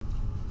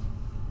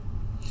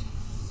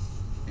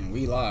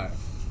We live.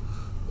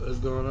 What's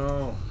going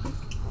on?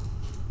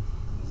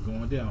 What's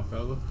going down,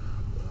 fella?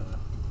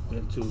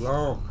 Been too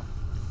long.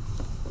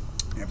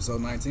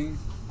 Episode 19.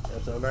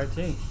 Episode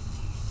 19.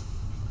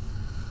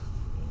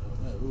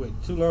 Man, we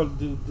waited too long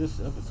to do this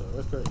episode.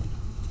 That's crazy.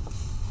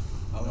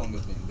 How long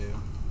it's been,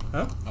 Bill?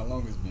 Huh? How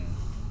long it's been?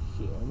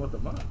 Shit, almost a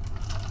month.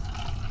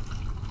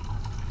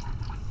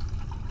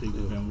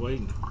 People been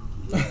waiting.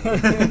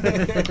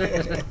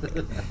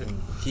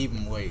 Keep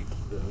them waiting.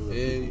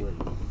 Yeah.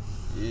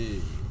 Yeah.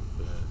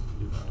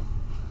 You know,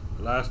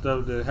 a lot of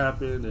stuff that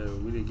happened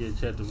and we didn't get a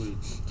chance to really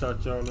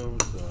touch on them.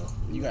 So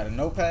You got a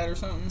notepad or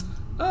something?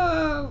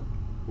 a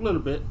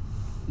little bit.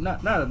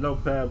 Not a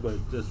notepad,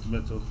 but just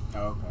mental. Oh,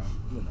 okay.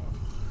 You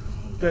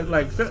know, 'cause,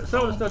 like some of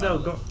the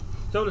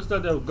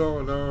stuff that was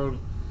going on,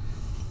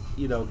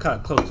 you know,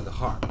 kind of close to the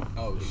heart.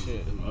 Oh,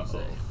 shit. You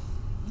say.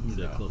 You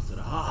said close to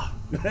the heart.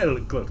 That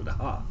look close to the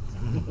heart.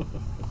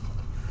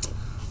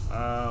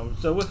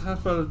 So how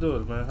fellas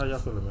doing, man? How y'all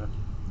feeling, man?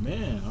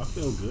 Man, I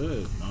feel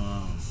good.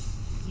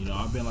 You know,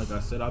 I've been, like I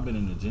said, I've been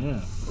in the gym.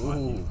 Like,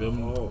 you feel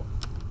me? Oh,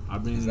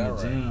 I've been Is in that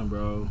the right? gym,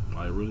 bro.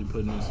 Like, really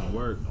putting in some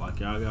work.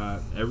 Like, I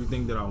got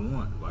everything that I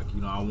want. Like,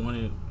 you know, I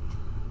wanted,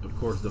 of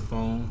course, the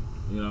phone.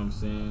 You know what I'm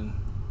saying?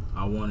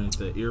 I wanted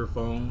the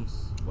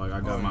earphones. Like,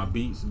 I got my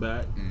Beats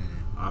back.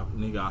 I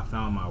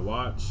found my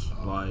watch.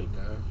 Like,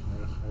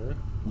 okay.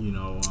 you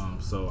know,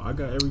 so I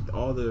got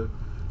all the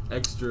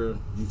extra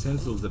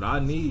utensils that I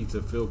need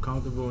to feel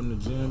comfortable in the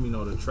gym, you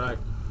know, to track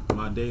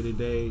my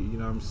day-to-day, you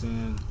know what I'm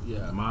saying?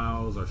 Yeah.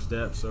 Miles or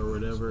steps or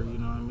whatever, you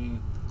know what I mean?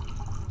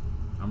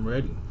 I'm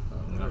ready.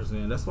 You know what I'm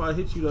saying? That's why I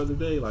hit you the other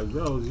day, like,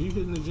 bro, is you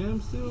hitting the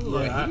gym still?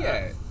 Yeah,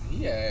 Like,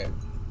 he had.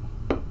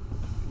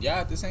 Y'all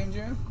at the same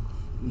gym?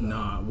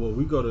 nah, well,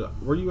 we go to,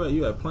 where you at?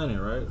 You at Planet,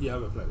 right? Yeah,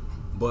 I've been playing.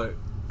 But,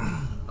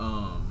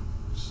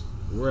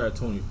 we're at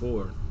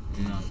 24,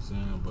 you know what I'm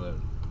saying? But,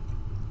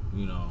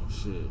 you know,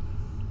 shit.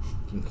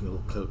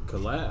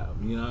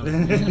 Collab, you know what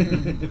I'm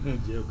saying?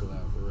 Gym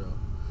collab, for real.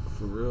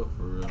 For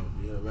real.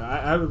 Yeah, man.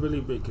 I haven't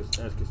really been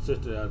as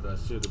consistent as I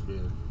should have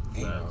been.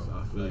 Facts,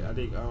 I feel Like, you. I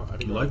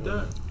think You like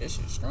that? That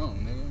shit's strong,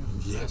 nigga.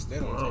 I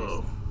still don't taste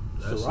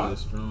it. That The shit rock? is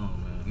strong,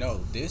 man. No,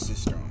 this is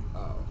strong.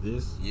 Oh.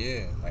 This?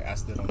 Yeah, like I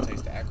still don't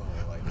taste the alcohol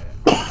like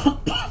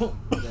that.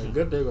 That's a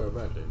good thing or a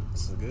bad thing?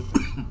 It's a good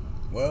thing.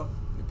 Well,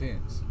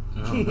 depends.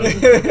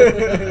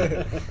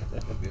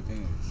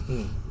 Depends.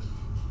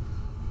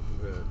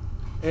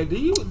 And do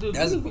you?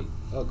 That's-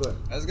 Oh, go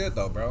ahead. That's good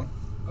though, bro.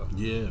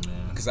 Yeah,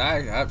 man. Cause I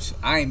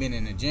ain't been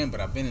in the gym,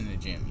 but I've been in the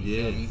gym. You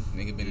Yeah. feel me?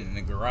 Nigga been in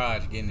the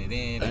garage getting it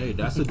in. Hey,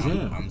 that's a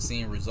gym. I'm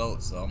seeing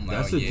results, so I'm like,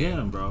 That's oh, a yeah,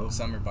 gym, bro.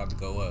 Summer about to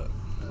go up.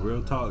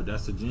 Real talk,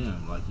 that's a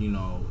gym. Like, you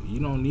know, you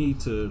don't need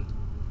to.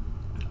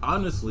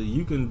 Honestly,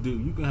 you can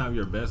have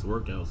your best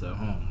workouts at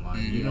home.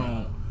 Like, you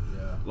don't.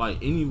 Yeah.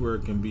 Like, anywhere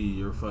can be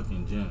your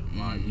fucking gym.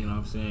 Like, you know what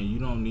I'm saying? You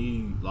don't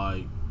need,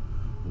 like,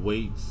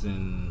 weights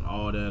and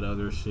all that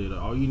other shit.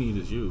 All you need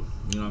is you.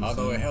 You know what I'm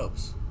Although saying? it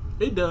helps.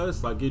 It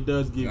does. Like, it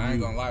does give you. I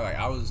ain't gonna lie. Like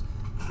I was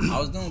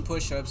doing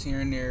push-ups here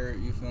and there.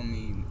 You feel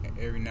me?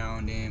 Every now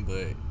and then,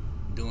 but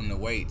doing the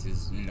weights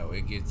is, you know,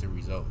 it gets the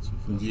results. You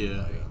feel me?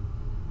 Yeah. Like,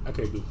 I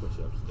can't do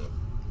push-up stuff.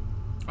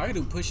 I can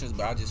do push-ups,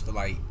 but I just feel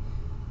like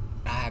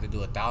I had to do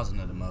 1,000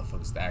 of the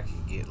motherfuckers to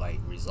actually get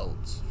like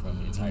results from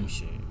it type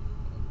shit.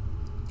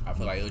 I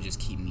feel like it'll just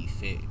keep me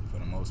fit for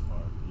the most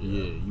part.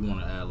 Yeah, you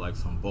want to add like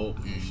some bulk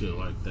and shit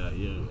like that.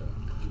 Yeah.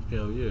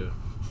 Hell yeah,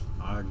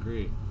 I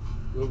agree.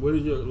 What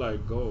is your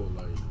like goal?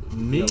 Like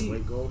Me, your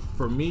weight goal?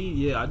 for me,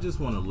 yeah, I just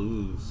want to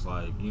lose,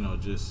 like, you know,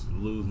 just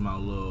lose my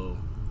little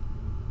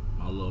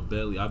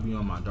belly. I be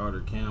on my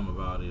daughter Cam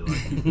about it,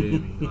 like, you feel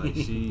me? Like,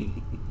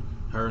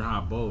 her and I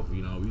both,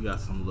 you know, we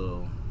got some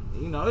little,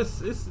 you know, it's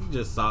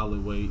just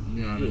solid weight,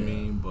 you know what I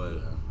mean?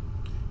 But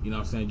you know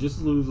what I'm saying, just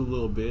lose a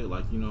little bit,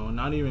 like, you know,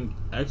 not even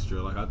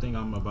extra. Like, I think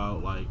I'm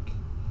about like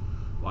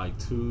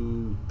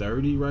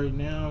 230 right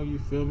now, you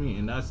feel me?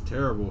 And that's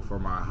terrible for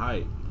my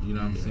height, you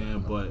know what I'm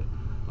saying? But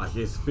like,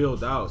 it's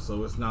filled out,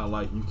 so it's not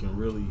like you can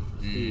really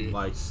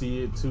like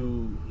see it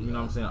too, you know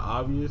what I'm saying,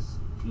 obvious,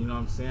 you know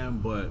what I'm saying?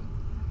 But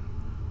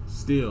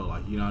still,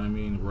 like, you know what I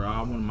mean, where I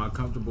want my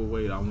comfortable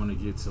weight, I want to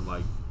get to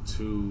like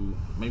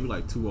maybe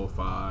like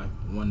 205,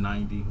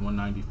 190,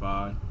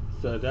 195.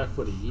 So that's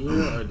for the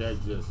year, or that's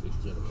just in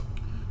general?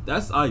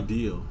 That's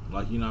ideal.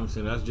 Like, you know what I'm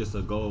saying? That's just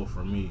a goal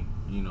for me,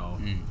 you know.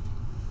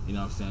 You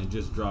know what I'm saying?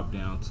 Just drop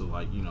down to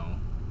like, you know,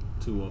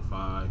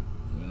 205,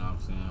 you know what I'm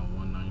saying?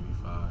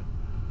 195.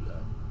 Yeah.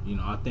 You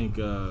know, I think,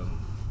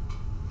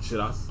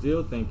 I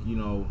still think, you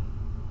know,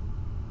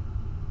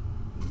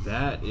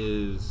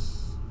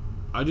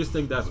 I just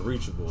think that's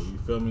reachable. You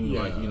feel me?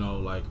 Yeah. Like, you know,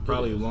 like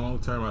probably long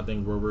term, I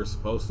think where we're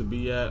supposed to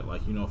be at,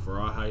 like, you know, for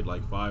our height,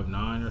 like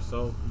 5'9" or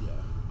so. Yeah.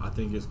 I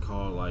think it's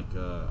called like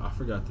I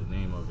forgot the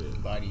name of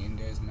it. Body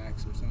index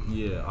max or something.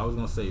 Yeah, I was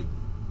gonna say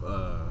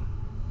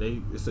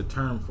it's a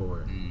term for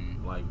it,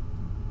 like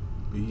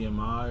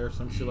BMI or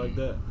some shit like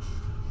that.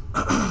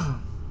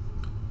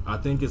 I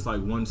think it's like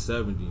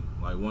 170,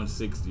 like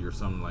 160 or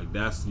something. Like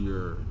that's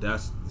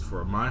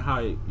for my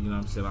height. You know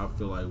what I'm saying? I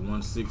feel like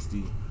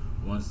 160,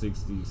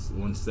 160,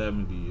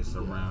 170 is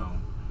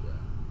around.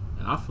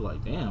 And I feel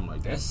like, damn,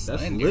 like that's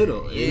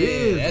little. Yeah, it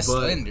is, that's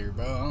but slender,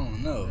 bro. I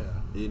don't know.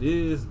 Yeah. It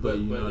is, but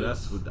you know,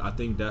 that's what I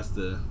think. That's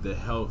the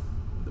health,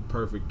 the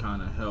perfect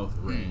kind of health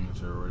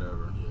range or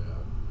whatever.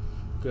 Yeah,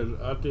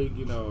 because I think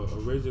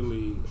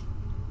originally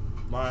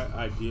my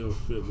ideal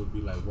fit would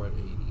be like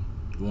 180.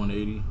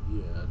 180.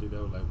 Yeah, I think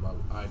that was like my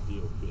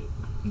ideal fit.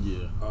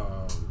 Yeah.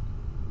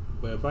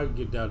 But if I can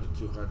get down to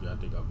 200, I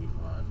think I'll be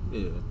fine.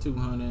 Yeah,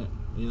 200.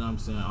 You know what I'm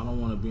saying? I don't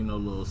want to be no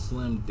little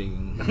slim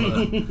thing, but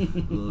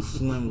little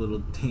slim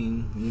little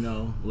thing,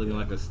 looking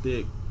like a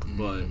stick.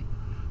 But,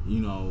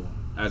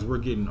 as we're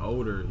getting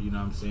older, you know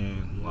what I'm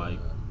saying? Yeah. Like,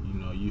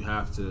 you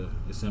have to,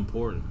 it's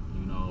important,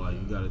 like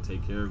you got to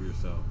take care of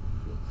yourself.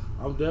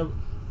 I'm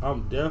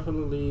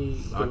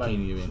definitely. I can't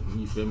even,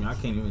 you feel me? I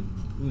can't even,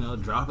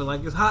 drop it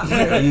like it's hot.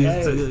 Like I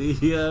used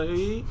to, you know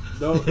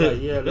what I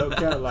mean? No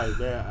cap, like,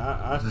 man,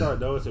 I start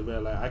noticing,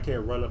 man, like, I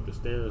can't run up the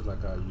stairs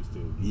like I used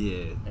to.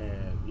 Yeah.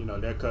 And,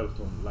 that comes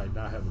from, like,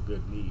 not having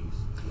good knees.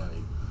 Like,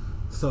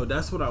 so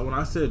that's what when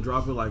I said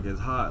drop it like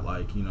it's hot,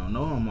 like,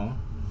 no homo,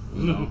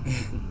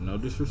 no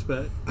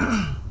disrespect.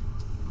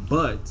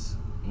 But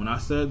when I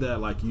said that,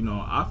 like,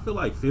 I feel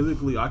like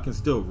physically I can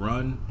still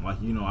run, like,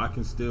 I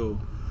can still.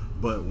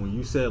 But when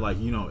you said, like,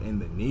 in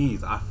the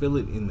knees, I feel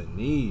it in the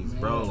knees,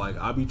 bro. Like,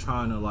 I be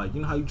trying to, like,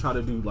 how you try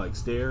to do, like,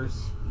 stairs?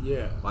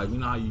 Yeah. Like,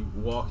 how you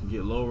walk and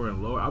get lower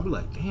and lower? I be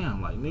like,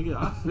 damn, like, nigga,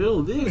 I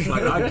feel this.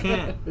 Like,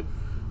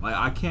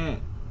 I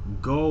can't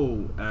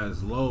go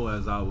as low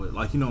as I would,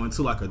 like,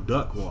 into, like, a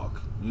duck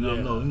walk.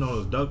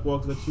 Those duck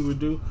walks that you would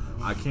do?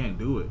 I can't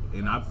do it.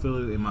 And I feel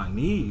it in my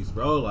knees,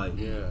 bro. Like,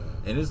 yeah.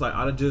 And it's like,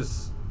 I'm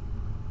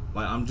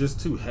just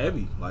too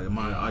heavy. Like,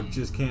 I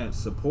just can't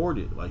support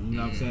it. Like, you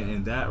know what I'm saying?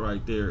 And that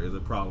right there is a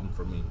problem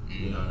for me.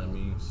 You know what I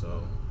mean?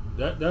 So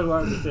that's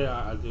why I say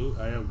I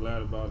am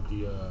glad about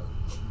the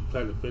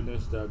Planet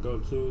Fitness that I go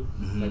to.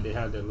 Mm-hmm. Like, they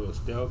have that little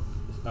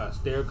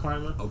stair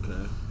climber.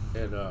 Okay.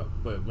 And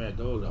but man,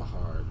 those are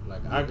hard.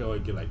 Like, I go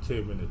and get like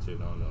 10 minutes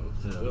in on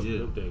those. Those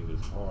things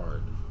is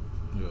hard.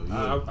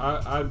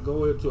 I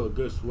go into a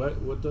good sweat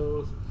with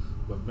those,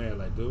 but man,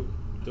 like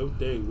them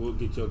things will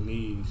get your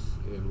knees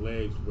and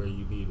legs where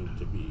you need them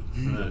to be.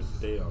 Just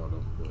stay on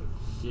them, but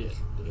shit,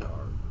 they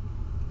hard.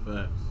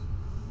 Facts.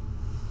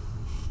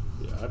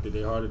 Yeah, I think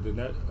they harder than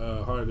that.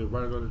 Harder than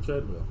running on the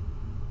treadmill.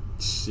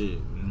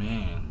 Shit,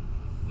 man,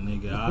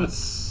 nigga.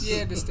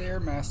 Yeah, the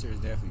Stairmaster is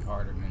definitely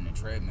harder than the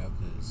treadmill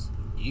because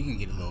you can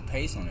get a little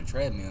pace on the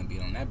treadmill and be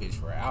on that bitch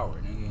for an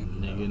hour, nigga.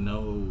 Nigga,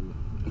 no.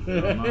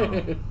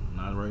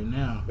 Not right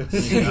now.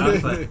 Nigga, I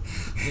was like,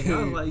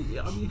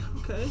 yeah, I mean,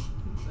 okay.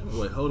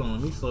 Wait, hold on,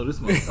 let me slow this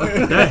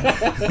motherfucker down.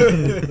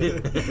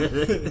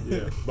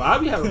 Yeah, but I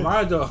be having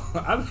mine though.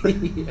 I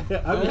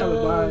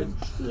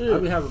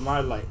be having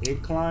mine like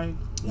incline,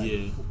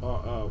 like,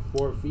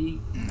 4 feet,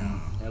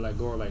 and like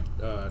going like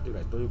I think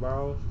like 3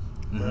 miles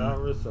per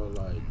hour. So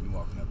like you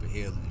walking up a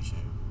hill and shit.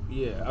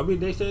 Yeah, I mean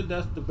they said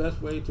that's the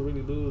best way to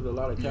really lose a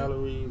lot of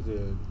calories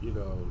and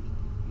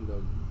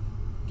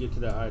get to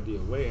that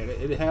ideal weight, and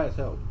it has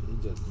helped.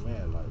 It just,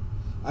 man, like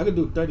I could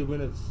do 30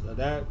 minutes of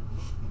that.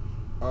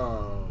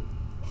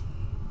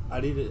 I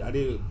need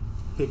to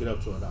pick it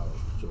up to an hour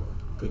for sure.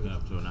 Pick it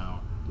up to an hour.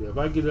 Yeah, if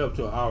I get it up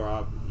to an hour,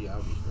 I'll be straight.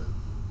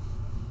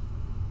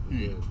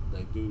 Then,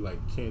 like, do like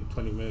 10,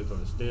 20 minutes on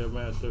the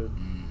Stairmaster.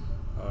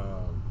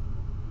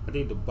 I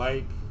think the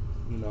bike,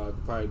 I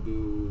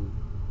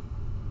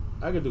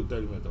could do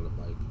 30 minutes on the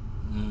bike.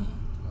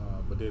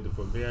 But then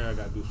from there, I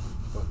gotta do some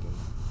fucking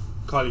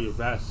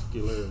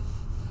cardiovascular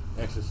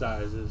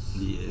exercises.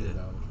 Yeah.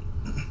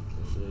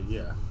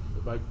 Yeah.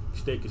 If I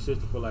stay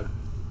consistent for like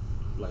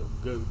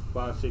good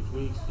 5-6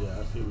 weeks,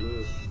 I should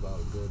lose about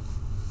a good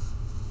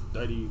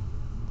 30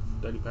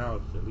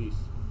 pounds at least.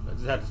 I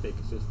just have to stay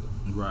consistent.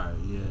 Right,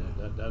 yeah.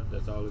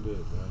 That's all it is,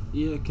 man.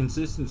 Yeah,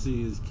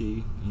 consistency is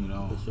key,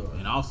 For sure.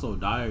 And also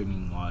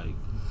dieting, like,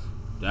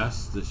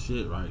 that's the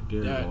shit right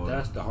there.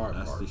 That's the hard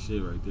part. That's the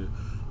shit right there.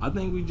 I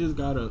think we just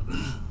gotta,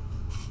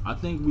 I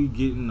think we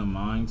get in the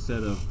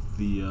mindset of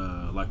the,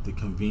 like, the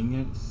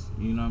convenience,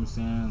 you know what I'm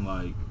saying?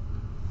 Like,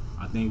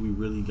 I think we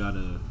really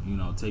gotta,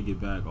 take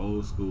it back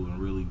old school and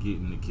really get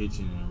in the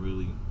kitchen and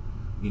really,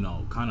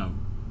 kind of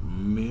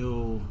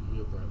meal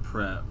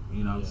prep,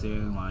 you know what I'm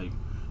saying? Like,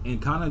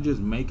 and kind of just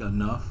make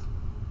enough,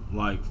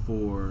 like,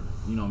 for,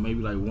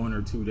 maybe like 1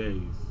 or 2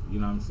 days, you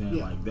know what I'm saying?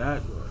 Like,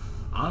 that,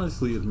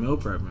 honestly, is meal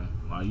prepping.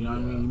 Like, you know what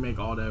I mean? You make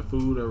all that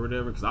food or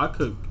whatever, because I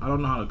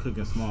don't know how to cook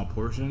in small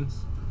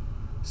portions.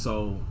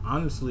 So,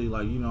 honestly,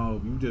 like, if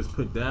you just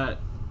put that,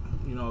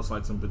 it's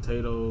like some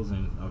potatoes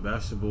and a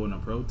vegetable and a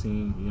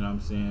protein, you know what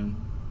I'm saying?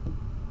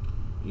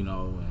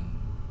 And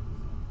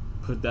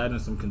put that in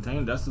some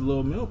container. That's a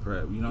little meal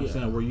prep, you know what I'm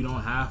saying? Where you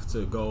don't have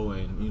to go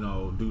and,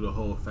 do the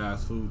whole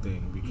fast food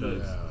thing.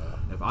 Because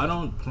if I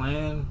don't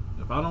plan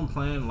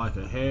like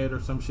ahead or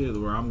some shit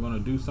where I'm going to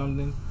do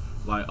something,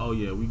 like, oh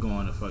yeah, we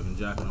going to fucking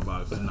Jack in the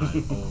Box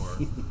tonight, or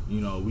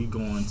we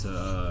going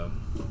to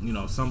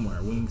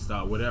somewhere,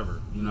 Wingstop,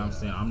 whatever. You know what I'm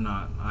saying?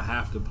 I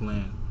have to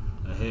plan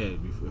ahead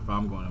if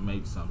I'm going to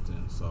make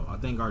something. So I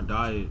think our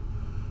diet,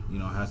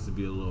 has to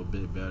be a little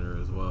bit better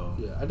as well.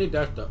 Yeah, I think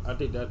that's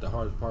the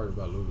hardest part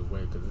about losing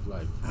weight, because it's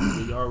like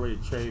you're already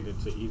trained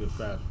into eating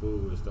fast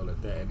food and stuff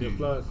like that. And then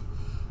plus,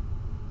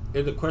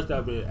 it's a question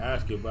I've been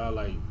asking about,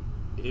 like,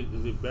 is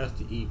it best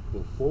to eat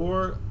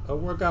before a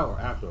workout or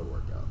after a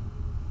workout?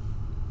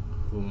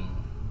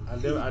 I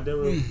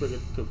never really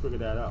could figure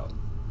that out.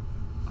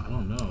 I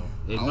don't know.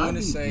 I want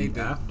to say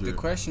the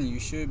question you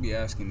should be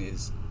asking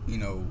is,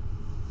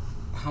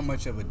 how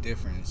much of a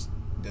difference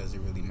does it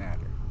really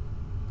matter?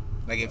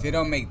 Like, if it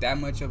don't make that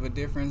much of a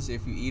difference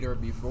if you eat or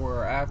before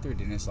or after,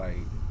 then it's like,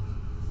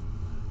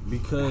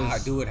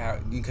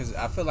 because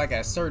I feel like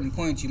at certain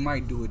points you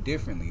might do it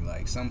differently.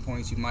 Like, some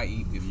points you might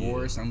eat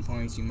before, some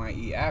points you might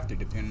eat after,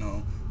 depending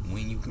on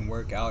when you can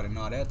work out and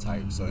all that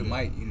type. So it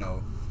might,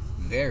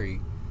 vary.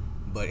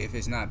 But if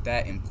it's not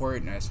that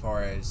important as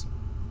far as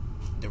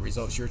the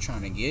results you're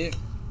trying to get,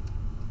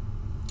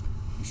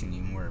 you shouldn't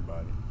even worry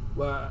about it.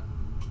 Well,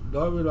 the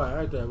only reason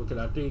I ask that because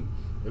I think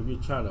if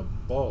you're trying to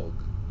bulk,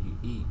 you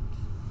eat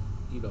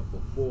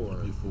before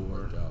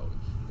workout.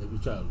 If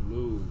you're trying to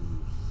lose,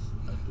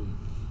 I think.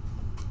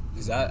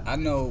 Because I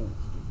know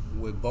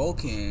with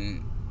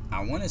bulking,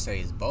 I want to say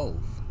it's both.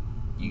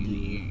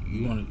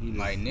 You want to eat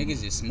like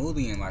niggas is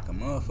smoothieing like a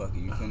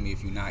motherfucker. You feel me?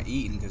 If you're not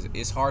eating, because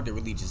it's hard to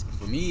really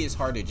for me, it's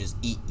hard to just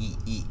eat.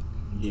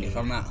 Yeah. If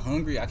I'm not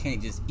hungry, I can't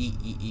just eat.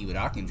 But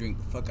I can drink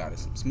the fuck out of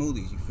some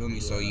smoothies. You feel me?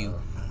 Yeah. So you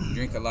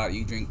drink a lot.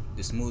 You drink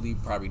the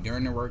smoothie probably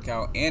during the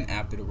workout and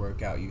after the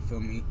workout. You feel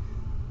me?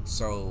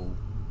 So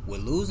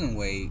with losing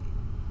weight,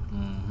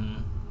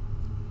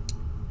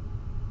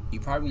 you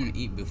probably want to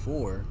eat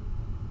before,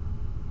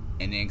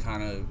 and then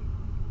kind of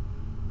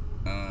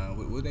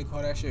what they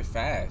call that shit,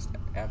 fast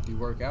after you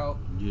work out.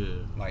 Yeah,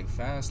 like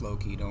fast, low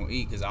key, don't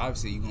eat, because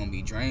obviously you're gonna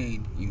be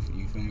drained. You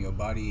feel me? Your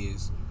body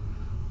is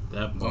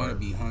going to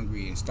be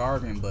hungry and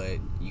starving, but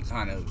you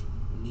kind of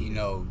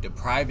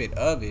deprive it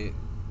of it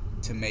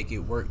to make it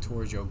work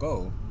towards your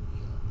goal.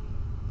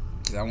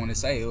 Because I want to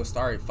say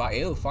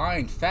it'll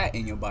find fat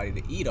in your body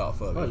to eat off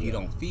of if you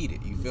don't feed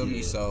it. You feel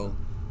me? So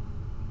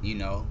you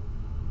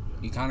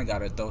kind of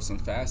gotta throw some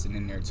fasting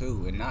in there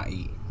too and not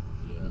eat.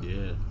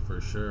 Yeah, for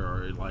sure.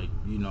 Or like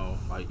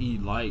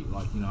eat light.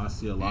 Like, I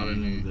see a lot of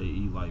niggas, they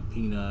eat like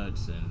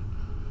peanuts and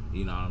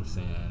you know what I'm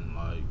saying,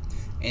 like,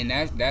 and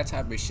that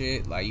type of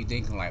shit, like, you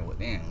thinking like, well,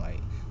 damn, like,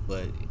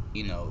 but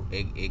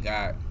it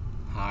got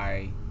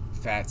high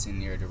fats in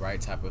there, the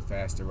right type of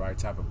fats, the right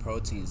type of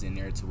proteins in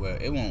there to where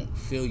it won't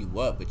fill you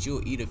up, but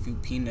you'll eat a few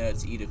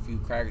peanuts, eat a few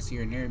crackers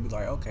here and there and be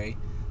like, okay,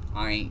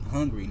 I ain't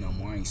hungry no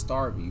more, I ain't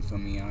starving, you feel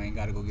me? I ain't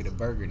gotta go get a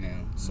burger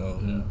now.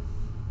 So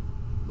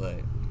but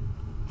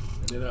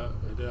and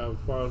then I was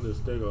following this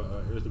thing on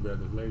Instagram.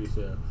 This lady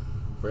said,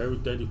 for every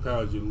 30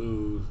 pounds you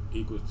lose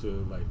equals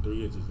to like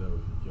 3 inches of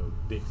your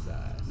dick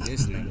size.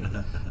 This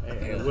nigga.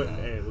 and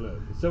look,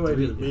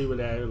 somebody just agree with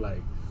that. It was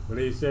like, when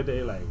they said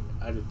that, like,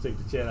 I just took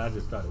the chair and I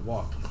just started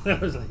walking. I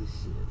was like,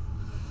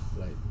 shit.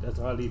 Like, that's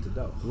all I need to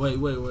know. Wait.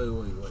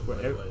 For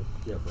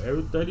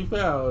every 30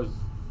 pounds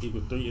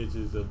equals 3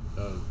 inches of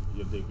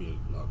your dick being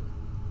longer.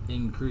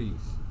 Increase.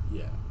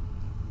 Yeah.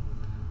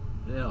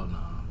 Hell no.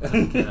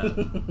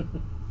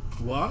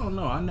 Well, I don't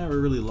know. I never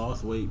really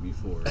lost weight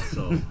before,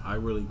 so I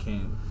really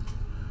can't.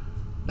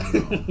 I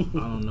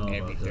don't know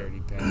every about 30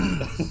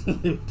 pounds.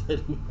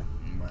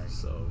 Right.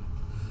 So,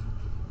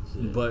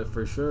 but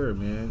for sure,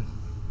 man.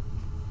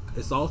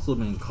 It's also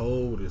been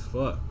cold as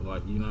fuck.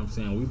 Like, you know what I'm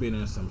saying? We've been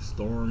in some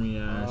stormy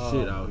ass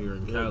shit out here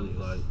in Cali.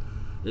 Like,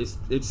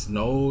 it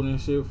snowed and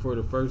shit for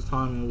the first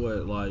time in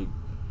what, like,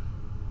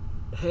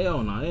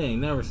 hell no, it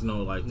ain't never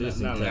snowed like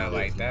this in Cali. Not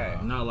like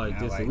that. Not like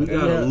this. Like we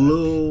got a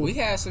little. We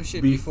had some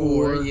shit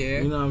before,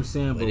 yeah. You know what I'm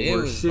saying? But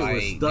where shit like,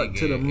 was stuck nigga,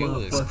 to the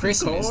motherfucking it was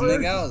Christmas, cars.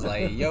 nigga. I was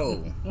like,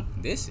 yo,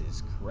 this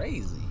is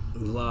crazy.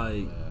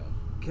 Like,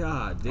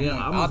 god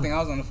damn. I think I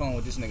was on the phone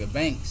with this nigga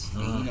Banks.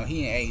 And,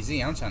 he in AZ.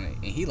 I'm trying to,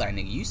 and he like,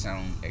 nigga, you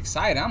sound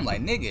excited. I'm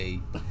like,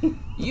 nigga,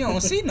 you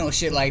don't see no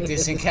shit like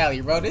this in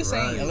Cali, bro. This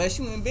ain't, unless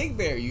you in Big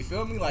Bear, you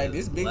feel me? Like,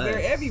 this Big Bear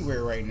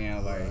everywhere right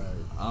now. Like,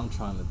 I'm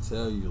trying to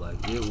tell you, like,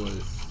 it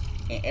was.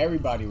 And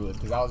everybody was,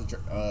 because I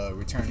was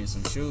returning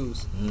some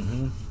shoes.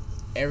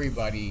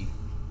 Everybody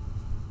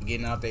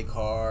getting out their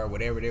car,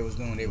 whatever they was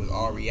doing, they was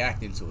all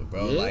reacting to it,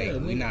 bro. Like,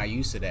 we not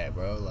used to that,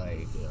 bro.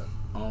 Like,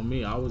 on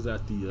me, I was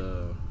at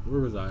the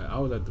where was I? I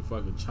was at the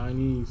fucking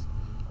Chinese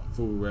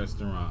food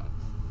restaurant,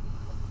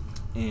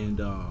 and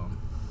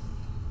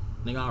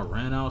nigga, I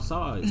ran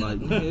outside. Like,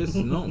 nigga, it's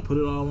no, put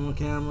it all on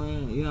camera.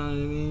 You know what I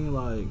mean?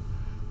 Like,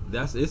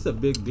 it's a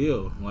big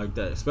deal like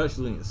that,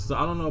 especially. So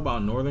I don't know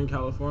about Northern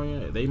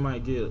California. They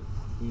might get,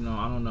 I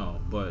don't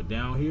know. But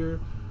down here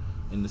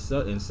in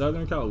Southern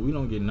California, we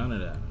don't get none of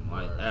that,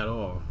 like, at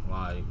all.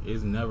 Like,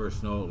 it's never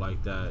snowed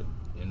like that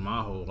in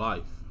my whole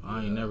life.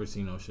 I ain't never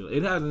seen no shit.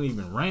 It hasn't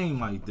even rained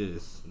like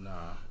this. Nah.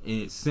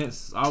 And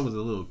since I was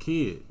a little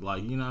kid,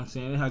 like, you know what I'm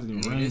saying? It hasn't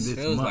even rained this much.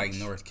 It feels like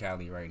North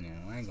Cali right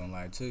now. I ain't gonna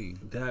lie to you.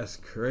 That's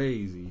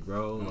crazy,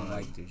 bro. I don't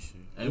like this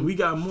shit. And we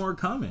got more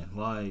coming.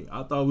 Like,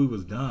 I thought we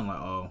was done. Like,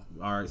 oh,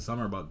 all right,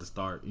 summer about to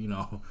start, you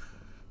know.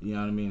 You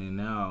know what I mean? And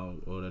now,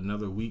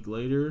 another week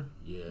later,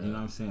 you know what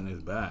I'm saying,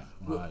 it's back.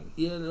 Like,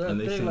 and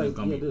they saying it's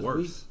going to be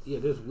worse.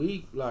 This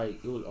week,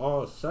 like, it was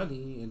all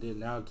sunny, and then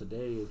now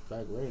today it's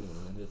back raining,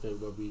 and they say it's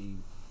going to be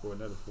for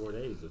another 4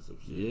 days or some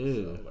shit.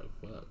 Yeah. So, like,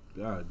 fuck.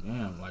 God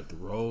damn, like the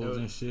roads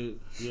and shit.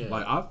 Yeah.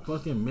 Like, I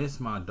fucking miss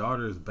my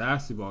daughter's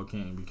basketball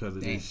game because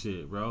of this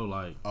shit, bro.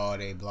 Like, oh,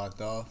 they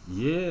blocked off?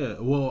 Yeah.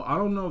 Well, I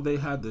don't know if they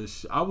had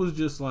this. I was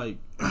just like,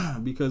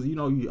 because, you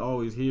know, you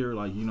always hear,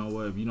 like, you know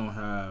what, if you don't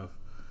have,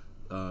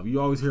 you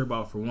always hear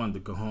about, for one, the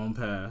Cajon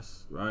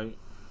Pass, right?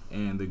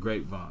 And the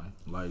Grapevine.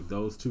 Like,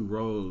 those two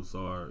roads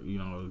are, you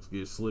know,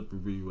 get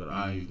slippery with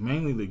ice.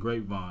 Mainly the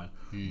Grapevine.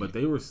 But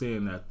they were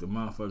saying that the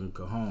motherfucking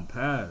Cajon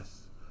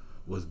Pass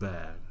was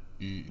bad.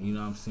 You know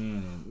what I'm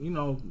saying? And, you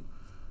know,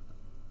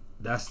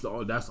 that's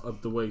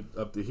up the way,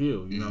 up the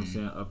hill. You know what I'm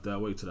saying? Up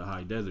that way to the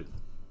high desert.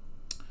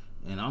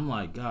 And I'm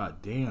like,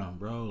 God damn,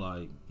 bro.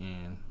 Like,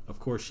 and, of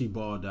course, she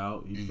balled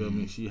out. You feel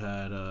me? She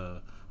had,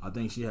 I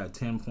think she had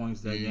 10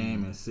 points that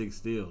game and 6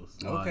 steals.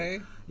 Okay.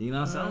 Like, you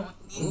know what I'm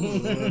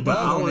saying? But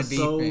I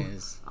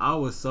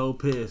was so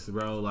pissed,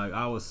 bro. Like,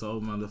 I was so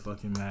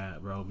motherfucking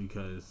mad, bro,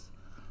 because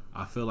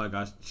I feel like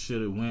I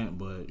should have went,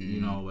 but,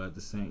 you know, at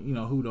the same, you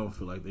know, who don't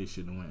feel like they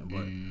should have went?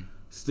 But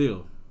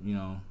still, you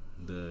know,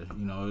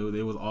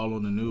 it was all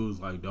on the news,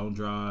 like, don't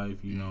drive,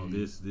 you know,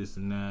 this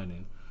and that.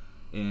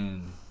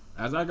 And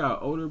as I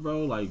got older,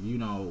 bro, like, you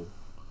know,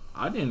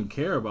 I didn't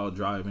care about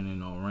driving in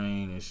no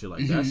rain and shit.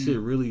 Like, that shit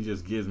really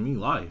just gives me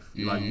life.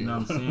 Like, you know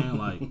what I'm saying?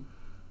 Like,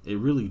 it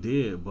really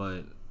did.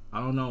 But I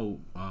don't know.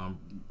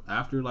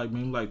 After, like,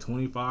 maybe, like,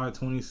 25,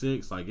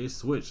 26, like, it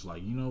switched.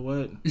 Like, you know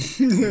what?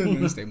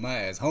 Stay my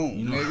ass home,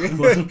 you know,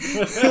 nigga.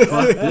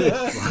 Fuck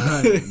this.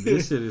 Like,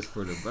 this shit is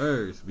for the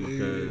birds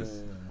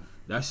because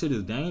that shit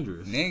is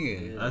dangerous.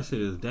 Nigga. That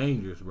shit is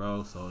dangerous,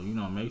 bro. So, you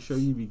know, make sure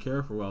you be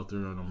careful out there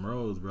on them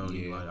roads, bro.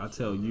 Like, I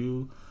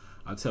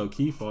tell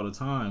Keith all the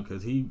time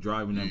because he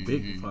driving them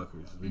big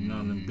fuckers, you know,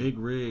 them big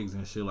rigs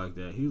and shit like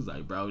that. He was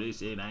like, bro, this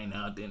shit ain't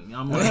nothing.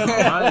 I'm like, all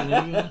right,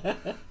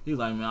 nigga. He's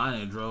like, man, I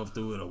done drove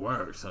through it to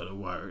work, so the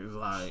work is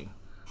like,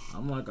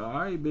 I'm like, all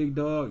right, big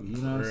dog, you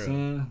know what I'm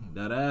saying?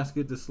 That ass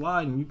get to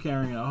sliding, you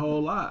carrying a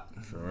whole lot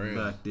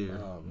back there.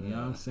 Oh, you know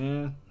what I'm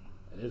saying?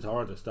 It's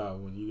hard to stop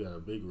when you got a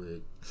big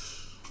rig.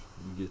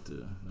 You get to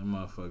that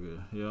motherfucker.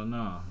 Hell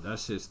no, that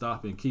shit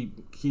stop and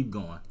keep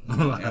going.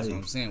 Like, that's what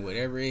I'm saying.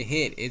 Whatever it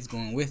hit, it's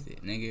going with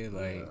it, nigga.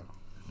 Like,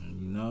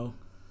 you know,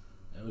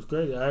 it was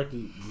crazy. I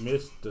actually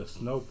missed the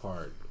snow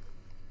part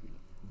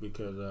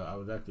because I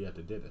was actually at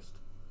the dentist.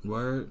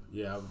 Word?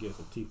 Yeah, I was getting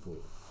some teeth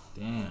pulled.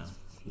 Damn.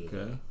 Yeah.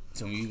 Okay.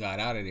 So when you got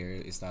out of there,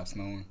 it stopped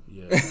snowing.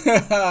 Yeah.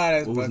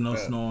 There was no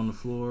snow on the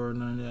floor or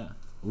none of that.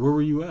 Where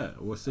were you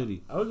at? What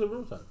city? I was in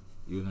Riverside.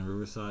 You was in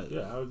Riverside?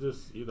 Yeah, I was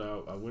just, you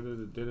know, I went to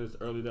the dentist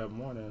early that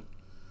morning.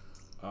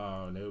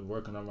 They was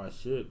working on my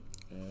shit,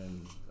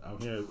 and I'm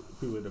hearing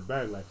people in the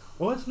back like,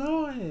 "Oh, it's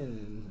snowing,"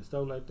 and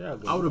stuff like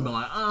that. I would have been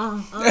like, Nah,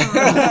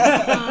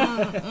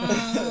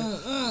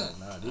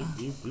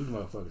 these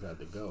motherfuckers had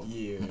to go.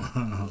 Yeah.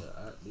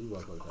 These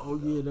motherfuckers had to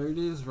go. That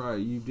is right.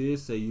 You did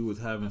say you was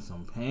having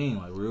some pain,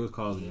 like where it was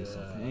causing you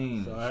some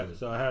pain.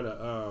 So I had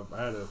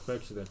an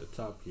infection at the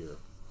top here,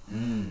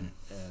 and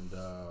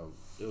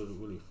it was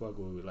really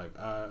fucking with me. Like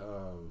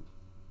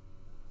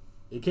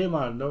it came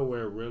out of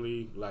nowhere,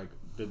 really. Like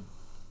the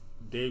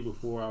day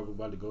before I was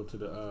about to go to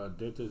the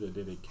dentist, and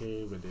then it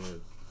came, and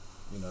then,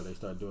 you know, they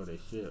started doing their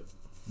shit.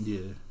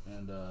 Yeah.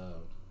 And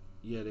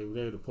they were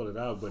able to pull it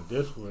out, but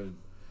this one,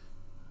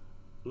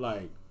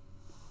 like,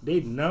 they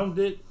numbed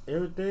it,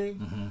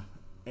 everything,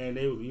 and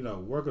they were, you know,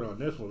 working on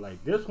this one.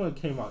 Like, this one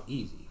came out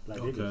easy.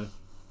 Like, they just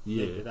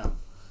picked it out.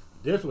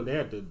 This one, they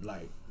had to,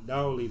 like,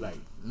 not only, like,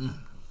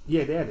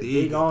 they had to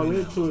dig all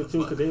into it too,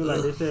 because they were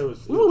like, they said it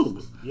was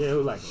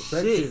like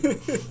infection.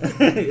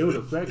 It was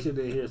infection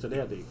in here, so they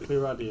had to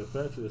clear out the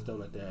infection and stuff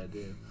like that. And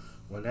then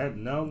when that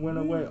numb went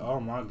away,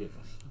 oh my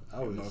goodness, I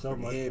was in so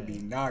much head be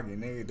knocking,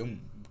 nigga.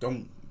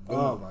 Don't.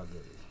 Oh my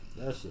goodness,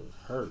 that shit was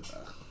hurt.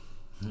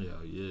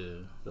 Hell yeah.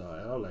 So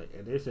I was like,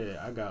 and they said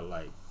I got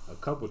like a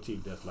couple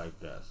teeth that's like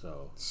that.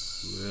 So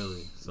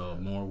really, so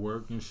more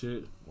work and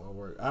shit. More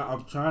work.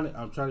 I'm trying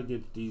to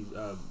get these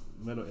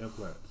metal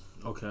implants.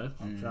 Okay.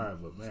 I'm trying,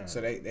 but man.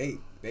 So they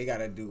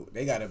gotta do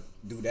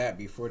that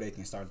before they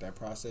can start that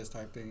process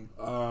type thing.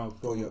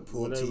 Pull teeth.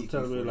 They were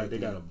telling me like they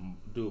gotta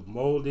do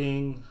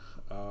molding.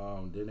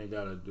 Then they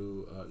gotta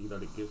do you know,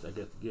 to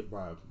get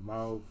my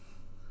mouth.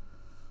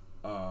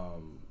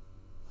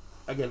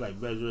 I guess like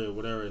measure it,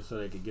 whatever, so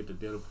they can get the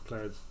dental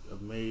implants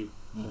made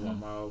for my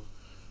mouth.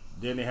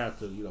 Then they have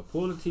to, you know,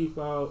 pull the teeth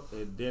out,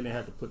 and then they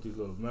have to put these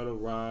little metal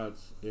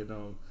rods in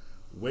them.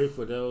 Wait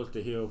for those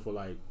to heal for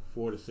like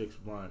 4 to 6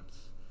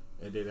 months.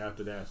 And then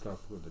after that, start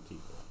putting the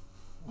teeth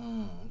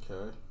on.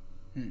 Okay.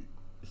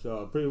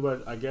 So pretty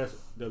much, I guess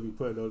they'll be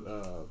putting those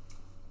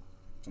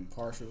some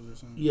partials or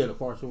something. Yeah, the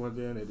partial ones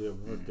in, and then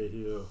once they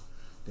heal,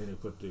 then they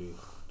put the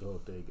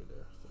whole thing in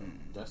there. So.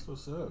 That's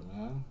what's up,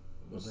 man.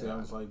 It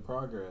sounds like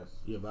progress.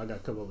 Yeah, but I got to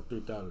come up with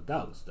 $3,000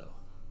 though.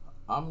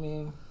 I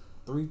mean,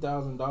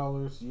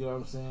 $3,000. You know what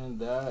I'm saying?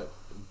 That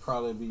would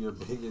probably be your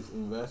biggest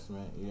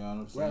investment. You know what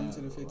I'm saying? What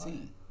happened to the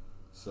 15?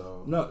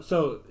 Like,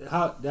 so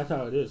that's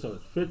how it is. So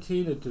it's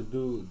 15 is to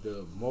do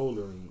the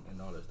moldering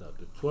and all that stuff.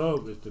 The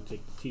 12 is to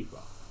take the teeth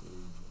out.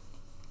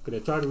 Because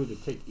they charge me to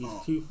take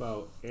each teeth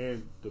out,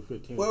 and the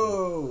 15.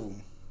 Whoa.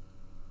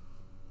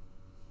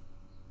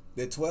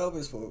 The 12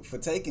 is for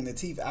taking the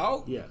teeth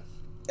out? Yes.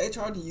 They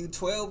charging you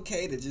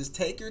 $12K to just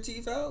take your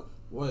teeth out?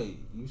 Wait,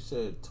 you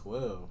said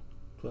 12.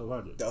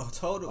 1,200. The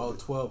total. Oh,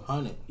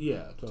 1,200.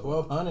 Yeah,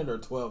 1,200 or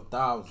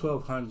 12,000.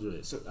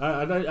 1,200. So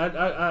I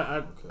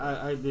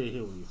did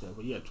hear what you said,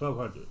 but yeah,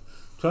 1,200.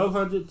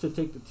 1,200 to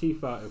take the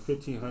teeth out, and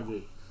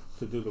 1,500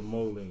 to do the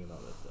molding and all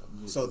that stuff.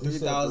 So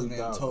 3,000 in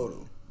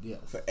total. Yeah.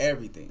 For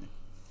everything,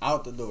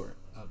 out the door.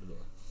 Out the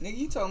door. Nigga,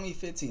 you told me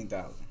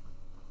 15,000.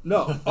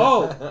 No.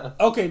 Oh.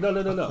 Okay.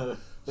 No.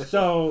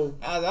 So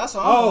that's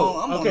what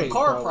I'm on the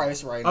car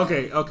price right now.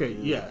 Okay.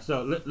 Yeah.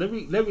 So let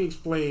me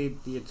explain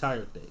the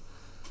entire thing.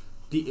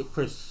 The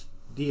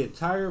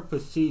entire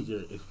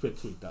procedure is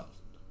 15,000.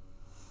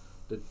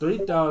 The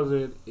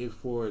 3,000 is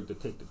for to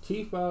take the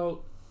teeth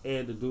out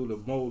and to do the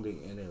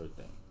molding and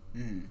everything.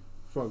 Mm-hmm.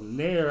 From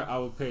there, I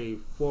would pay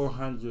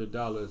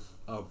 $400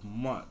 a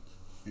month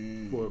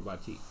for my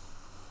teeth.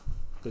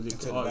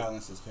 Until the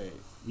balance is paid.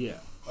 Yeah.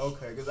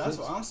 Okay, because that's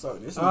what I'm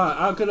starting. Because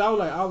I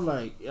was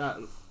like,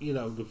 the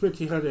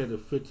 1,500 and the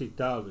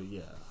 15,000.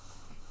 Yeah.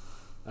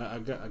 I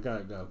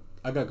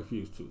got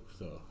confused too.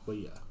 So, but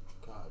yeah.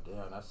 God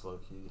damn, that's low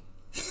key.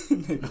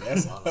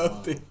 That's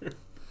out there.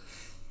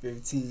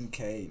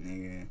 15K,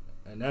 nigga.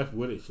 And that's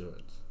with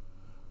insurance.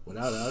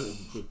 Without it,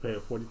 I'd be paying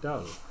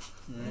 40,000.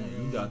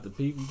 Man, you got the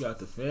people, you got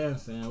the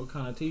fans saying, "What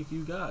kind of teeth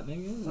you got,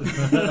 nigga?"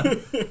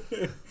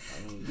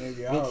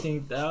 Nigga,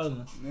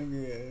 15,000.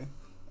 Nigga,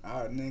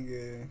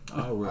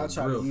 I'll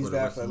try to use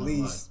that for at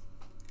least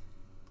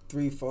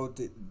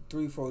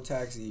 3-4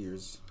 tax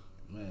years.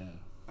 Man,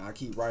 I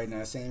keep writing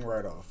that same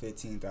write off.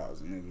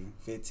 15,000, nigga.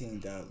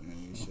 15,000,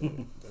 nigga. Shit.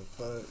 The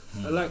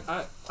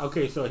fuck.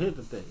 Okay. So here's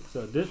the thing.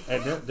 So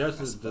that's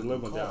the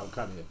dilemma that I'm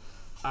kind of in.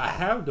 I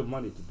have the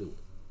money to do it.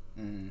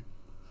 Mm-hmm.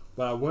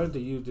 But I wanted to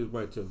use this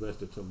money to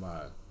invest into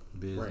my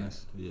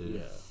business.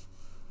 Yeah.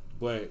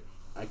 But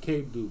I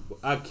can do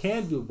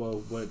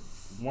both, but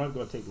one's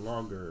gonna take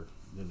longer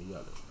than the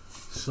other.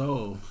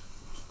 So,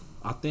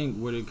 I think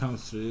when it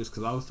comes to this,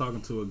 because I was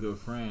talking to a good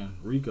friend,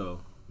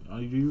 Rico.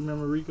 Do you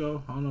remember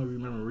Rico? I don't know if you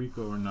remember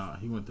Rico or not.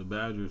 He went to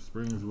Badger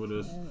Springs with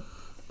us.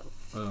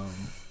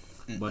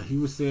 But he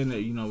was saying that,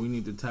 we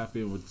need to tap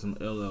in with some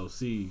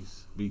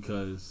LLCs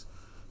because,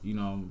 what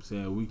I'm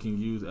saying, we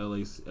can use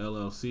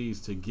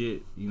LLCs to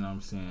get,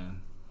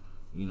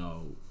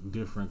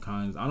 different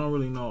kinds. I don't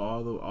really know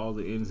all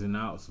the ins and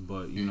outs,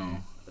 but,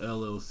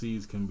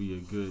 LLCs can be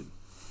a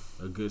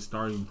good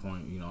starting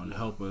point, and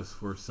help us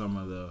for some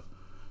of the,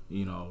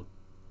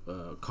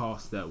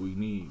 costs that we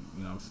need,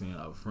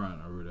 up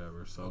front or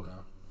whatever. So, okay.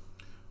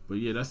 But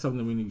yeah, that's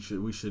something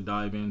we should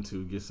dive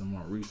into, get some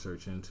more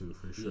research into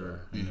for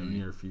sure in the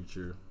near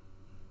future.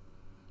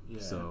 Yeah.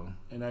 So,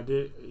 and I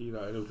did, and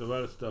there was a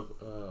lot of stuff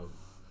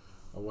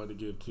I wanted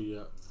to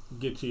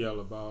get to y'all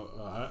about.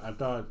 I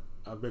thought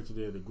I mentioned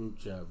it in the group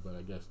chat, but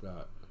I guess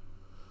not.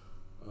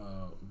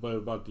 But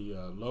about the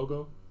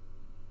logo.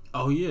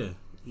 Oh yeah.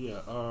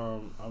 Yeah.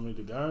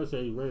 The guy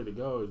said he's ready to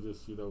go. It's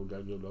just we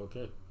gotta give it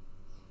okay.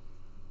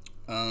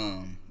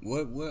 I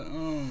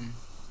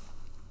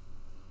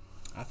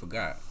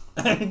forgot.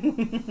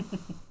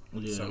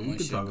 Yeah, so we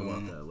can talk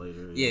about that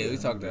later. Yeah, we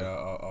talked that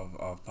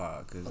off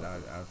pod because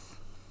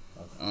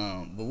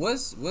but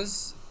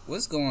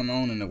what's going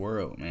on in the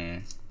world,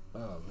 man?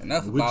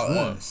 Enough about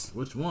us.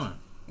 Which one?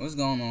 What's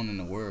going on in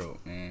the world,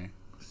 man?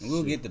 And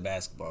we'll get to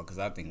basketball because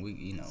I think we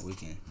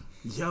can.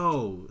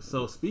 Yo,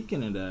 so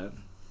speaking of that,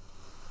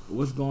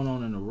 what's going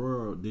on in the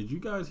world? Did you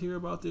guys hear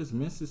about this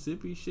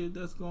Mississippi shit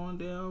that's going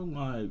down?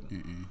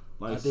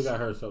 Like I think I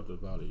heard something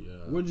about it.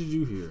 Yeah. What did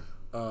you hear?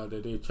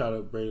 That they try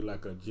to bring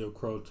like a Jim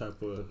Crow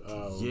type of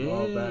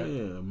law back.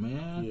 Yeah,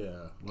 man.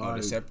 Yeah.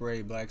 To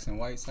separate blacks and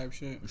whites type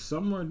shit.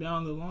 Somewhere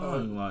down the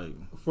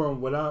line,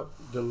 from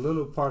the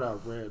little part I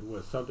read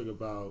was something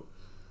about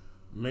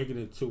making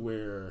it to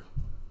where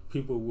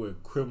people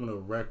with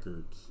criminal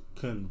records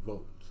couldn't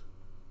vote.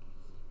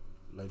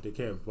 Like they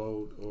can't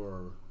vote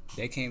or.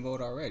 They can't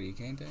vote already,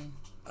 can't they?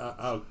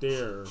 Out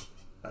there,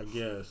 I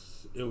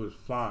guess it was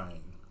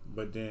fine,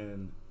 but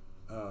then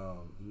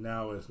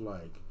now it's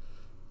like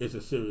it's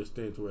a serious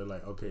thing to where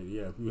like, okay,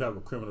 yeah, if you have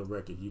a criminal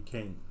record, you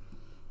can't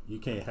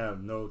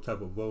have no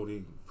type of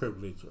voting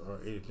privilege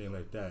or anything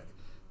like that.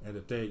 And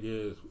the thing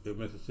is, in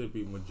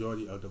Mississippi,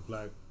 majority of the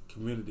black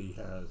community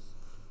has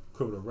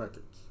criminal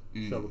records.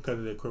 So because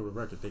of their criminal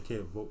records, they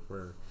can't vote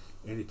for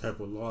any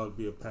type of laws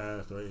being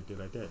passed or anything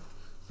like that.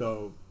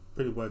 So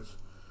pretty much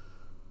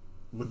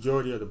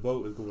majority of the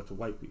vote is going to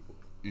white people.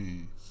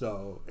 Mm-hmm.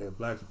 So, and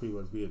black people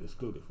are being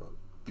excluded from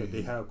it because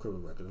they have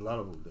criminal records. A lot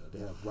of them do.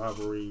 They have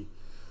robbery.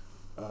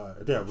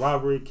 They have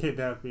robbery,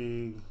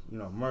 kidnapping,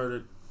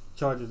 murder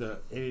charges, or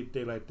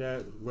anything like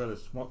that, whether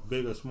small,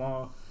 big or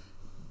small.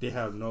 They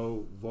have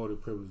no voting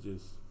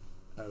privileges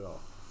at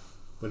all.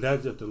 But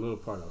that's just a little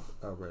part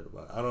I read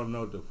about. I don't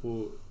know the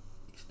full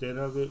extent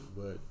of it,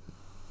 but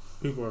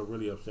people are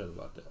really upset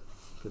about that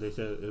because they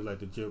said it's like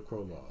the Jim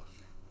Crow laws.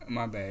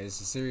 My bad.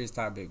 It's a serious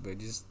topic, but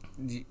just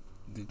the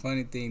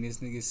funny thing, this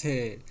nigga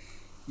said,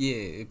 yeah,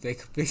 if they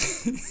could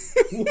fix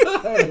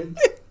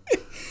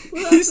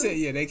What? He said,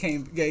 yeah, they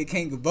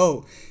can't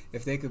vote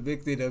if they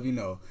convicted of,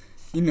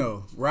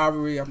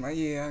 robbery. I'm like,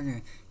 yeah, I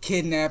can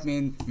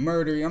kidnapping,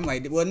 murder. I'm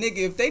like, well, nigga,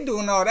 if they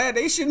doing all that,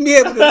 they shouldn't be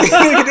able to.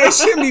 Nigga, they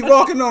shouldn't be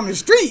walking on the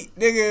street,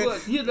 nigga. Well,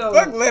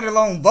 fuck, let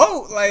alone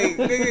vote. Like,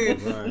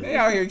 nigga, right. They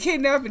out here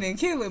kidnapping and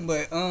killing.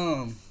 But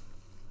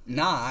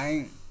nah,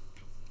 I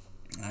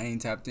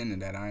ain't tapped into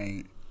that.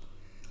 I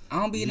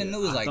don't be in the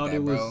news like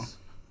that, bro.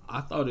 I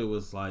thought it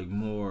was like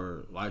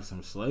more like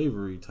some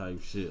slavery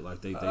type shit,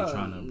 like they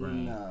trying to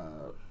bring. Nah.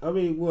 I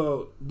mean,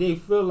 well, they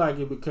feel like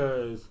it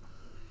because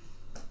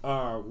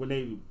when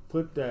they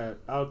put that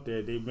out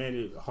there, they made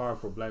it hard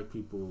for black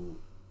people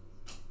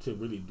to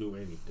really do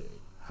anything.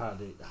 How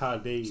they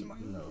probably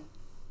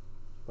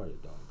a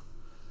dog.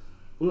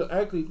 Well,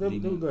 actually, let me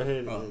go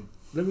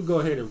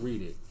ahead and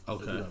read it.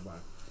 Okay.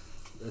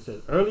 It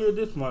says earlier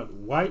this month,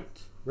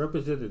 white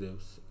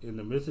representatives in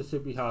the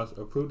Mississippi House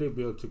approved a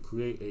bill to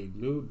create a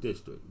new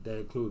district that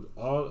includes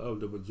all of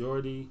the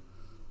majority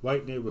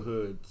white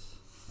neighborhoods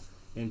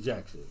in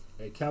Jackson,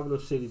 a capital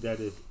city that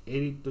is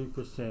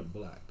 83%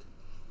 black.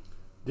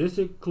 This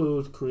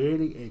includes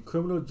creating a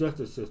criminal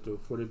justice system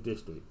for the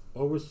district,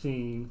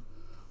 overseen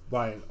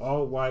by an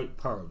all-white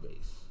power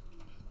base.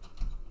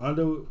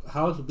 Under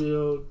House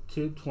Bill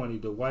 1020,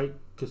 the white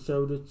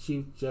conservative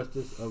Chief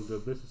Justice of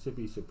the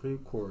Mississippi Supreme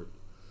Court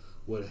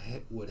would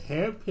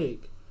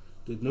handpick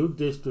the new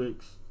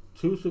district's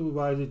 2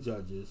 supervising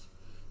judges.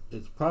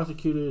 Its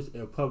prosecutors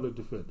and public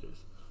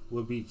defenders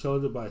will be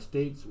chosen by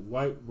state's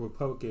white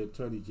Republican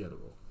Attorney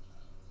General.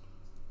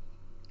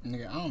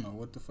 Nigga, I don't know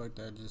what the fuck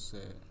that just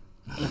said.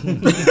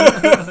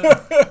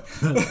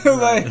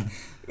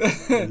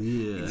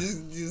 Yeah.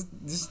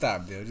 Just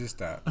stop, Bill. Just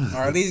stop.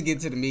 Or at least get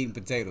to the meat and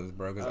potatoes,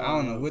 bro. Because I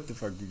don't know what the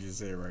fuck you just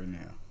said right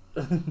now.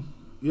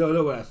 You don't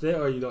know what I said,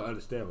 or you don't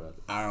understand what I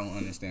said? I don't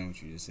understand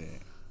what you just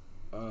said.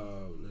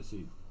 Let's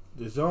see.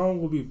 The zone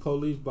will be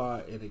policed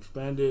by an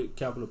expanded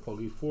Capitol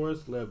Police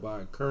Force led by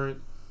a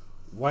current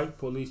white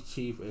police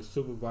chief and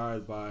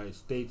supervised by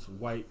state's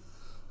white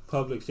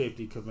public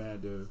safety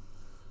commander.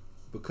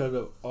 Because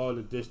of all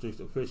the district's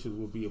officials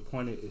will be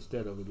appointed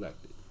instead of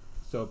elected.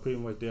 So pretty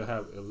much they'll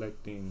have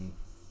electing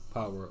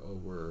power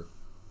over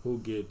who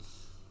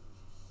gets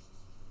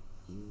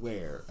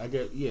where. I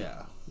guess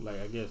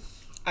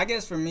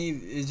for me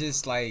it's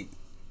just like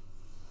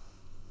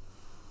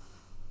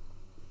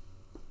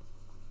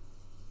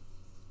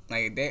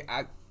I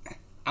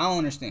don't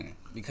understand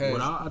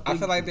because I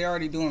feel like they're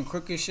already doing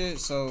crooked shit,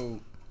 so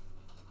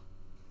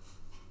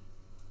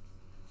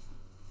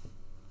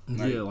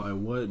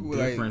what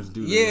difference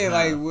do they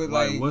have?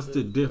 What's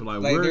the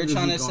difference? Like they're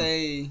trying to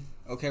say,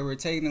 okay, we're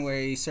taking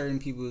away certain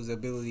people's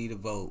ability to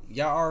vote.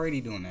 Y'all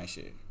already doing that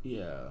shit.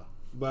 Yeah,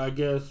 but I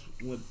guess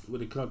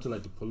when it comes to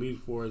like the police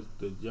force,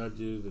 the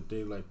judges, and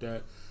things like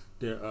that,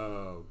 their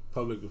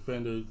public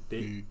defenders,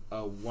 they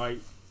a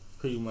white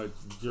pretty much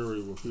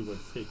jury will pretty much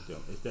pick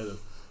them instead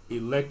of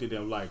elected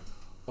them. Like,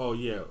 oh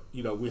yeah,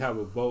 we have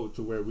a vote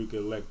to where we can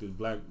elect this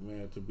black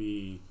man to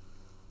be,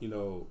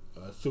 a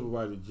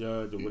supervisor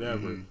judge or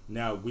whatever. Mm-hmm.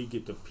 Now we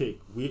get to pick.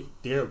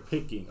 They're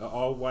picking. An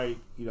all-white,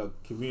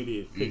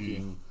 community is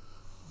picking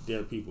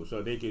their people.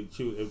 So they can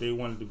choose. If they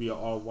wanted to be an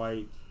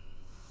all-white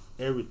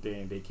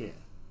everything, they can.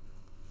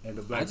 And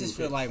the black I just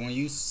feel like when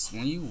you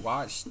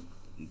watch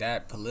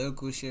that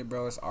political shit,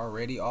 bro, it's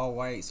already all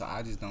white. So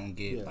I just don't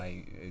get,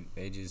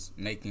 they just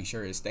making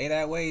sure it stay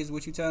that way is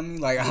what you telling me?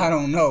 Like, I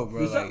don't know,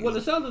 bro.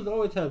 The Southerners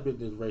always have been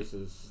this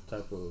racist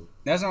type of...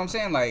 That's what I'm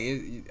saying.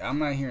 Like, I'm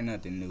not hearing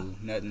nothing new,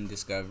 nothing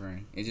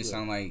discovering. It just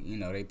sound like,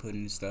 they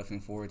putting stuff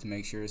in forward to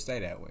make sure it stay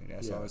that way.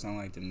 That's all it sound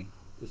like to me.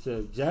 It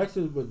says,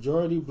 Jackson's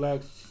majority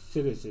black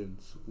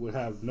citizens would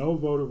have no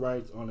voter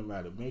rights on the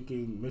matter,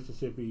 making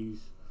Mississippi's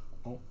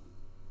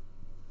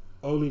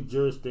only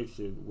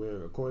jurisdiction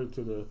where, according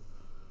to the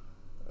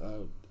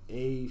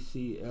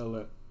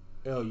ACLU,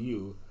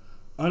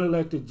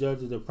 unelected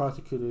judges and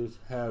prosecutors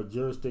have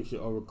jurisdiction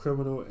over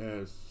criminal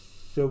and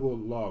civil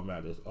law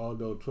matters,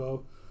 although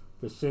 12%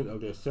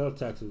 of their sales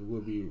taxes will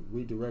be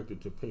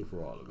redirected to pay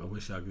for all of it. I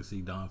wish I could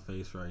see Don's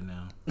face right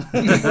now.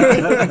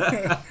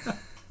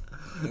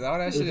 All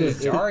that shit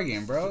is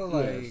jargon, bro.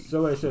 Like,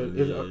 somebody said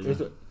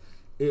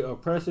it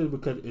oppresses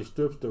because it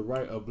strips the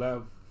right of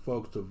black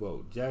folks to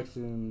vote.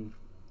 Jackson,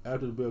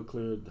 after the bill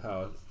cleared the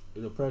House,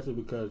 it oppresses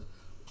because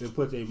it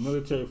puts a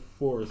military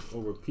force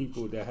over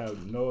people that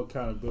have no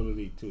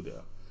accountability to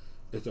them.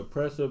 It's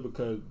oppressive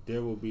because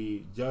there will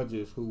be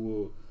judges who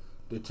will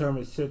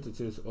determine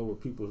sentences over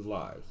people's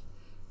lives.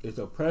 It's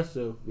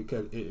oppressive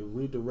because it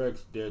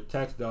redirects their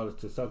tax dollars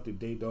to something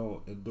they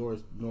don't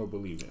endorse nor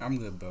believe in. I'm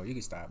good, bro. You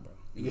can stop, bro.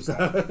 You can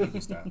stop. You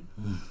can stop. You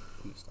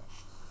can stop.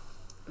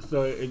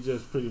 So it's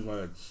just pretty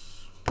much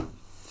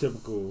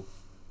typical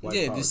white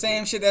politics. The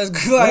same shit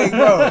that's like,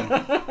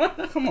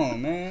 bro. Come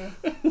on, man.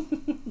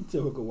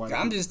 Typical white.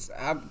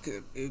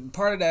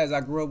 Part of that is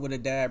I grew up with a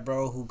dad,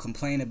 bro, who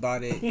complained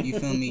about it. You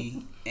feel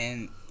me?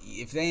 And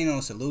if they ain't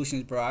no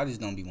solutions, bro, I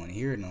just don't be want to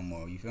hear it no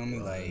more. You feel me?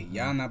 Like,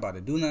 y'all not about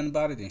to do nothing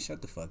about it, then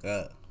shut the fuck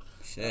up.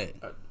 Shit.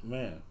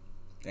 Man.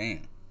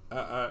 Damn.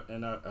 I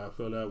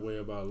feel that way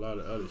about a lot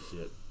of other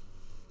shit.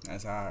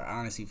 That's how I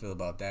honestly feel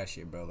about that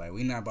shit, bro. Like,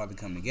 we not about to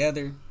come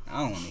together. I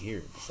don't want to hear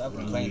it. Stop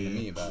complaining to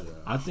me about it.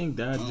 I think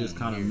that just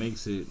kind of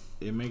makes it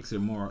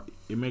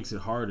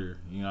harder,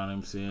 you know what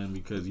I'm saying?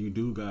 Because you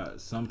do got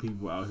some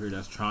people out here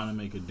that's trying to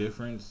make a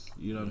difference,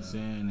 you know what I'm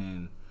saying?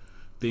 And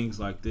things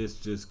like this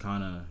just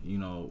kind of, you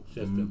know,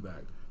 sets them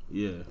back.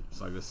 Yeah, it's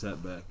like a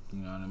setback, you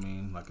know what I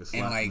mean? Like a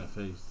slap in the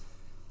face.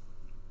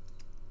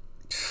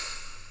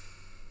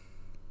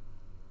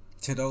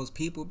 To those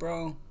people,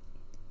 bro,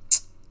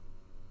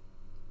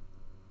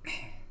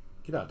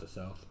 get out the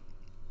South.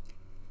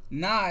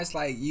 Nah, it's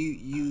like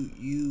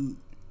you.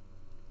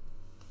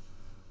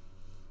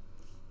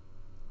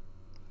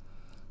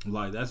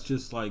 Like, that's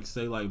just like,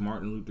 say like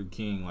Martin Luther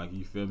King, like,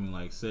 you feel me?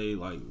 Like, say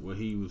like what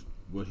he was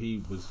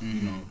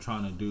you know,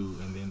 trying to do,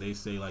 and then they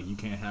say like you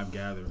can't have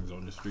gatherings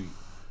on the street.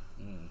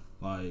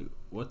 Like,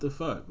 what the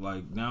fuck?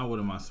 Like, now what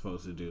am I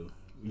supposed to do?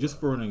 Just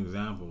for an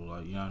example,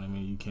 like, you know what I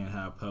mean? You can't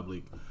have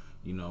public,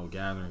 you know,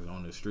 gatherings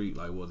on the street.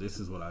 Like, well, this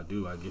is what I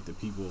do. I get the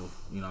people,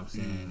 you know what I'm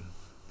saying,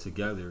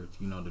 together,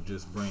 you know, to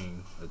just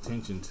bring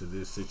attention to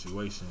this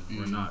situation.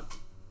 We're not,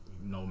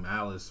 no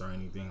malice or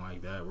anything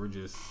like that. We're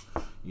just,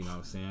 you know what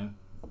I'm saying,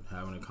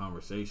 having a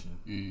conversation.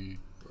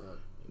 Right.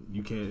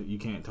 You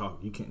can't talk.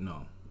 You can't,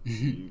 no.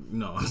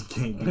 No, I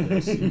can't do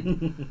that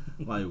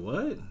shit. Like,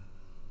 what?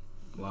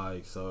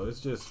 Like, so it's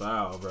just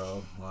foul,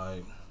 bro.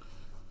 Like,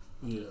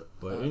 yeah.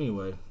 But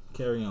anyway,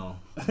 carry on.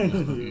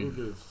 We'll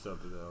get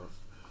something else.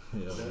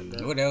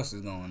 Yeah, what else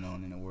is going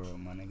on in the world,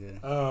 my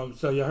nigga?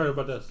 So you heard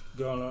about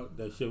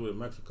that shit with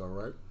Mexico,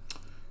 right?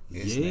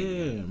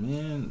 Yeah,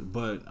 man.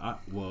 But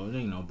it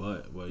ain't no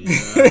but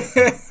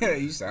yeah.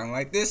 You sound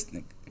like this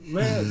nigga.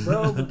 Man,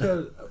 bro,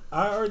 because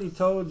I already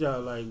told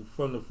y'all, like,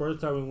 from the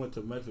first time we went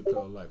to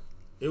Mexico, like,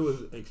 it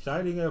was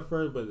exciting at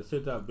first, but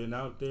since I've been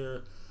out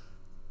there,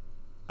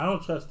 I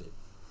don't trust it.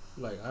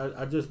 Like,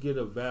 I just get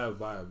a bad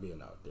vibe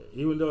being out there.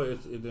 Even though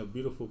it's in a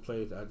beautiful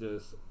place, I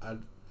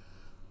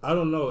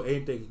don't know,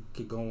 anything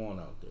could go on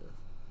out there.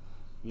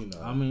 You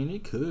know. I mean,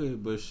 it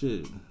could, but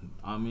shit.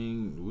 I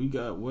mean, we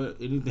got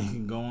anything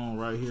can go on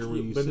right here where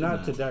you. But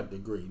not to that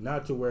degree.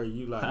 Not to where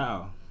you like.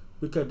 How?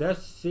 Because that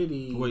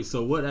city. Wait,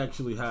 so what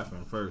actually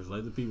happened first?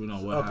 Let the people know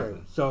what happened.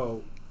 Okay,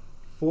 so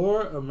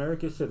 4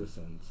 American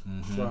citizens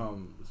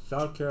from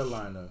South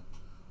Carolina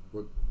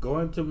were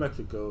going to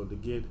Mexico to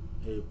get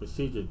a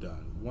procedure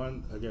done.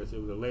 One, I guess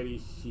it was a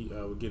lady. She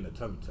was getting a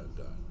tummy tuck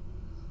done.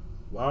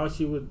 While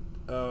she was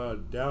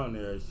down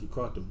there, she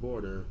crossed the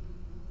border.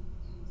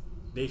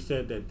 They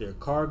said that their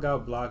car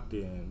got blocked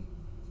in,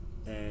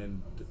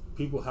 and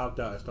people hopped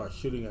out and started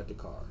shooting at the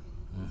car.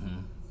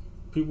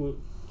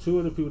 Two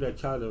of the people that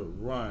tried to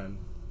run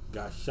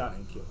got shot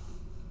and killed,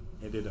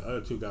 and then the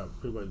other 2 got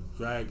pretty much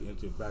dragged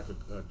into the back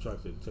of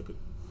trucks and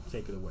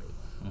take it away.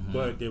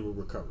 But they were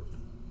recovered.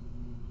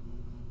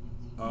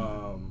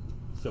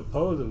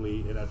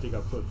 Supposedly, and I think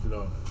I put it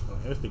on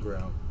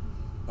Instagram,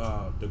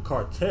 the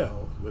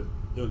cartel was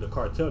the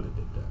cartel that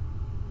did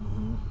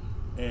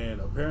that,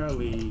 and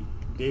apparently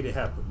they didn't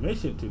have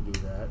permission to do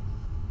that.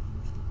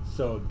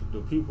 So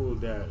the people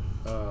that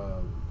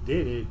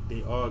did it,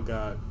 they all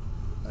got,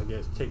 I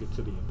guess, taken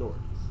to the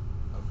authorities.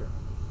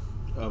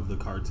 Apparently, of the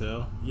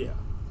cartel. Yeah,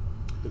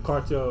 the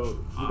cartel.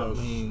 You know, I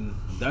mean,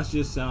 that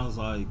just sounds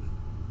like.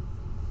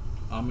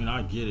 I mean,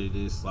 I get it.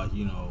 It's like,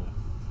 you know,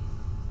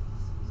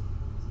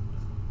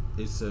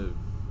 it's a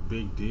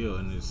big deal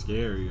and it's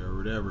scary or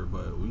whatever,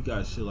 but we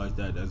got shit like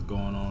that that's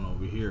going on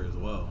over here as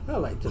well.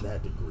 Not like to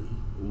that degree.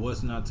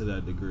 What's not to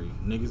that degree?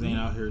 Niggas ain't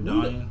out here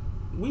dying.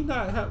 We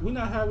not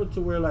having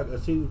to where like a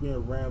city's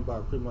being ran by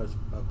pretty much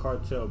a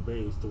cartel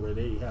base to where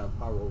they have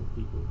power over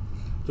people.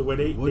 To where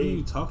they. What are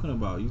you talking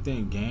about? You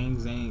think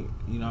gangs ain't?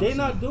 You know, they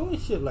not doing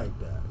shit like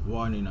that.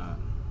 Why they not?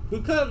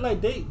 Because like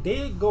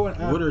they going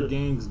after. What are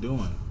gangs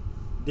doing?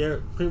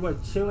 They're pretty much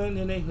chilling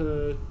in their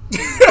hood,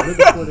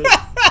 looking for the.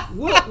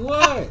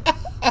 What?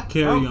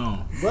 Carry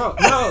on, bro.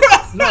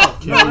 No.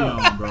 Carry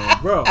on,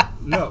 bro.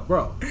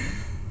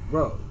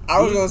 Bro.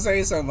 I was gonna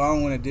say something. But I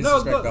don't want to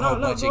disrespect a whole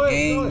bunch of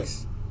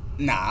gangs. Go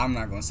Nah, I'm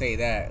not gonna say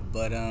that.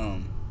 But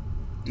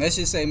let's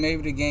just say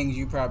maybe the gangs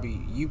you probably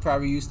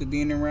used to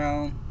being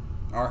around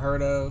or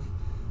heard of,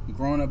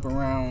 growing up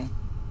around,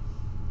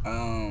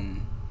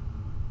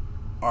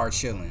 are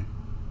chilling.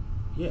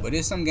 Yeah. But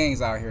there's some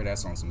gangs out here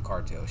that's on some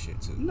cartel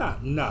shit too. No.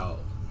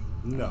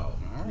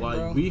 Right, like,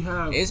 bro. we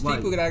have. It's like,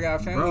 people that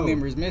got family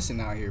members missing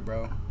out here,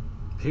 bro.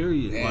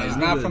 Period. Like, it's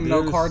not from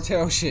no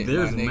cartel shit.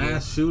 There's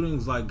mass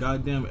shootings like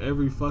goddamn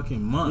every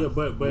fucking month.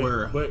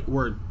 Yeah,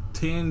 where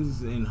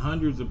tens and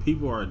hundreds of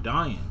people are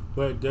dying.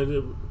 But does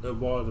it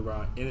evolve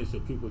around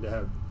innocent people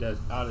that's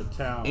out of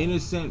town?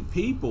 Innocent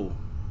people.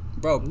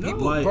 Bro,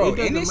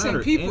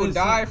 innocent people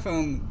die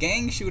from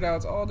gang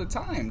shootouts all the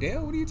time,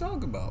 Dale. What are you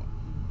talking about?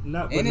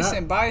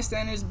 Innocent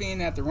bystanders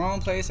being at the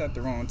wrong place at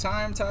the wrong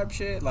time type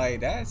shit. Like,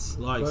 that's...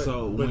 Like,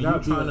 when you're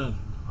trying to...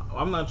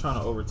 I'm not trying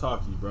to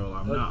overtalk you, bro.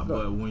 I'm not. No.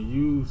 But when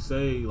you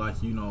say,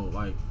 like, you know,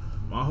 like,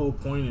 my whole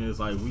point is,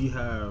 like, we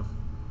have...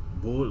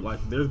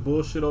 there's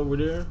bullshit over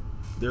there.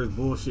 There's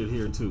bullshit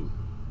here, too.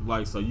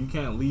 Like, so you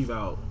can't leave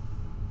out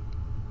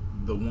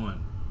the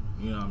one.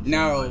 You know what I'm saying?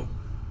 Now... Like,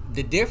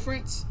 the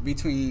difference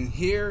between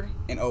here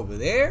and over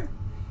there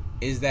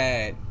is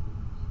that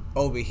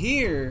over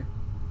here,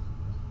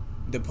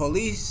 the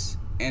police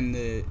and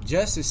the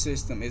justice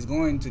system is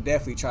going to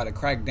definitely try to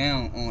crack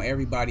down on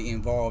everybody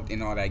involved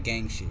in all that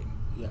gang shit.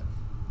 Yeah.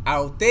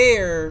 Out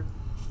there,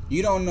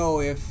 you don't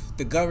know if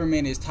the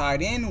government is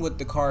tied in with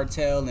the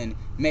cartel and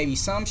maybe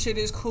some shit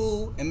is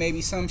cool and maybe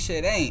some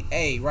shit ain't.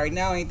 Hey, right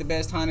now ain't the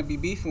best time to be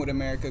beefing with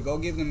America. Go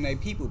give them their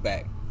people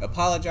back.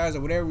 Apologize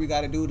or whatever we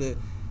got to do to...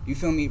 You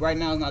feel me? Right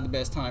now is not the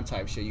best time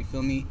type shit. You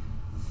feel me?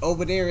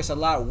 Over there, it's a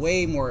lot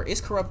way more...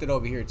 It's corrupted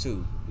over here,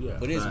 too. Yeah.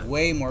 But it's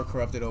way more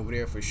corrupted over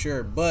there, for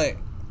sure. But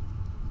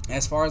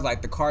as far as,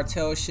 like, the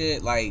cartel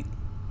shit, like,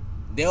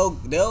 they'll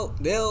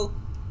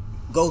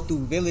go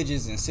through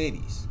villages and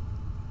cities.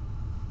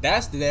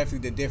 That's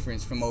definitely the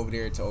difference from over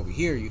there to over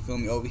here. You feel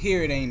me? Over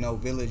here, it ain't no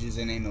villages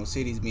and ain't no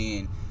cities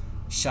being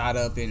shot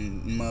up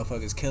and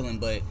motherfuckers killing,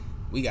 but...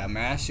 We got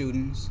mass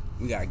shootings,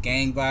 we got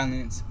gang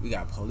violence, we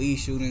got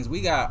police shootings,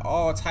 we got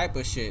all type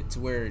of shit to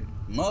where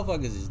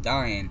motherfuckers is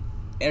dying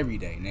every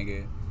day,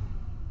 nigga.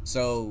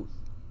 So,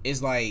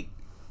 it's like,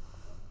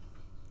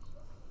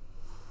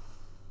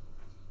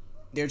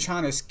 they're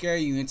trying to scare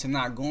you into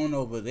not going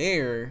over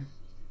there.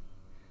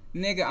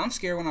 Nigga, I'm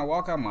scared when I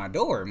walk out my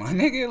door, my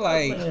nigga.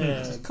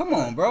 Like, come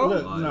on, bro.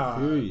 Look,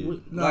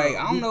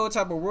 I don't know what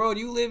type of world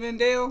you live in,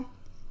 Dale,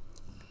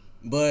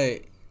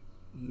 but...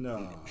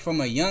 No. From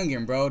a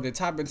youngin', bro, the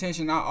type of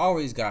attention I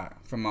always got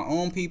from my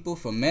own people,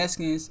 from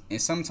Mexicans, and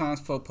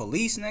sometimes for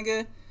police,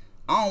 nigga,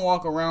 I don't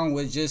walk around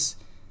with just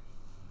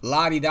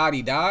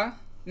la-di-da-di-da.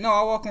 No,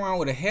 I walk around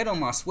with a head on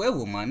my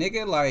swivel, my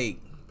nigga. Like,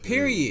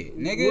 period,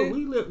 nigga.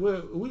 We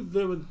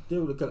live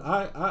different because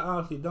I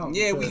honestly don't.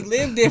 Yeah, we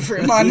live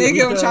different, my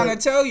nigga. I'm trying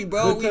to tell you,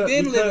 bro. We've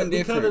been living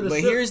different. But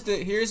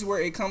here's where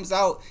it comes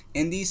out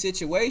in these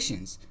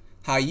situations.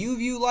 How you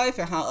view life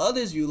and how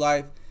others view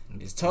life.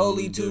 It's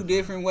totally two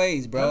different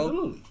ways, bro.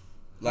 Absolutely.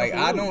 Like,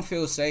 I don't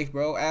feel safe,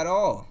 bro, at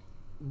all.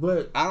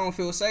 But I don't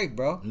feel safe,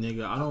 bro.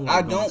 Nigga,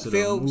 I don't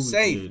feel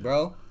safe,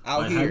 bro.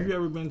 Out here. Have you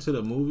ever been to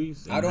the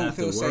movies? I don't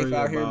feel safe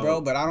out here,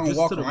 bro, but I don't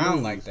walk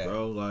around like that.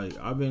 Bro, like,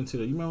 I've been to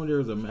you remember there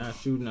was a mass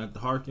shooting at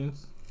the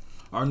Harkins?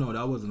 Or no,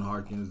 that wasn't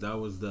Harkins. That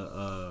was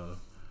the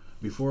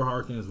before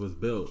Harkins was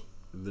built.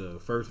 The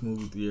first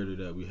movie theater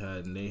that we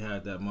had, and they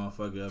had that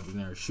motherfucker up in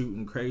there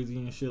shooting crazy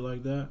and shit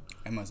like that.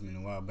 That must have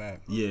been a while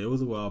back. Yeah, it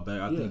was a while back.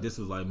 I think this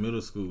was like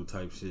middle school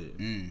type shit.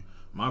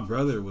 My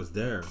brother was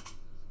there.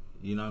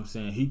 You know what I'm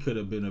saying? He could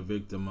have been a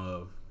victim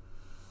of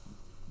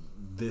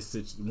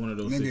one of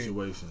those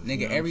situations.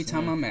 Nigga, every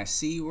time I'm at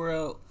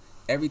SeaWorld,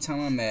 every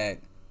time I'm at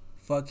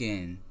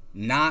fucking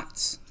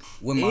Knott's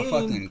with my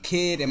fucking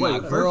kid and my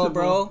girl,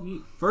 bro.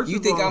 You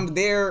think I'm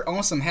there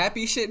on some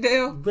happy shit,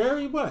 Dale?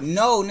 Very much.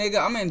 No,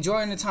 nigga, I'm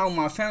enjoying the time with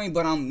my family,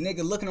 but I'm,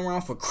 nigga, looking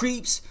around for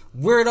creeps,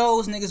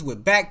 weirdos, niggas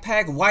with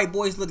backpack, white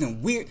boys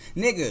looking weird.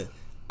 Nigga,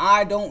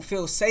 I don't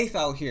feel safe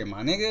out here,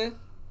 my nigga.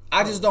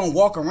 I just don't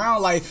walk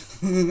around like,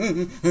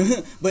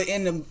 but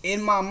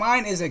in my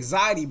mind is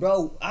anxiety,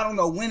 bro. I don't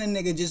know when a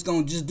nigga just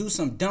gonna just do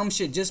some dumb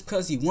shit just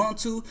cause he want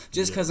to,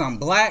 just cause I'm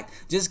black,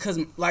 just cause,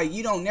 like,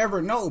 you don't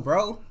never know,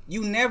 bro.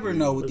 You never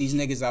know with these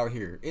niggas out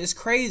here. It's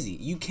crazy.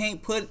 You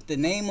can't put the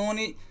name on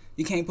it.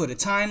 You can't put a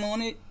time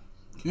on it.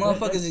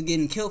 Motherfuckers is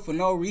getting killed for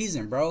no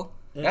reason, bro.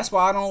 That's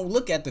why I don't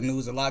look at the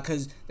news a lot,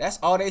 cause that's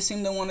all they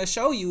seem to want to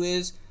show you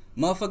is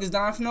motherfuckers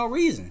dying for no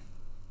reason.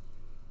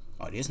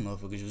 Oh, this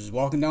motherfucker was just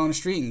walking down the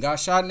street and got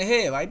shot in the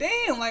head. Like,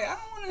 damn, like, I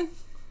don't want to...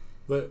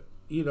 But,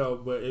 you know,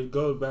 but it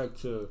goes back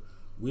to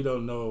we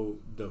don't know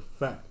the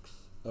facts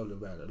of the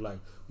matter. Like,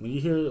 when you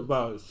hear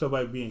about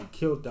somebody being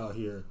killed out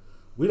here,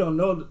 we don't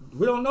know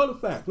the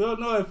facts. We don't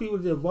know if he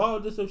was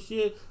involved in some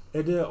shit,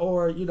 and then,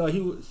 or, you know,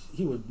 he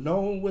was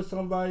known with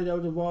somebody that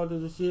was involved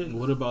in some shit.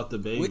 What about the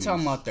babies? We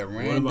talking about the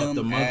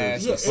random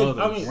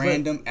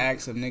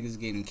acts of niggas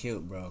getting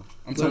killed, bro.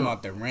 I'm talking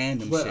about the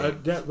random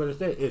shit.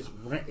 It's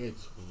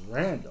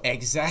random.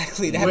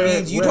 Exactly. That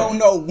means you don't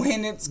know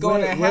when it's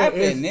going to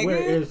happen,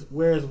 nigga.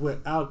 Whereas we're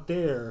out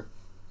there,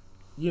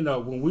 you know,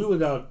 when we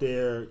was out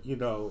there, you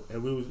know,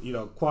 and we was, you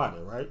know,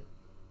 quadding, right?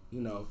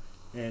 You know,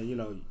 and, you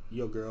know,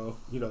 your girl,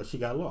 you know, she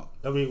got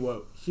locked. I mean,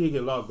 well, she didn't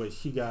get locked, but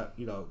she got,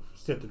 you know,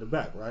 sent to the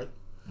back, right?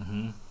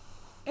 Mm-hmm.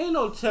 ain't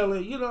no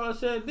telling. You know what I'm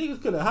saying?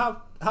 Niggas could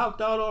have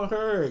hopped out on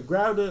her and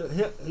grabbed her,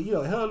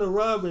 held her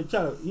up and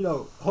try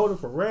to, hold her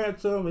for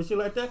ransom and shit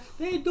like that.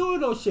 They ain't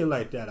doing no shit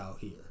like that out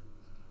here.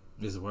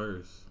 It's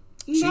worse.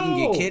 She can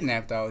get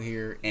kidnapped out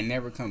here and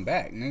never come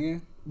back,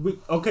 nigga.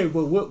 Okay,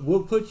 but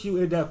what puts you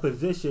in that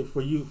position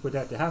for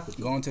that to happen?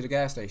 Going to the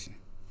gas station.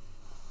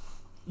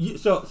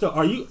 So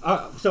are you?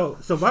 So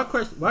my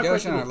question.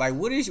 Sean, like,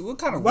 what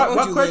kind of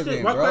world you live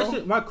in,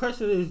 bro? My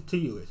question is to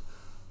you is,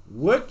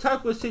 what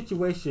type of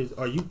situations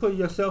are you putting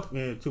yourself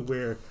in to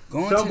where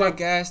going to the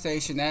gas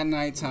station at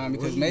nighttime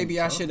because maybe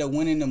I should have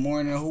went in the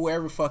morning or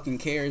whoever fucking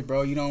cares,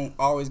 bro. You don't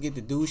always get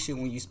to do shit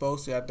when you're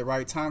supposed to at the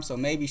right time. So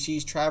maybe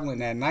she's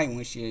traveling at night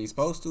when she ain't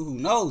supposed to. Who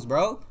knows,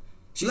 bro?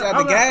 She's at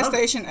the gas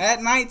station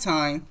at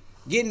nighttime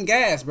getting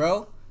gas,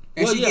 bro.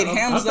 And she get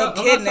hams up,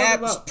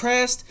 kidnapped,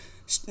 pressed,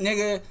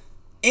 nigga,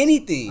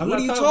 anything. What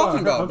are you talking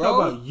about,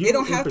 bro? It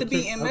don't have to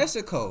be in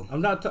Mexico.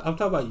 I'm talking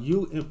about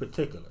you in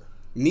particular.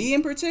 Me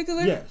in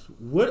particular? Yes.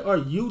 What are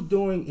you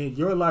doing in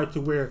your life to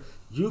where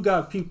you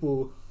got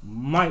people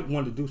might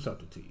want to do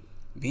something to you?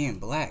 Being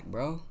black,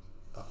 bro.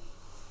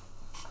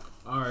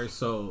 All right,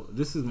 so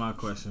this is my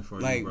question for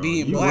you, bro. Like,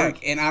 being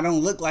black and I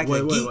don't look like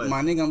a geek,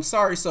 my nigga. I'm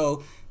sorry.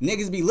 So,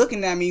 niggas be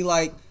looking at me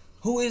like,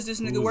 who is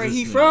this nigga? Where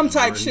he from?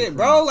 Type shit,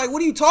 bro. Like,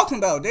 what are you talking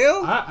about,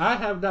 Dale? I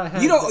have not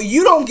had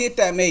You don't get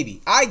that,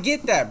 maybe. I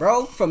get that,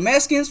 bro. From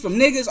Mexicans, from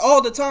niggas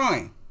all the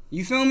time.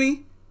 You feel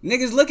me?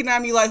 Niggas looking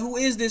at me like, who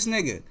is this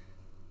nigga?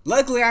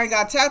 Luckily, I ain't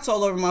got tats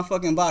all over my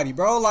fucking body,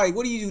 bro. Like,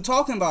 what are you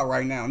talking about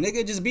right now?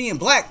 Nigga, just being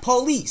black,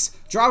 police,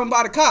 driving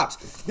by the cops.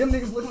 Them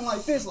niggas looking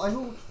like this, like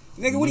who?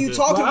 Nigga, what are you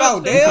talking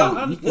about, Dale?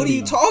 What are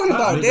you talking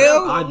about,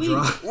 Dale?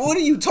 What are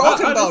you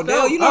talking about,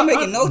 Dale? You not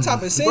making no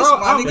type of sense,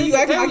 my nigga. You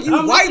acting like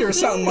you white or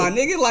something, my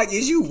nigga. Like,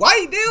 is you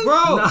white, Dale?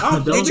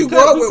 Bro, did you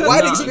grow up with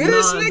white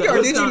experience, nigga?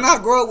 Or did you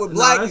not grow up with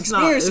black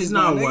experiences, it's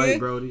not white,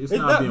 bro. It's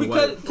not being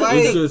white.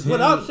 It's just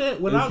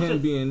him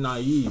being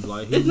naive.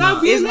 Like, it's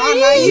not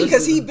naive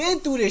because he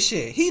been through this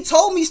shit. He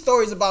told me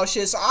stories about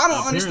shit, so I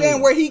don't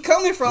understand where he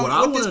coming from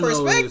with this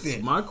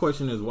perspective. My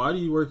question is, why do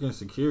you work in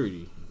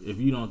security if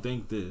you don't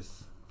think this?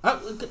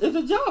 It's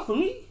a job for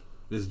me.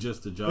 It's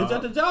just a job. It's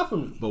just a job for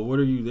me. But what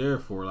are you there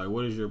for? Like,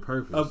 what is your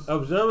purpose?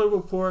 Observe,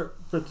 report,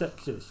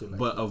 protect shit. Like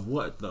but of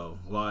what though?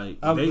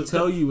 Like, they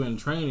tell you in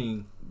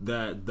training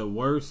that the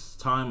worst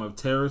time of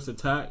terrorist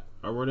attack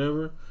or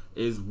whatever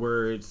is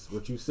where it's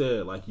what you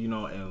said, like,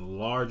 in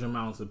large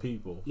amounts of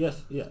people.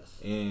 Yes.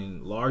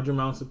 In large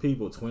amounts of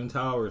people, Twin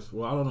Towers.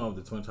 Well, I don't know if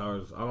the Twin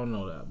Towers. I don't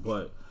know that,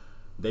 but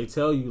they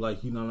tell you,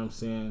 like, you know what I'm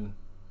saying.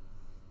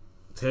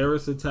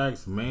 Terrorist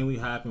attacks mainly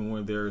happen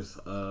when there's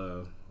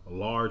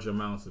large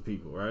amounts of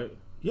people, right?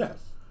 Yes.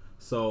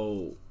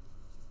 So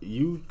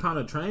you kind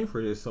of train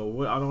for this. So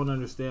what I don't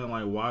understand,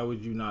 like, why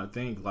would you not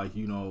think, like,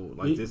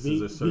 this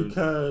is a certain...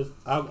 Because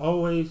I've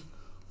always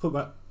put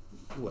my...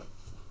 What?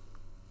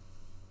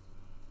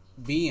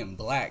 Being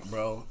black,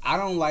 bro. I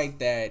don't like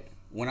that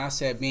when I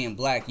said being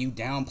black, you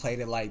downplayed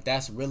it like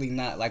that's really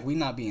not... Like, we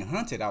not being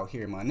hunted out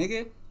here, my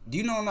nigga. Do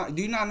you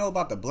not know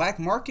about the black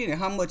market and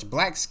how much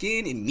black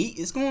skin and meat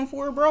is going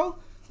for, bro?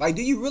 Like,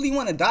 do you really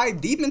want to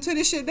dive deep into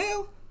this shit,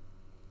 Dale?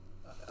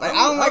 Like,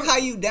 I don't like how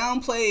you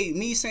downplay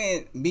me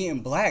saying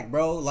being black,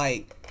 bro.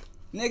 Like,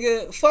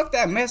 nigga, fuck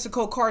that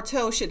Mexico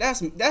cartel shit.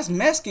 That's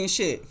Mexican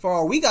shit.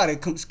 For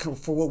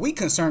what we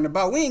concerned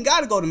about, we ain't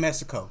gotta go to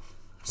Mexico.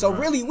 So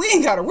really, we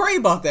ain't gotta worry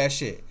about that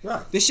shit.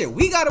 Right. The shit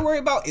we gotta worry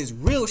about is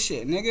real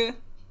shit, nigga.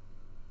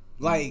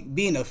 Like,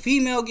 being a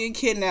female getting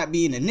kidnapped,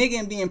 being a nigga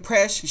and being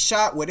pressed,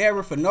 shot,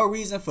 whatever, for no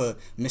reason, for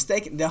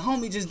mistaken. The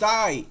homie just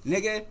died,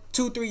 nigga,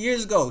 2-3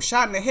 years ago,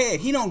 shot in the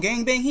head. He don't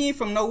gangbang. He ain't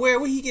from nowhere.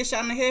 What he get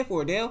shot in the head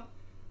for, Dale?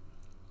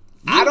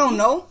 I don't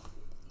know.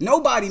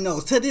 Nobody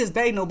knows. To this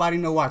day, nobody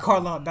know why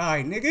Carlotta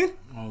died, nigga.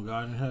 Oh,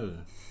 God in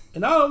heaven.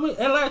 And I'm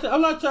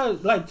not trying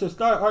to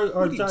start or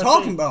what are you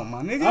talking about,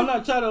 my nigga? I'm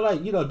not trying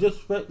to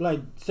disrespect,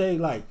 say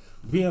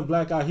being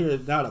black out here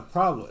is not a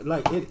problem.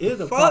 Like, it is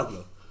a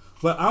problem.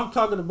 But I'm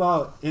talking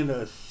about in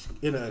a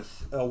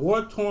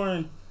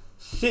war-torn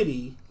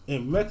city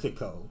in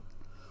Mexico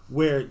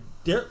where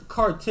the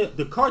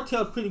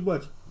cartel pretty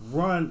much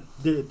run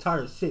the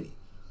entire city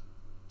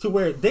to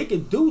where they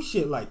can do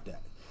shit like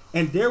that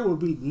and there will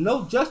be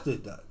no justice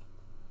done.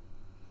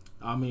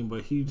 I mean,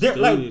 but he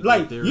stated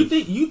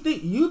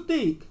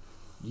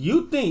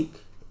you think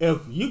if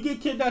you get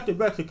kidnapped in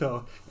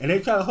Mexico and they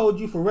try to hold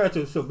you for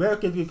ransom, so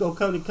Americans can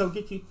come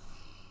get you?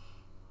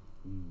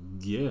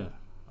 Yeah.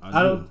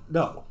 I don't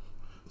know.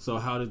 So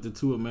how did the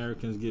two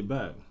Americans get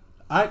back?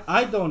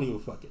 I don't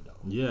even fucking know.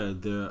 Yeah,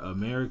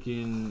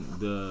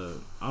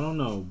 I don't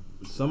know,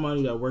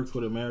 somebody that works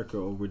with America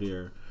over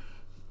there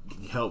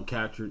helped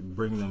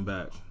bring them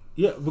back.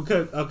 Yeah,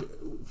 because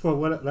for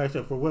what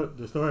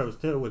the story I was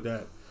telling was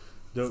that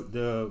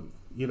the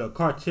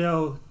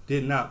cartel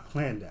did not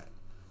plan that.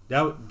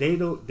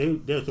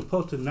 They're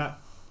supposed to not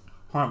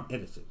harm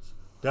innocents.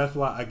 That's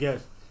why I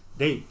guess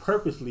they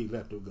purposely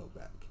let them go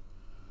back.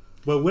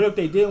 But what if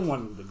they didn't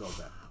want them to go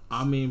back?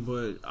 I mean,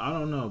 but I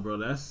don't know, bro.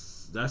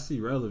 That's that's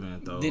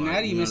irrelevant though. Then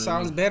that even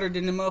sounds better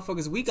than the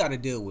motherfuckers we got to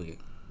deal with.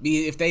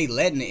 Be if they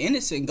letting the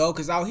innocent go,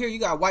 cause out here you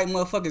got white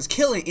motherfuckers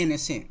killing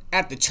innocent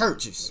at the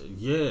churches.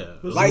 Yeah,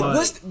 like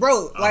what's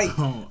bro? Like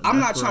I'm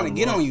not trying to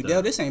get on you,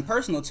 Dale. This ain't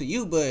personal to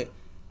you, but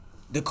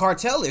the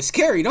cartel is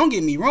scary. Don't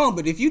get me wrong,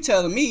 but if you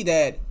telling me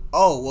that,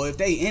 oh well, if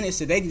they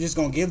innocent, they just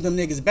gonna give them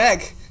niggas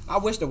back. I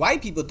wish the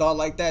white people thought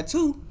like that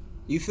too.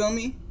 You feel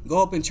me?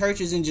 Go up in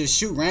churches and just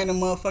shoot random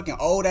motherfucking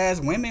old ass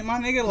women, my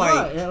nigga. Like,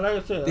 right, and like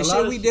I said, the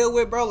shit we deal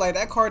with, bro. Like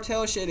that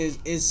cartel shit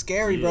is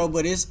scary, bro.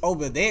 But it's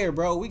over there,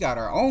 bro. We got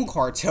our own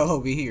cartel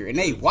over here, and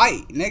they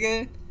white,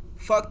 nigga.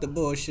 Fuck the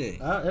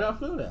bullshit. And I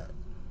feel that.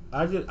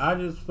 I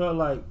just felt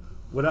like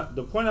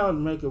the point I was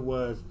making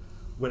was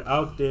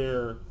without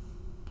their,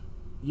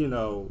 you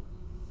know,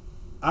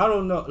 I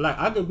don't know. Like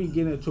I could be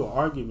getting into an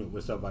argument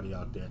with somebody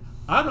out there.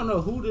 I don't know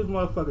who this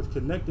motherfucker's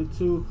connected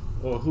to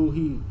or who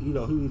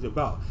he's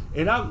about.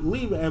 And I'm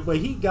leaving, but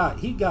he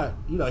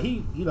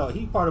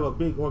part of a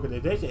big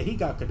organization. He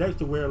got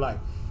connected where like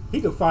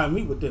he could find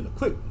me within the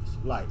quickness.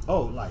 Like,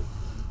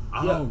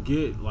 I don't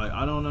get, like,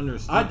 I don't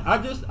understand.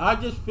 I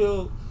just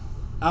feel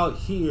out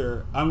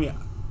here. I mean,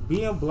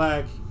 being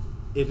black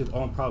is its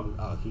own problem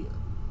out here.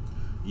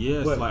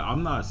 Yes, but, like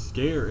I'm not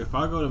scared. If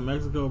I go to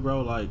Mexico,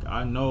 bro, like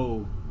I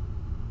know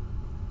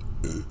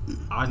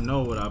what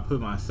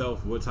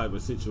type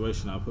of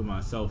situation I put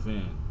myself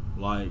in.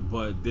 Like,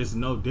 but this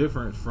no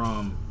different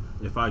from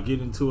if I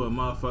get into a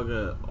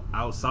motherfucker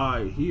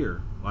outside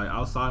here, like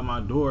outside my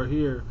door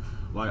here,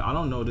 like I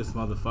don't know this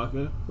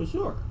motherfucker. For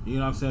sure. You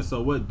know what I'm saying?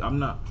 So what I'm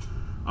not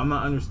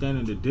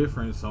understanding the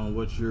difference on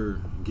what you're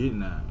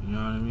getting at. You know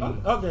what I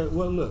mean? Okay,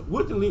 well look,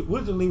 we'll just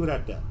leave it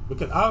at that.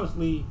 Because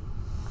obviously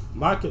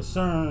my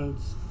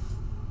concerns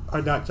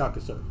are not y'all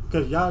concerns.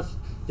 Because y'all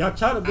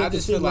try to make I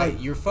just feel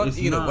like you're fucked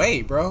either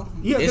way, bro.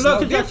 Yeah,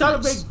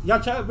 because y'all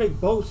try to make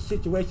both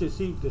situations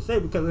seem the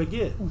same. Because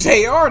again,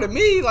 they are to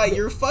me. Like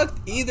you're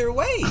fucked either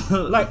way.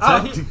 Like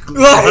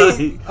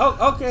technically,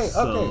 okay,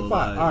 so, fine,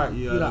 like, all right.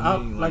 You know, I'll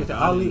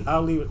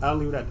leave it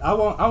at that. I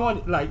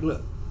want like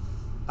look.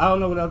 I don't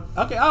know what I'm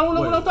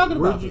talking about.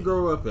 Where'd you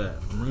grow up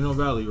at? Moreno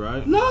Valley,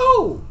 right?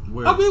 No.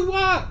 Where? I've been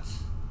Watts.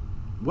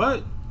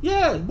 What?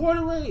 Yeah, born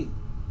and raised.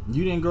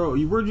 You didn't grow.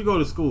 Where'd you go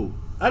to school?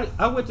 I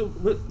went to.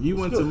 Went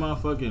to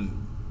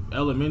motherfucking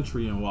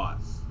elementary in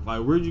Watts.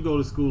 Like, where'd you go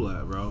to school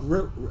at, bro?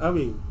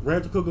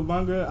 Rancho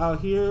Cucamonga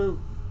out here,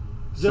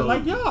 just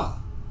like y'all.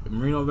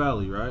 Moreno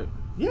Valley, right?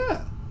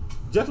 Yeah,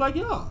 just like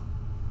y'all.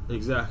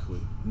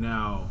 Exactly.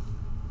 Now,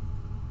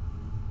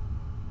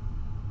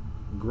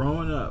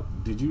 growing up,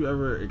 did you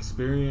ever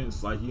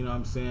experience, like, you know what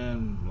I'm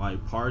saying,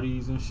 like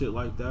parties and shit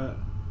like that?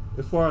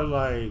 As far as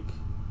like,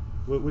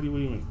 what do you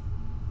mean?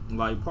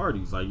 Like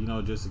parties, like, you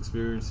know, just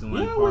experiencing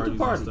like parties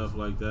and stuff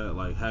like that.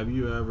 Like, have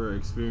you ever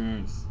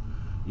experienced,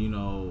 you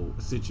know,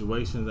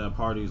 situations at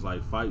parties,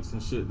 like fights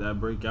and shit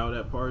that break out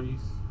at parties?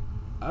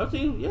 I've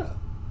seen, yeah.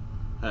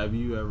 Have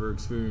you ever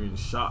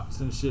experienced shots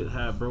and shit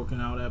have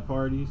broken out at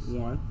parties?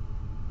 One.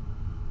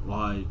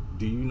 Like,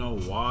 do you know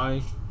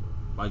why?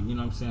 Like, you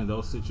know what I'm saying,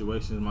 those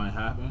situations might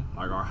happen?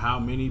 Like, or how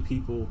many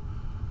people,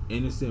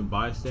 innocent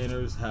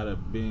bystanders,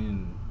 had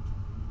been,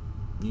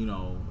 you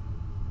know,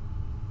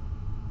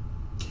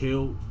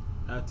 killed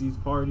at these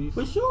parties?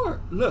 For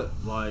sure. Look.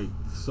 Like,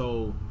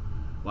 so,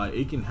 like,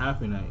 it can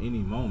happen at any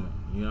moment.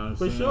 You know what I'm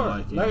saying? For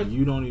sure. Like,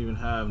 you don't even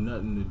have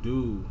nothing to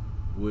do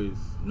with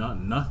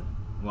nothing.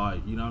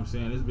 Like, you know what I'm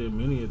saying? There's been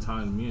many a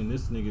times me and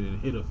this nigga done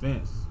hit a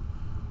fence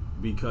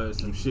because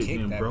some shit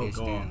getting broke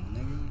off.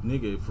 Down,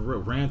 nigga, for real,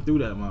 ran through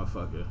that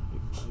motherfucker.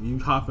 You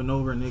hopping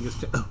over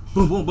niggas,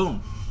 boom, boom,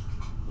 boom,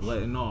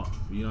 letting off.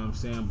 You know what I'm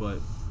saying? But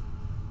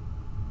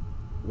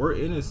we're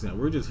innocent.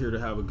 We're just here to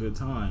have a good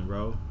time,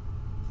 bro.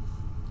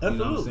 Absolutely.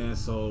 You know what I'm saying?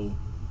 So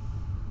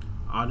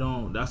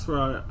that's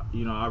where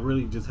I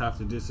really just have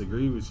to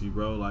disagree with you,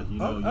 bro. Like, you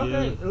know,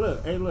 okay.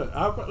 Yeah. Look.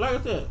 Like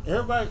I said,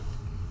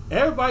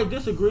 everybody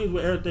disagrees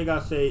with everything I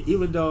say,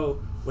 even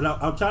though when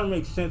I'm trying to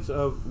make sense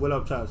of what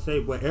I'm trying to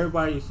say, but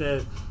everybody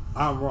says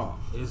I'm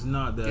wrong. It's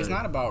not that. It's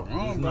not about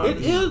wrong, bro.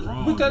 It is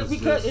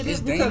because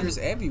it's dangerous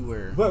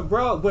everywhere. But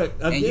again,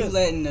 and you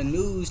letting the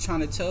news trying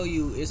to tell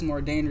you it's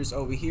more dangerous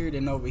over here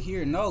than over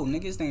here. No,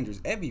 nigga, it's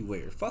dangerous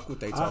everywhere. Fuck what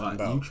they talking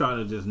about. You trying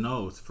to just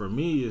know. For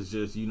me, it's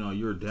just, you know,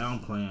 you're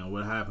downplaying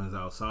what happens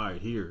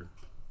outside here.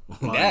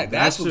 Like,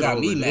 that's what got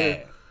me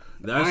mad.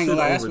 That I ain't gonna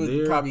lie, that's what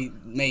probably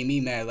made me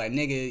mad. Like,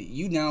 nigga,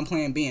 you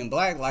downplaying being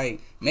black. Like,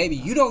 maybe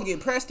you don't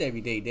get pressed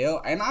every day,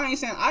 Dale. And I ain't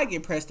saying I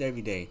get pressed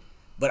every day.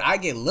 But I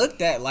get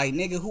looked at like,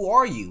 nigga, who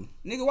are you?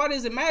 Nigga, why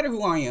does it matter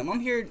who I am? I'm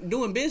here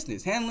doing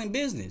business, handling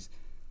business.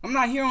 I'm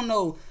not here on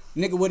no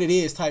nigga what it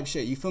is type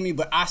shit. You feel me?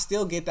 But I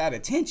still get that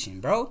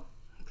attention, bro.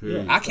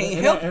 Period. I can't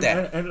help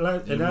that.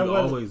 And you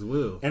always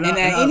will. And at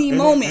any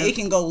moment, it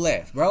can go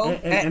left, bro.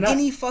 At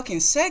any fucking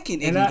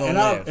second, it can go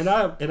left.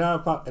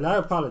 And I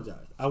apologize.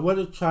 I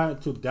wasn't trying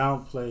to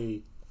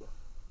downplay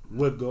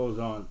what goes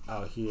on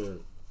out here,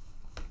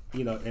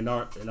 you know, in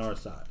our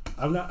side.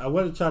 I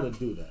wasn't trying to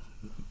do that.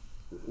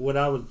 What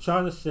I was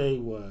trying to say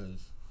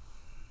was,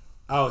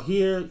 out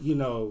here, you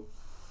know,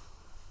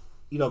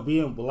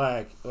 being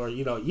black or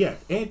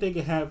anything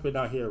can happen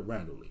out here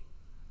randomly.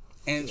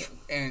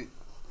 And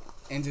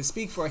to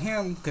speak for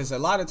him, because a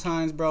lot of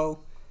times, bro,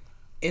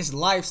 it's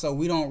life,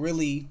 so it don't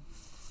really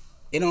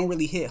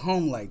hit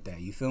home like that.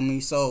 You feel me?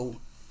 So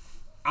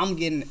I'm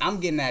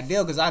getting that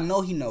deal because I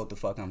know he know what the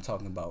fuck I'm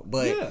talking about.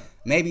 But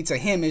maybe to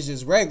him it's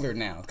just regular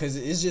now because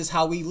it's just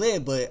how we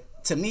live. But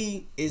to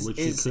me,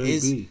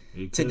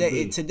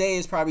 today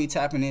is probably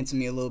tapping into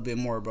me a little bit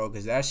more, bro,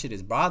 because that shit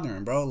is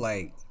bothering, bro.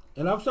 Like,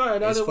 and I'm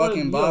sorry, it's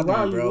fucking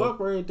bothering, bro. You up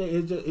or anything.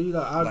 It's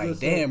just,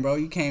 damn, bro,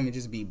 you can't even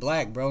just be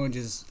black, bro, and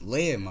just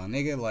live, my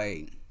nigga.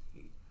 Like,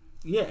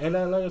 yeah, and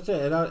like I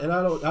said, I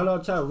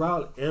don't try to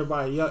rile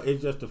everybody up.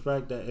 It's just the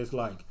fact that it's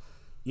like,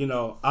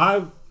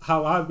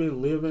 how I've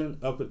been living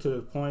up until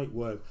this point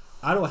was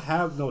I don't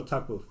have no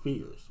type of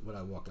fears when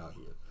I walk out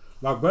here.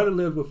 My brother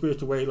lives with fears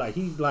to where he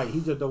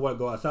just don't want to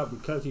go outside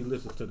because he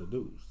listens to the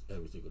news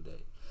every single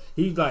day.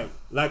 He's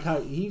like how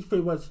he's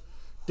pretty much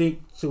think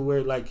to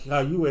where like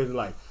how you is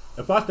like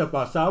if I step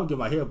outside I'll get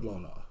my hair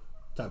blown off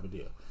type of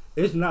deal.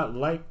 It's not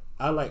like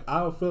I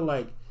don't feel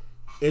like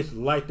it's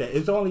like that.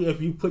 It's only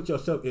if you put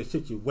yourself in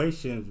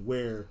situations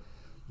where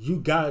you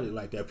got it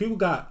like that.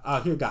 People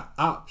out here got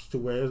ops to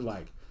where it's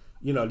like,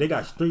 they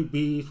got street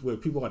beefs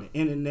with people on the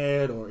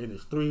internet or in the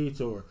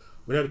streets or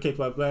whatever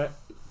the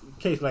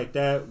case like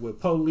that with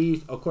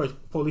police. Of course,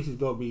 police is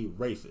gonna be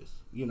racist.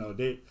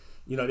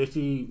 They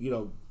see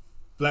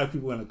black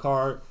people in the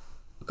car,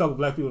 a couple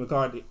black people in the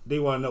car. They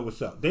want to know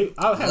what's up.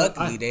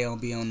 Luckily, they don't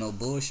be on no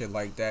bullshit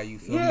like that. You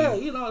feel me?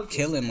 Yeah,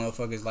 killing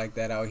motherfuckers like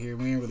that out here.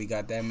 We ain't really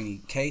got that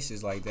many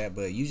cases like that,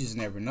 but you just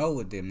never know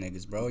with them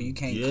niggas, bro. You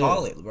can't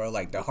call it, bro.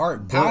 Like the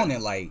heart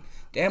pounding, like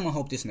damn. I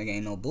hope this nigga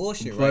ain't no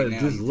bullshit right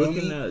now. Just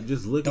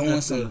looking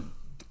at some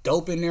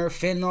dope in there,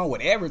 fentanyl,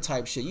 whatever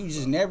type shit. You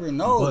just never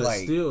know. But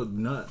like, still,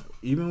 not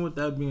even with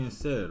that being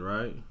said,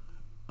 right?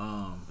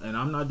 And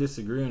I'm not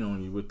disagreeing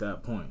on you with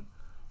that point,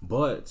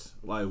 but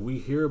like we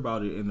hear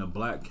about it in the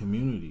black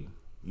community.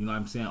 You know what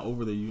I'm saying?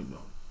 Over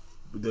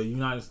the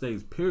United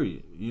States,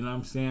 period. You know what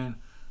I'm saying?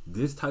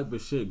 This type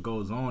of shit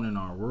goes on in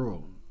our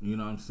world. You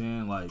know what I'm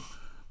saying? Like,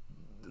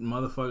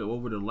 motherfucker,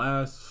 over the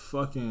last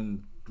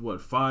fucking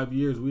 5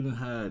 years, we done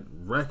had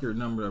record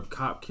number of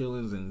cop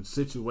killings and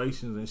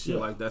situations and shit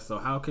like that. So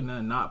how can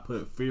that not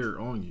put fear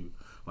on you?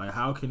 Like,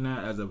 how can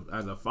that, as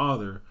a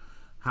father,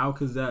 how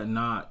could that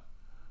not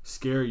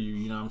scare you?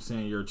 You know what I'm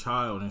saying? Your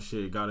child and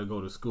shit got to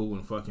go to school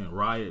and fucking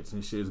riots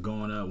and shit's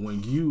going up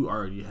when you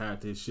already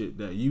had this shit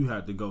that you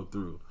had to go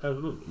through.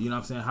 Absolutely. You know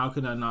what I'm saying? How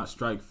can that not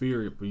strike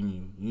fear up in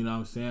you? You know what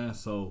I'm saying?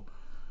 So,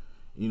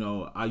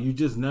 you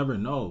just never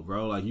know,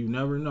 bro. Like, you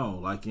never know.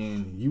 Like,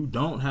 and you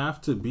don't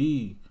have to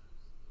be.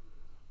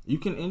 You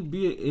can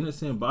be an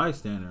innocent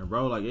bystander,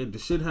 bro. Like, the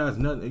shit has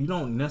nothing. You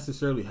don't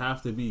necessarily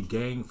have to be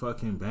gang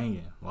fucking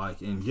banging.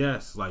 Like, and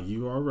yes, like,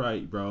 you are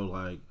right, bro.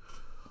 Like,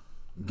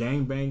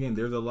 gang banging,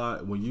 there's a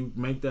lot. When you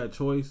make that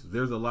choice,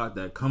 there's a lot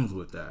that comes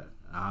with that.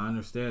 I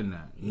understand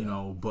that, you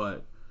know,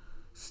 but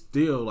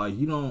still, like,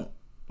 you don't.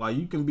 Like,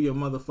 you can be a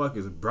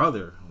motherfucker's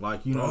brother.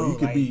 Like, you know, you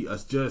could be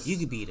you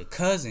could be the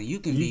cousin. You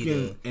can be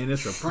the and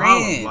it's a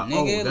friend,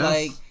 problem.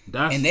 Like,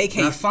 nigga. And they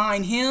can't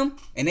find him,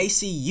 and they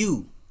see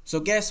you. So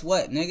guess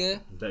what, nigga?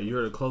 That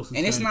you're the closest.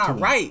 And it's not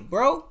right,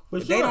 bro.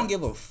 But they don't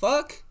give a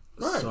fuck.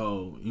 Right.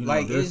 So,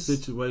 like, there's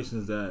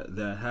situations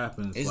that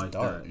happens like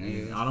dark, that.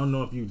 Nigga. I don't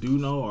know if you do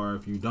know or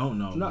if you don't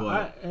know. No,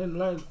 but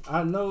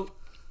I know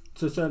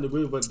to a certain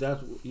degree, but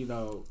that's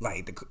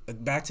like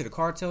back to the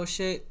cartel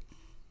shit.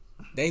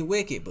 They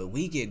wicked, but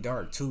we get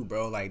dark too,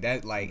 bro. Like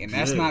that, and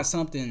that's not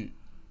something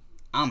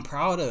I'm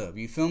proud of.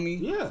 You feel me?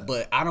 Yeah.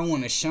 But I don't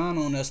want to shine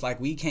on us like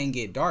we can't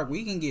get dark.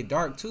 We can get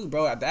dark too,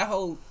 bro. That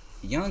whole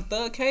Young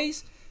Thug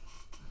case,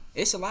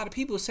 it's a lot of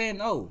people saying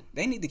no,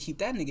 they need to keep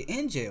that nigga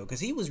in jail because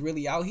he was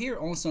really out here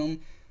on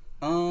some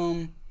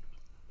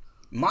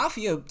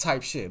mafia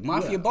type shit,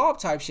 Bob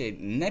type shit,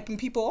 napping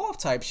people off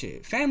type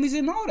shit, families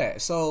and all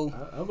that. So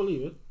I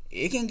believe it.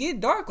 It can get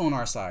dark on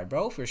our side,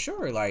 bro, for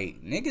sure.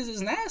 Like, niggas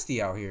is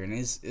nasty out here, and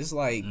it's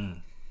like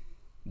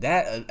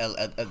that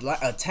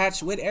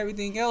attached with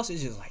everything else.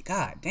 It's just like,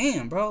 god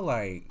damn, bro,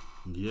 like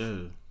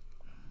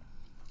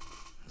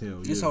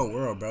this whole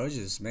world, bro. It's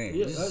just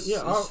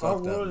our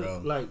world,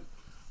 bro. Like,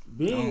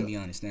 I don't be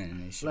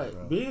understanding this shit, like,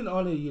 bro. being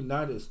on the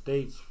United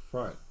States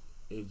front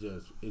is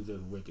just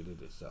wicked in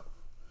itself.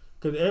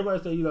 Because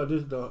everybody say,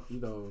 this is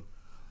the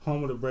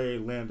home of the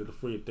brave, land of the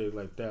free, and things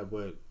like that,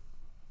 but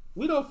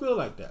we don't feel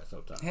like that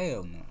sometimes.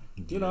 Hell no.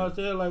 You know what I'm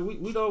saying? Like,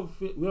 we don't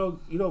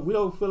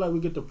feel like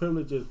we get the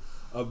privileges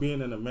of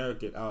being an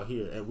American out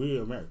here, and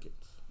we're Americans.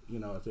 You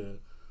know what I'm saying?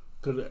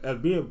 Because as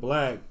being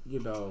black,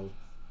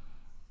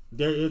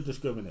 there is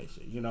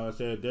discrimination. You know what I'm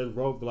saying? There's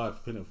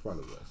roadblocks put in front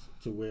of us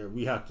to where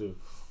we have to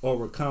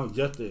overcome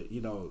just to,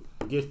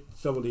 get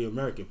some of the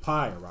American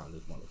pie around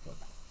this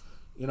motherfucker.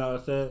 You know what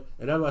I'm saying?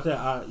 And that's what I said.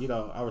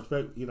 I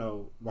respect,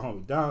 my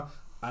homie Don.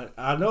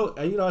 I know,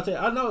 and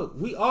I know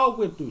we all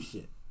went through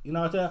shit. You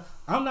know what I'm saying?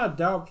 I'm not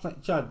trying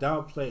to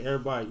downplay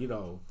everybody,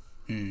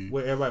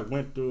 what everybody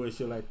went through and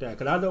shit like that.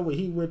 Because I know what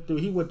he went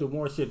through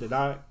more shit than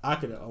I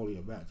could only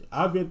imagine.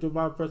 I've been through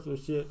my personal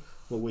shit,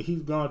 but what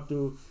he's gone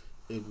through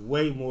is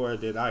way more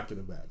than I could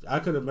imagine. I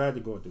could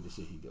imagine going through the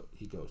shit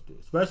he goes through,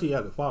 especially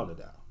as a father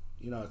now.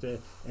 You know what I'm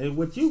saying? And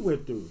what you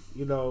went through,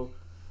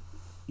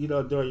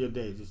 during your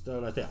days and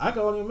stuff like that. I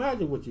can only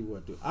imagine what you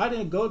went through. I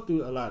didn't go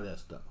through a lot of that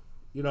stuff.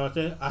 You know what I'm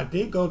saying? I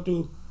did go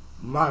through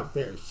my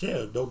fair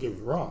share, don't get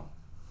me wrong.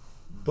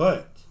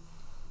 But,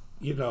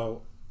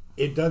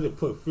 it doesn't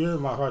put fear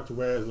in my heart to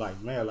where it's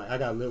like, man, like I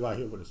gotta live out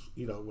here with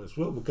a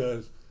swim,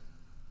 because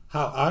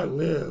how I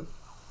live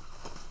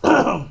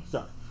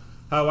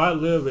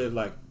is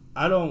like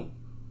I don't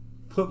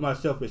put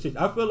myself in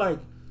situations. I feel like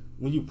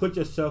when you put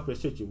yourself in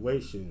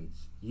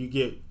situations, you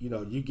get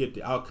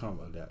the outcome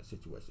of that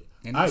situation.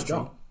 And I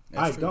don't.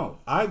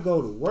 I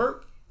go to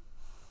work,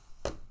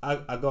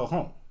 I go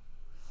home.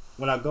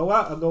 When I go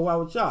out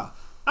with y'all.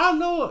 I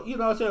know,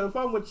 what I'm saying, if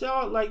I'm with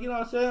y'all, like, what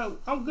I'm saying,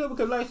 I'm good,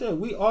 because like I said,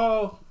 we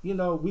all,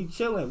 we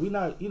chilling. We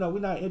not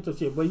into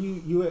shit, but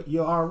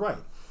you're all right.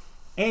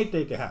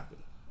 Anything can happen.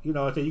 You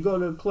know what I'm saying? You go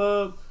to the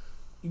club,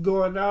 you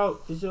going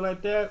out and shit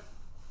like that,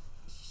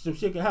 some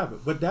shit can happen.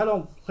 But that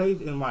don't play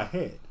in my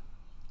head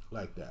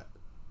like that.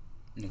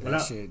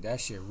 Nigga, that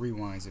shit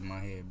rewinds in my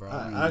head, bro.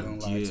 I ain't gonna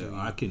lie to you.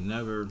 I can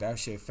never. That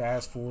shit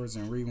fast forwards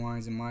and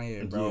rewinds in my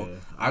head, bro. Yeah,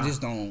 I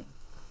just don't.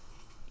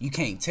 You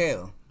can't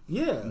tell.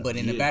 Yeah. But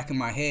in the back of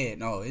my head,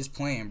 no, it's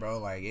playing, bro.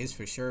 Like, it's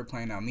for sure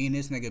playing out. Me and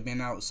this nigga been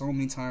out so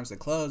many times to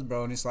clubs,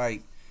 bro, and it's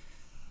like,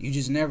 you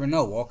just never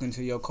know. Walk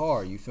into your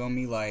car, you feel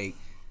me? Like,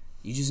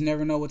 you just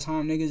never know what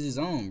time niggas is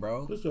on,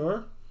 bro. For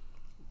sure.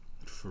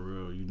 For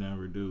real, you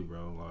never do,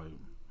 bro. Like,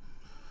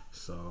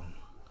 so,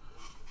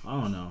 I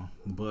don't know.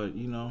 But,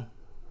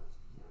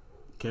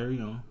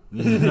 carry on.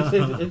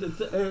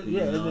 It's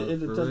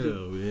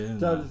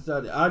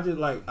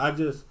I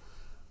just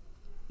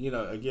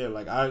again,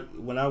 like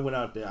when I went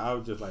out there, I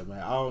was just like,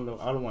 man, I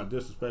don't want to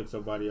disrespect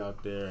somebody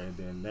out there, and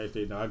then next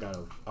day,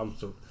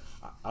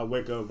 I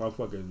wake up, my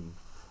fucking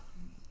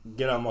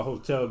get out my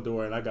hotel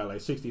door, and I got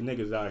like 60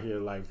 niggas out here,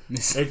 like,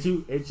 and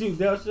you,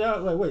 they'll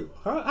shout, like, wait,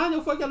 huh? How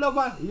the fuck y'all know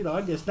about,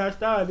 I get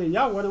snatched out, and then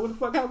y'all wonder what the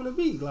fuck happened to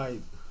me,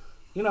 like.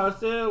 You know what I'm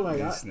saying? Like,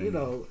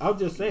 I'm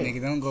just saying.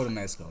 Nigga, don't go to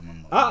Mexico no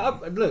more.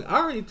 Look,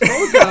 I already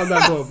told y'all I'm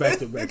not going back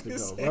to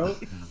Mexico, bro.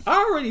 I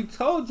already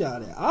told y'all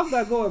that. I'm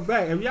not going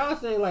back. If y'all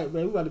say, like,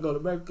 man, we got to go to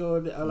Mexico,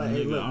 I'm like,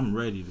 hey, look. I'm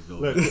ready to go.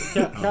 Look,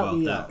 count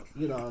me out.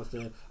 You know what I'm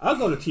saying? I'll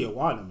go to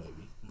Tijuana,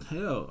 maybe.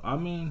 Hell, I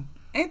mean.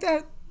 Ain't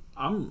that...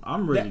 I'm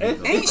ready to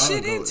go. Ain't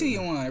shit in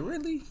Tijuana,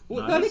 really?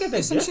 Well, no, they got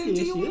that some shit in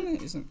Tijuana.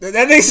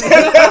 That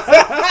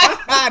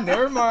nigga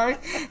never mind.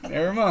 You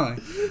know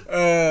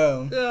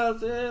what I'm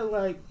saying?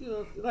 Like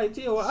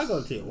Tijuana, I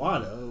go to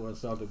Tijuana or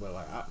something, but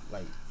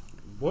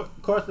what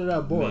crossing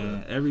that border?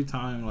 Man, every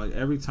time,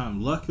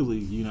 luckily,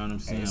 you know what I'm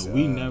saying,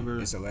 we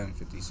never. It's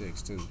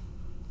 11:56 too.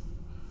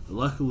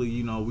 Luckily,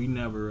 we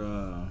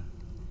never.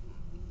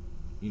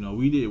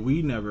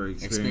 We never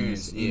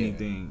experienced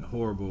anything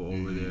horrible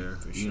over there.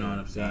 You know what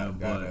I'm saying?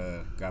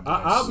 God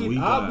bless.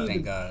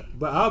 Thank God.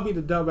 But I'll be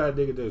the dumbass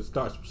nigga that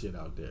start some shit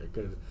out there,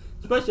 because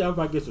especially if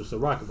I get some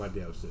Ciroc in my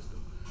damn system.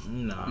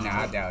 Nah,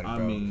 I doubt it, bro. I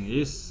mean,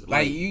 it's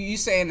like you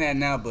saying that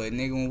now, but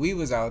nigga, when we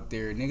was out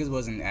there, niggas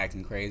wasn't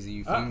acting crazy.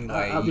 You feel me?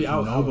 Like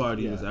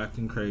nobody was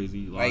acting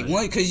crazy. Like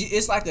one, cause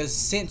it's like a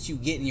sense you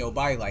get in your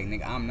body. Like,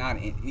 nigga, I'm not.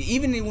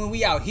 Even when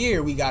we out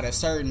here, we got a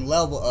certain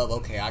level of,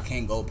 okay, I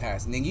can't go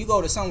past. Nigga, you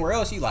go to somewhere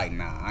else, you like,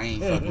 nah, I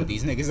ain't fucking with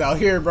these niggas out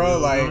here, bro.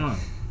 Like.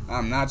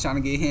 I'm not trying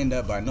to get handed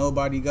up by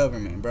nobody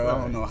government, bro. Right. I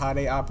don't know how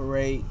they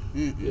operate.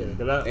 Yeah,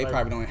 they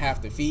probably don't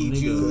have to feed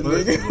you,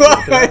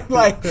 nigga.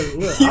 like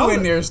you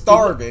in there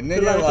starving,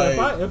 nigga.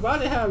 Like, if I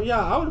didn't have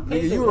y'all, I would have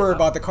paid. Nigga, you worry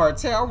about the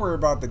cartel. I worry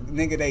about the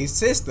nigga they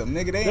system.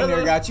 Nigga, they in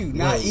there got you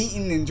not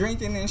eating and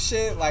drinking and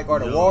shit. Like, or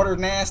the water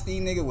nasty,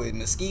 nigga, with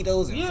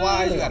mosquitoes and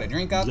flies. You gotta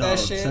drink out that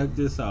shit. Check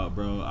this out,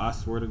 bro. I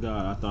swear to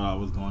God, I thought I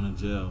was going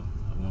to jail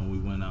when we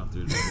went out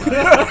there.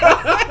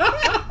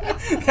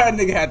 That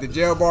nigga had the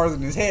jail bars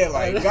in his head,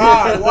 like,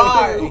 God,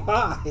 why?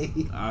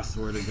 I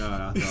swear to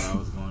God, I thought I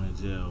was going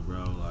to jail,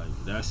 bro. Like,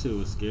 that shit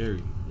was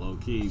scary, low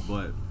key.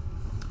 But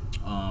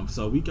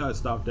so we got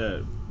stopped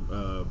at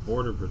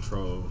Border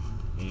Patrol,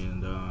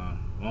 and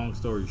long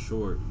story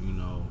short,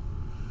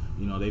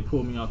 they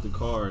pulled me out the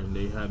car and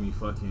they had me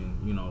fucking,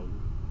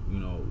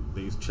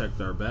 they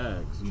checked our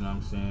bags, you know what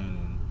I'm saying,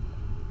 and.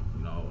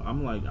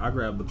 I'm like, I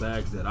grabbed the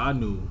bags that I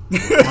knew.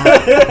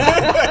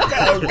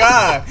 Oh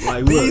God,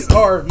 like, these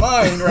are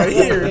mine right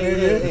here,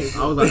 nigga.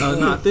 I was like,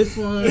 not this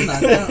one.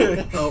 Not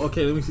that. Oh,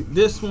 okay, let me see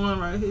this one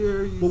right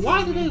here. But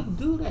why did they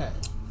do that?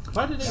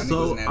 Why did they?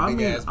 So I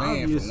mean,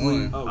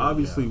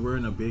 obviously, we're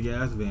in a big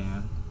ass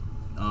van.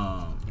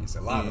 It's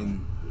a lot of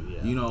them.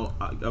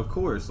 Of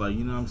course, like,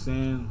 you know what I'm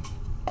saying.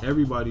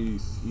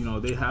 Everybody's,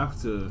 they have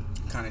to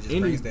kind of just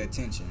brings the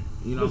attention.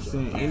 You know what I'm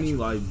saying? Any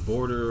like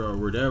border or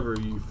whatever,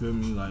 you feel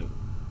me? Like,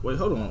 wait,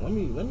 hold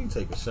on, let me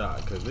take a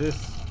shot, cause this.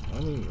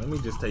 Let me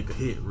just take a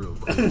hit real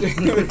quick. You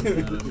know what I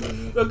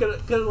mean?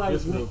 Cause like,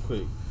 just real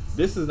quick.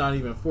 This is not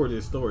even for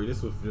this story.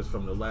 This was just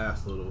from the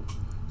last little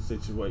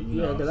situation.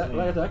 You know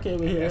because I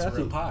came in here. That's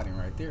real potting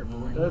right there,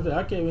 boy.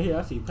 I came in here.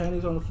 I see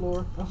panties on the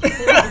floor.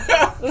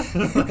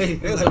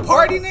 It was a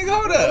party, nigga.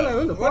 Hold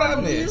up. What I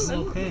missed?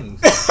 No panties.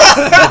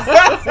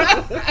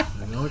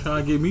 Don't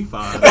try to get me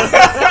fired.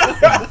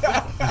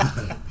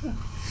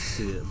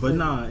 Shit. But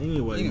nah.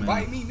 Anyway, you man.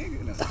 invite me,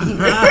 nigga. No.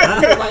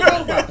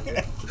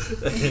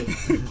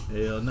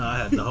 Hell no, I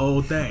had the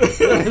whole thing.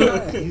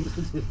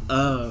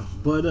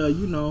 But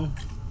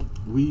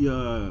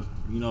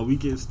we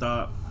get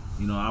stopped.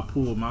 I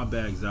pulled my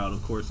bags out.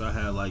 Of course, I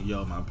had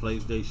my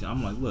PlayStation.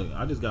 I'm like, look,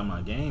 I just got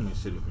my game and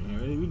shit up in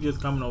here. We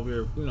just coming over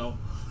here,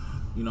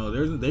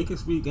 they can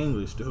speak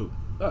English too.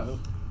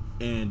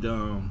 And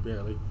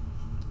barely.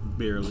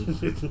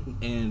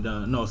 And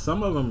no,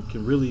 some of them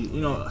can really,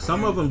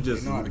 some of them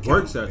just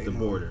works at the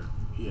border,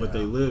 but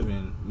they live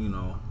in,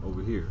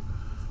 over here.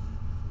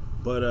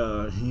 But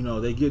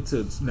they get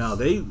to now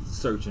they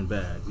searching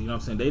bags. You know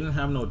what I'm saying? They didn't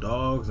have no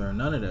dogs or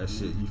none of that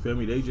shit. You feel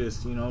me? They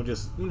just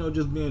just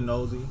being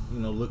nosy,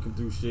 looking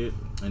through shit,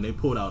 and they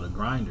pulled out a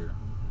grinder.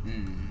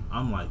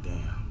 I'm like,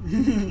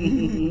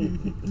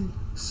 damn.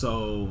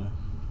 So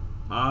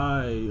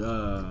I'm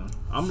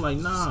like,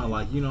 nah,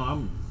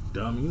 I'm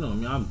dumb. You know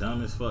me, I'm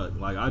dumb as fuck.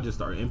 I just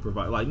start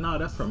improvising. Nah,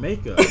 that's for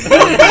makeup.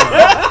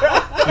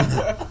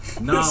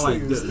 Nah,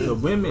 the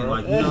women,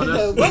 that's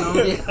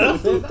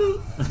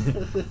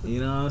you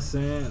know what I'm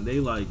saying?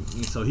 They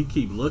so he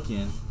keep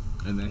looking,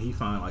 and then he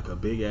find a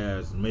big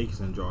ass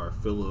mason jar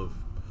full of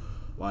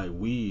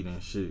weed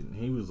and shit. And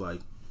he was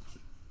like,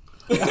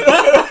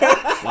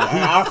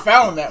 I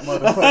found that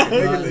motherfucker,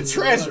 nigga, the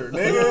treasure,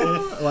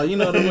 nigga. The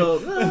little.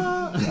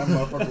 That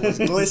motherfucker was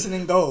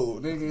glistening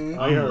gold, nigga.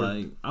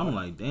 I'm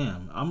like,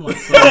 damn. I'm like,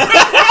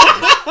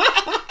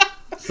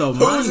 so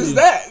whose is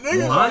that,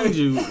 nigga? Mind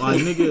you,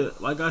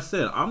 nigga, like I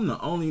said, I'm the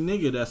only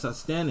nigga that's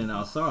standing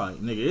outside.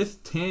 Nigga, it's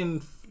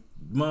 10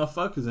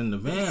 motherfuckers in the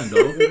van, though.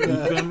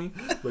 You feel me?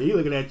 But he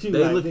looking at you.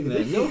 They looking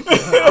at me. I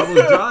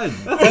was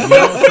driving,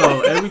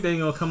 so everything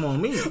gonna come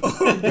on me.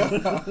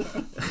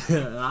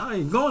 I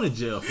ain't going to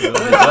jail for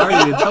that. I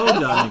already told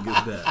y'all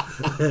niggas that.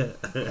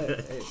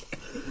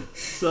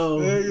 So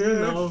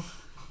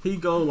he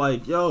go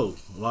yo,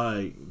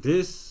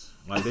 this,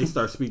 they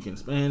start speaking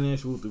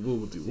Spanish,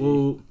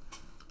 whoop.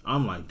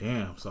 I'm like,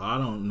 damn. So I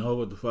don't know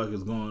what the fuck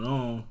is going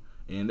on.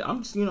 And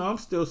I'm just, I'm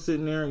still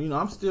sitting there,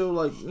 I'm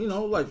still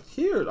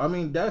here. I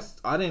mean, I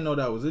didn't know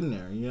that was in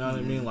there. You know what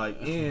I mean?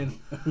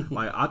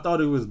 I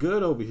thought it was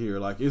good over here.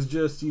 It's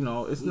just,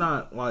 it's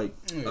not a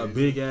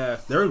big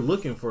ass. They're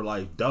looking for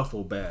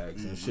duffel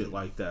bags and shit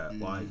like that.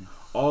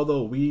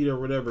 Although weed or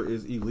whatever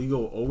is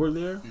illegal over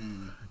there,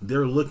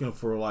 they're looking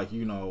for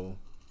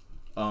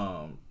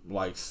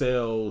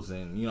sales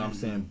and, what I'm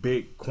saying,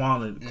 big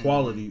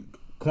quantities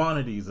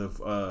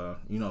of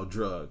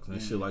drugs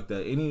and shit like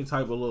that. Any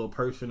type of little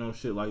personal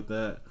shit like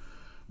that,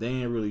 they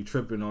ain't really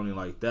tripping on it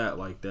like that.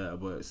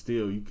 But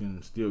still, you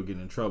can still get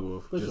in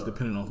trouble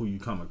depending on who you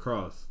come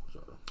across.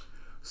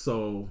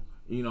 So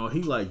he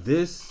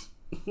this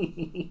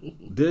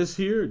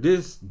here,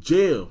 this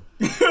jail,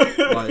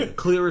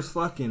 clear as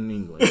fucking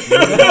English.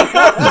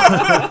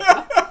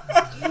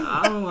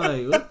 I'm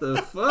like, what the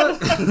fuck?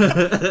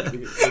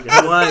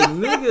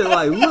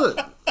 Nigga, look.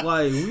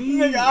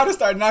 Nigga, I would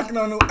start knocking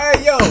on the.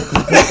 Hey, yo,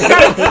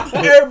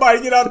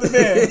 everybody get out the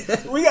van.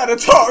 We gotta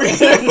talk.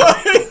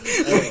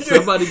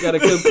 Somebody gotta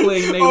come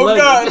clean their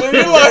luggage. God,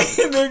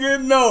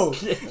 nigga, no,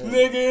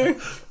 nigga.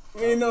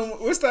 You know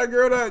what's that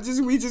girl that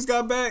we just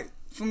got back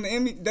from the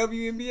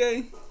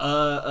WNBA?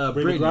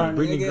 Brittany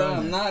Griner.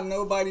 I'm not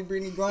nobody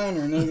Brittany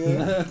Griner,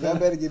 nigga. Y'all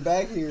better get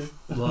back here.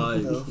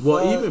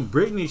 Even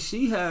Brittany,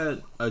 she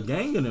had a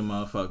gang of them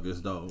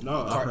motherfuckers though.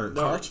 No,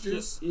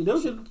 cartridges.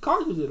 Those were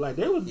cartridges.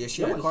 They was. Yeah,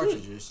 she had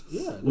cartridges.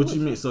 Shit. Yeah. What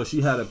you mean? So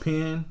she had a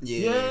pen.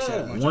 Yeah. She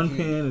had a bunch one of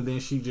pen, and then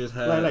she just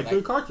had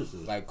 3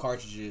 cartridges.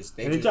 Cartridges.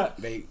 Go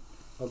ahead.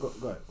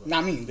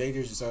 I mean, they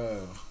just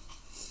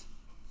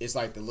it's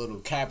the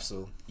little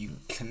capsule. You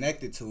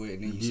connect it to it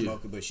and then you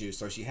smoke it. But she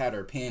had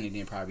her pen and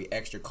then probably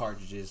extra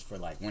cartridges for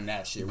when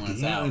that shit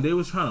runs out. And they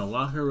was trying to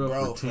lock her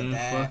up for 10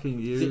 fucking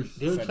years.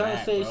 They were trying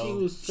to say she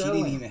was selling.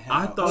 She didn't even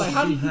have. I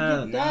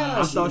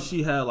thought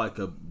she had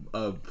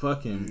a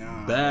fucking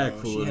bag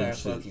full of that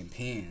shit. She had a fucking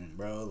pen,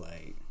 bro.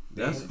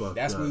 That's fucked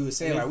That's up. what we was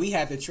saying. We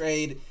had to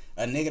trade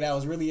a nigga that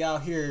was really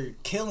out here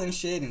killing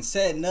shit and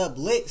setting up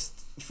licks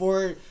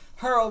for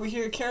her over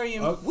here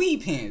carrying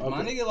weed pens. Okay.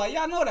 My nigga,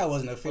 y'all know that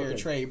wasn't a fair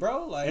trade,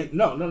 bro.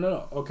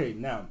 No. Okay,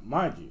 now,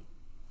 mind you,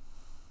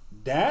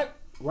 that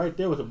right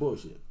there was a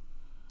bullshit.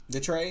 The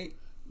trade?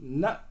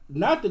 Not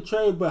the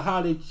trade, but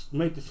how they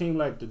make it seem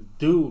like the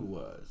dude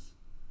was.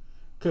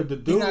 Cause the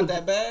dude he not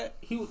that bad?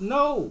 He's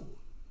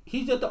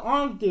just the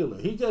arms dealer.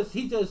 He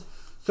just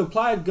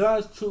supplied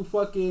guns to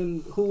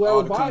fucking whoever.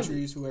 All the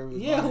countries, whoever.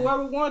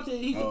 Whoever wanted,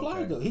 he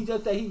supplied them. He's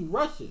just that he's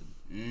Russian.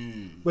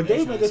 But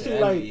they make it seem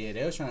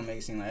they was trying to make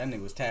it seem like that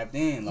nigga was tapped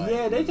in.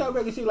 They try to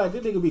make it seem like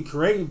this nigga be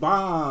creating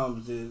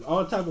bombs and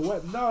all type of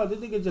weapons. No, this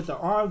nigga just an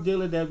arms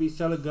dealer that be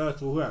selling guns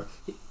to whoever.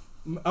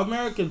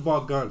 Americans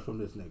bought guns from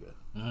this nigga.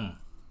 Mm.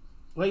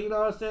 Like, you know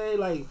what I'm saying?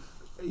 Like,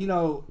 you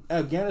know,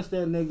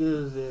 Afghanistan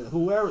niggas and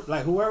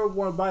whoever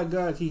wanted to buy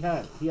guns, he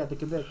had it. He had to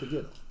connect to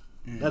get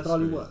them. That's all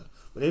he was.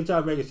 But they try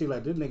to make it seem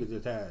like this nigga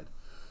just had,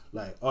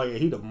 like, oh yeah,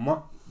 he the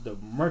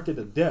murdered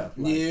to death.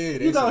 Like,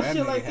 you know,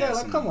 shit like that.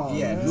 Like, come on,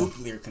 man.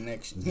 Nuclear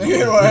connections. Yeah, you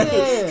know what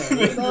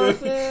I'm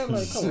saying?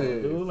 Like, come on,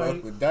 dude. Like,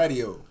 fuck with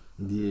Daddy-O.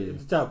 Yeah. And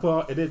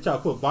then try to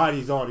put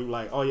bodies on him,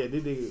 like, oh yeah,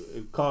 this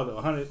nigga called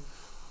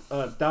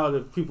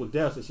 100,000 people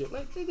deaths and shit.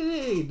 Like, nigga,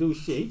 they ain't do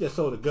shit. He just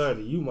sold a gun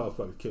and you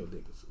motherfuckers killed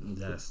niggas.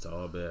 That's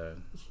all bad.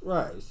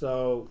 Right.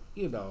 So,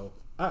 you know,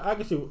 I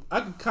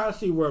can kind of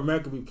see where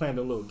America be playing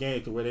a little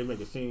game to where they make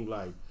it seem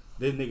like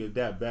this nigga is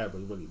that bad, but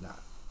he's really not.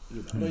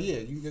 You know? But yeah,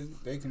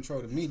 they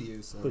control the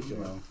media, so you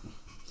know.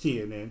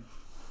 CNN.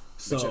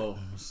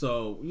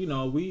 So you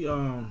know, we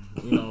you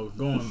know,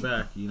 going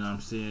back, you know what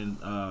I'm saying,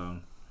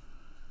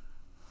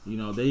 you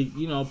know, they,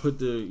 you know, put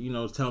the, you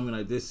know, tell me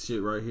like this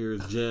shit right here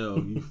is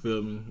jail, you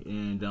feel me?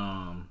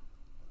 And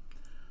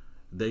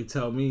they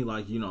tell me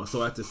like, you know,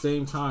 so at the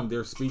same time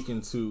they're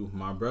speaking to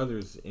my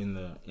brothers in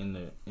the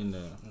you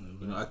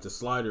know, at the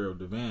slider of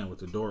the van with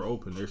the door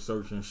open. They're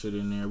searching shit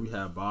in there. We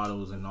have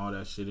bottles and all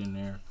that shit in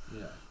there.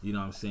 Yeah. You know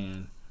what I'm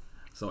saying?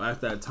 So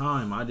at that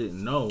time I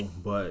didn't know,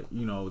 but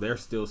you know, they're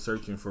still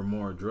searching for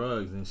more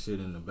drugs and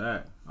shit in the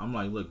back. I'm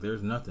like, look,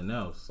 there's nothing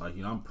else. Like,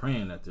 you know, I'm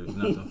praying that there's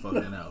nothing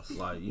fucking else.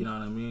 Like, you know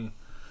what I mean?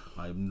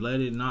 Like, let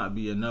it not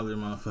be another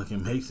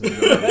motherfucking Mason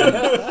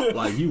gun.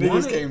 Like, you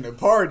want it? Came to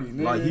party,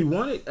 nigga. Like, you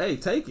want it? Hey,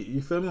 take it.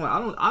 You feel me? Like,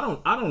 I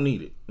don't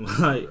need it.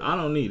 Like, I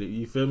don't need it.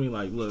 You feel me?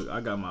 Like, look, I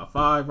got my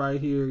 5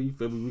 right here. You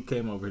feel me? We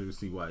came over here to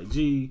see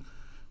YG,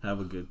 have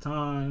a good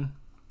time.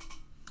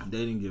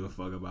 They didn't give a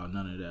fuck about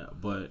none of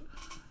that. But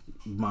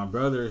my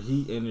brother,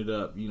 he ended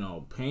up, you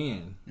know,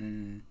 paying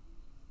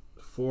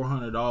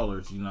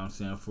 $400, you know what I'm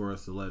saying, for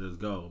us to let us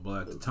go.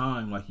 But at the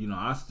time, like, you know,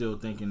 I still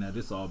thinking that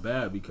it's all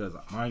bad because,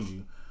 mind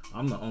you,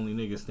 I'm the only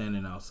nigga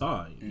standing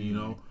outside, you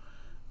know,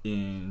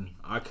 and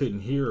I couldn't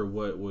hear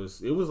what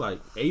was, it was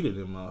like 8 of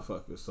them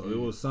motherfuckers. So it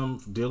was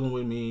some dealing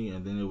with me,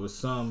 and then it was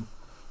some,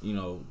 you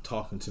know,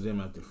 talking to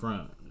them at the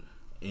front.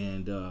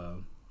 And,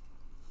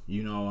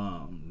 you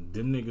know,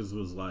 them niggas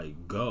was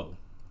like, go,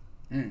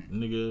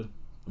 nigga.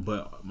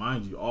 But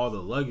mind you, all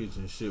the luggage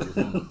and shit was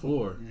on the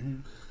floor.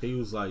 He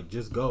was like,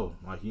 just go.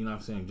 Like, you know what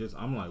I'm saying?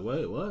 I'm like,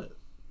 wait, what?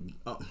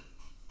 Oh,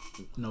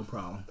 no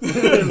problem.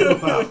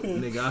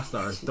 Nigga, I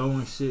started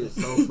throwing shit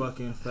so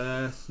fucking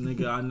fast.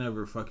 Nigga, I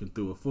never fucking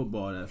threw a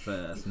football that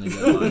fast.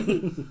 Nigga, like,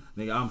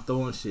 nigga, I'm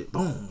throwing shit.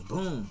 Boom,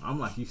 boom. I'm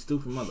like, you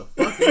stupid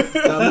motherfucker.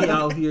 Got me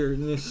out here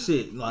in this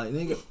shit. Like,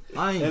 nigga,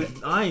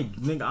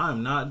 nigga,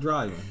 I'm not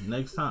driving.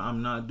 Next time,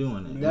 I'm not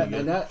doing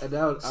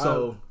it.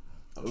 So...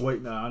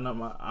 Wait, no, I'm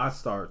not. I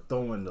start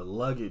throwing the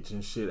luggage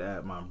and shit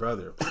at my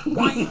brother.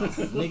 Wham,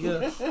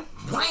 nigga,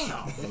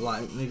 wham.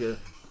 Like, nigga,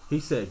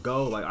 he said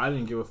go. Like, I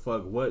didn't give a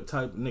fuck what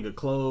type of nigga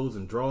clothes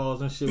and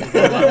drawers and shit was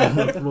on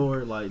the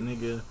floor. Like,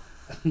 nigga,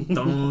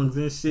 thongs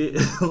and shit,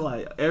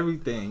 like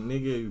everything,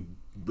 nigga,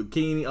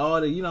 bikini,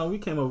 all that. You know, we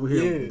came over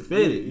here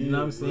fitted. You know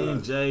what I'm saying?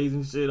 Right. J's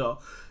and shit.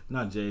 All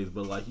not J's,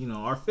 but like, you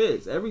know, our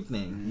fits,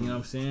 everything. You know what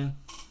I'm saying?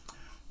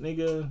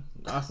 Nigga,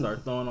 I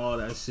start throwing all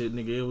that shit,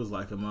 nigga. It was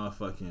like a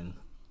motherfucking,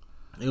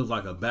 it was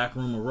like a back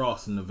room of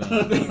Ross in the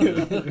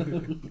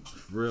van.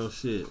 Real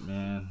shit,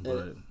 man.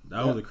 But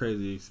that was a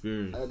crazy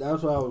experience.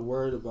 That's what I was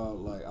worried about.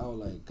 Like, I was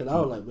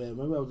like, man,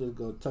 maybe I was just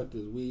gonna tuck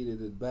this weed in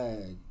his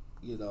bag,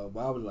 you know.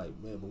 But I was like,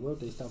 man, but what if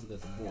they stop us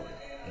at the border?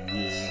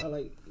 Yeah. I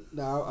like,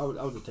 I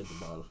would just take the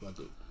bottles.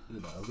 You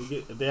know,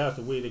 if they have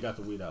the weed, they got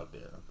the weed out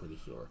there. I'm pretty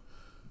sure.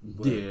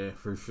 But, yeah,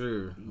 for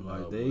sure.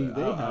 Like, they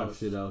have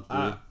shit out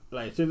there.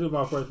 Like, since it was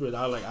my first visit,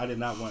 I did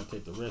not want to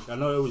take the risk. I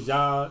know it was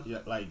y'all,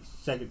 like,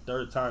 second,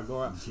 third time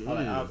going.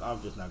 Yeah.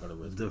 I'm just not going to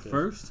risk it. The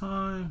first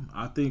time,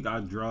 I think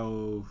I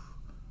drove...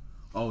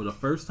 Oh, the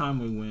first time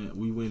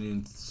we went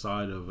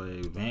inside of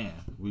a van.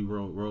 We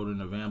rode in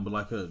a van, but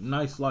like a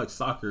nice, like,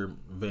 soccer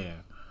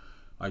van.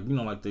 Like, you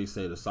know, like they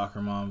say, the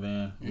soccer mom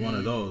van. One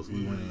of those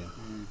we went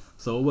in.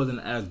 So it wasn't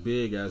as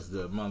big as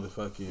the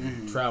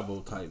motherfucking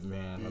travel type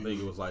van. I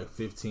think it was like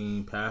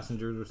 15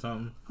 passengers or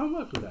something. How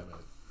much was that van?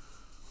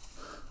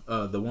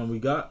 The one we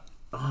got,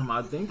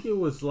 I think it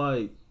was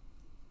like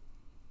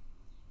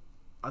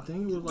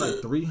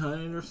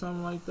 300 or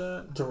something like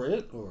that. To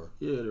rent, or?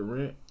 Yeah, to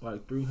rent,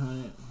 like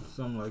 300,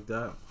 something like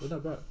that. It's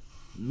not bad.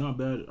 Not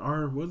bad.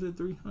 Or was it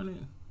 300?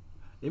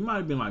 It might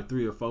have been like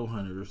 300 or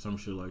 400 or some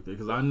shit like that.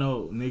 Cause I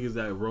know niggas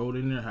that rode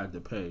in there had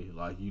to pay.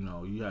 Like, you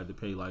know, you had to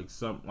pay like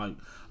some, like,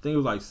 I think it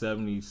was like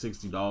 $70,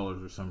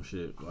 $60 or some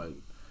shit. Like,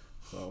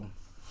 so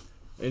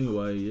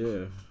anyway,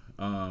 yeah.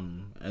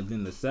 And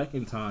then the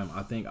second time,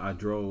 I think I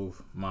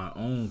drove my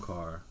own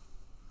car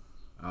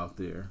out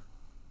there.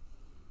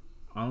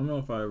 I don't know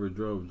if I ever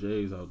drove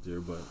Jay's out there,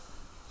 but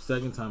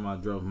second time I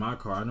drove my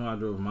car, I know I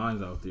drove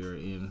mine out there,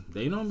 and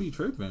they don't be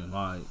tripping.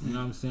 Like, you know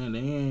what I'm saying? They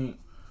ain't,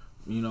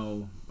 you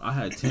know, I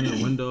had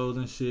tinted windows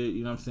and shit,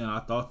 you know what I'm saying?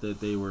 I thought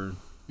that they were,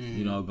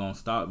 you know, gonna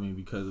stop me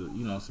because of,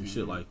 you know, some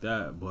shit like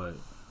that, but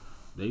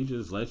they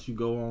just let you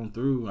go on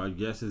through. I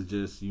guess it's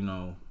just,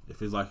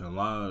 if it's like a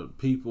lot of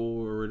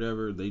people or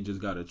whatever, they just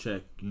got to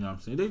check, you know what I'm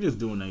saying? They just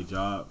doing their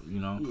job,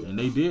 and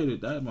they did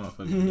it that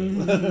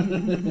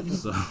motherfucking day.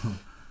 So,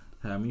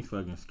 had me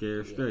fucking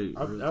scared straight.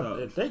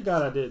 Thank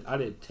God I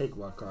didn't take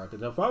my car,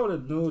 because if I would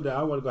have knew that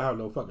I wasn't going to have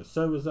no fucking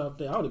service out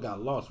there, I would have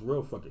got lost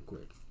real fucking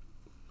quick.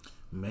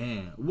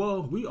 Man,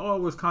 well, we all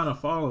was kind of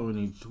following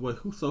each way.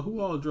 Who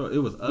all drove? It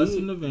was us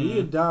in the van. Me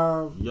and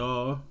Dom.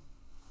 Y'all.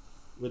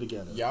 We're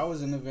together. Y'all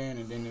was in the van,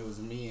 and then it was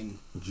me and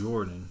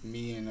Jordan.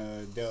 Me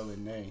and Dell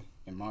and Nay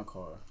in my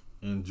car.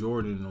 And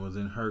Jordan was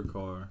in her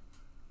car.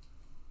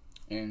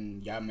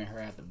 And y'all met her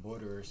at the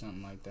border or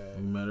something like that.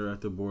 We met her at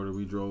the border.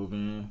 We drove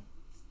in.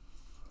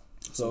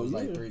 So it was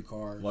like 3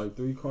 cars. Like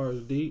 3 cars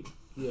deep.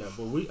 Yeah,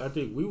 but I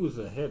think we was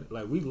ahead.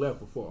 Like, we left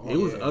before. It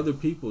was other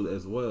people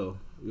as well.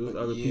 It was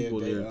other people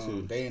there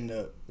too. They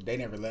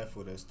never left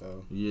with us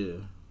though. Yeah,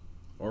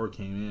 or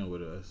came in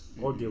with us.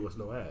 Or give us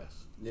no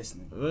ass. This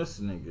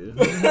nigga.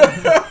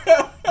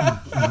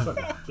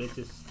 Fucking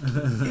bitches.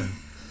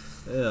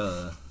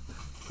 Yeah.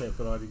 Can't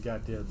put all these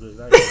goddamn drinks.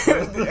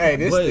 Hey,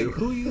 this nigga.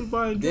 Who you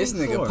buying this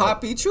drinks nigga for?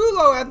 Poppy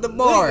Chulo at the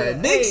bar.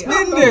 Big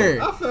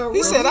spender.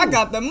 He said I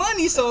got the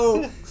money,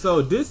 so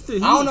this. I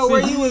don't know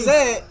where you was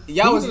at.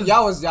 Y'all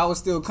was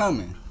still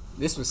coming.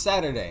 This was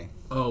Saturday.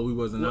 Oh, we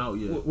wasn't out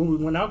yet. When we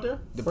went out there?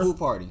 The pool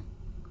party.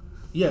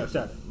 Yeah,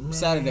 Saturday. Man.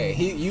 Saturday.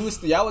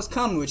 Y'all was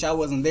coming, which I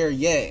wasn't there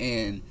yet,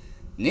 and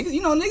niggas,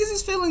 niggas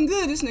is feeling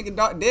good. This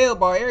nigga Dale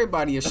bought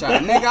everybody a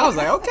shot. Nigga, I was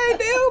like, okay,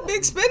 Dale,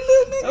 big spender,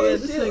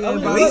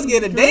 nigga. At least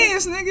get a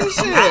dance, nigga.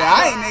 Shit,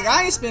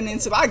 I ain't spending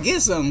until I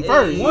get something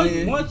first.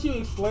 Once you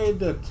explain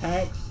the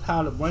tax,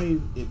 how the money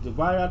is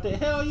divided out there,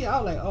 hell yeah,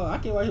 I was like, oh, I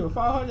came out here with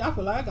 500. I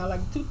feel like I got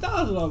like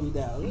 2,000 on me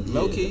now.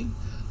 Low key.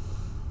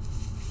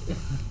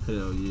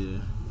 Hell yeah.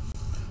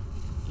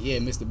 Yeah,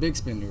 Mr. Big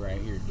Spender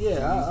right here.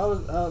 Yeah, I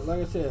was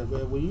like I said,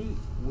 man.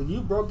 When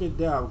you broke it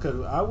down,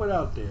 because I went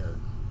out there,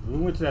 we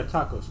went to that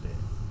taco stand,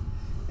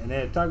 and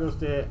that taco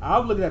stand, I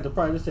was looking at the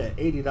price. It said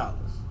 $80.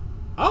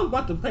 I was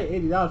about to pay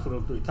 $80 for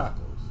those 3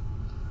 tacos.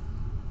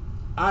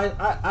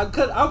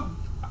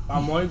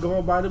 I'm only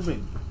going by the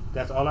menu.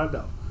 That's all I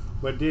know.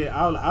 But then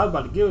I was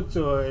about to give it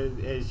to her,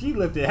 and she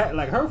looked at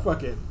like her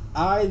fucking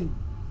eyes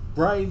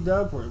brightened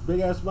up, her big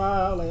ass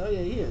smile. I was like, oh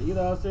yeah, here, you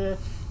know what I'm saying?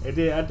 And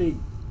then I think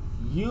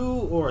you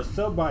or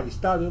somebody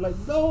stopped it like,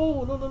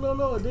 no,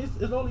 this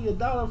is only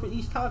 $1 for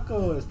each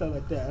taco and stuff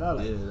like that. And I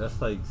was like, yeah,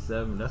 that's like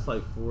 $7. That's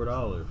like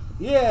 $4.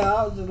 Yeah,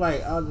 I was just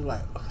like,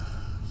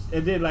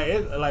 and then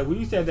like when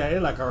you said that,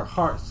 it like her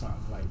heart sunk.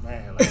 Like,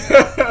 man, like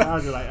I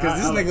was just like,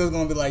 because this nigga was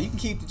gonna be like, you can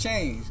keep the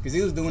change, because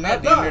he was doing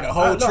that damn near the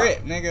whole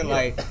trip, nigga. Yeah.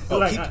 Like,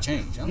 keep the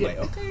change. I'm like,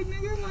 okay,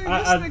 nigga, like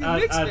this nigga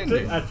big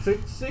spender. I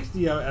took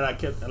 60 of it and I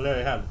let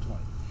her have the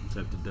 20.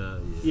 Kept the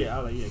dub, yeah. Yeah, I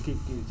was like, yeah, keep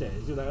the change.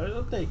 She's like,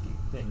 oh, thank you.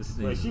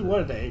 But she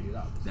wanted that $80.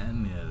 That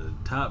nigga the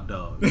top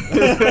dog.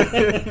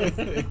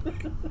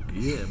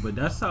 Yeah, but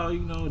that's how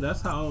going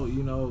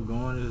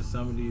to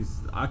some of these.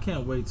 I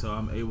can't wait till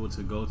I'm able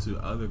to go to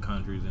other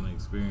countries and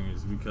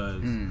experience,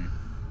 because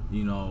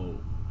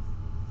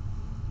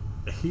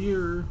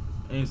here,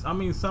 and I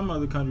mean some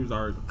other countries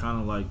are kind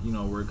of like,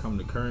 where it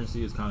comes to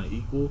currency, it's kind of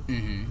equal.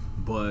 Mm-hmm.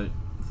 But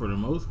for the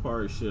most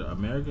part, shit,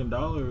 American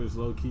dollar is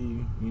low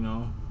key,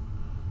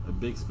 a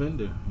big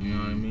spender, you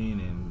know what I mean?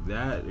 And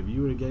that, if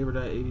you would have gave her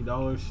that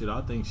 $80, shit,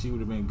 I think she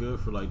would have been good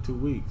for like 2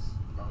 weeks.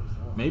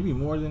 Maybe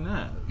more than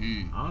that.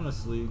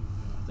 Honestly,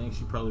 I think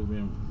she probably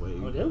been way.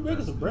 Oh, they were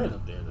making some bread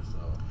up there, so.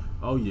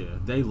 Oh yeah,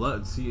 they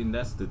love. See, and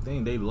that's the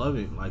thing, they love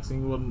it. Like,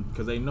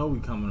 because they know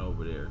we coming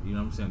over there. You know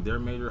what I'm saying? Their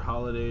major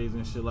holidays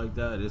and shit like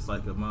that, it's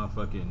like a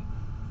motherfucking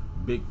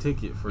big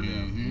ticket for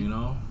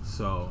them.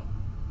 So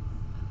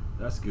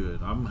that's good.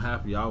 I'm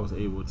happy I was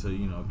able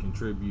to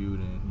contribute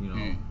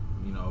and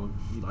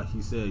like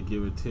he said,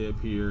 give a tip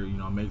here,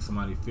 make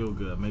somebody feel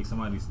good, make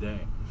somebody's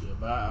day. Yeah,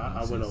 but I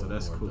went overboard,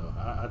 that's cool. Though.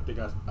 I think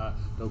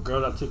the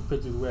girls I took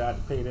pictures with, I had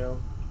to pay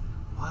them.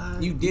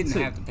 What? You didn't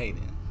have to pay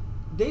them.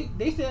 They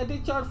said they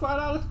charged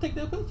 $5 to take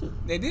that picture.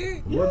 They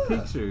did? Yeah. What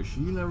picture?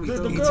 You never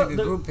took. He took a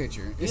group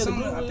picture. It's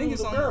on. I think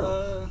it's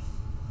on.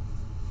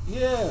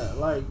 Yeah,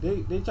 like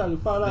they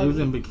charged $5. They was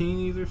in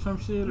bikinis or some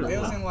shit. Or they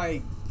was in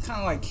like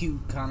kind of like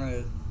cute kind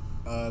of.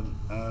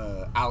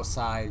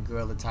 Outside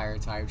girl attire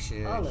type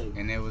shit,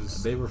 and they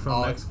were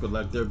from Mexico,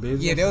 like their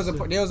business. Yeah, there was a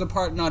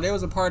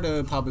part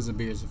of Papa's and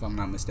Beers, if I'm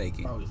not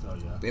mistaken. Oh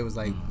yeah. There was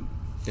like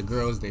the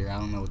girls there. I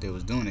don't know what they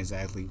was doing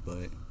exactly,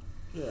 but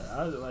yeah,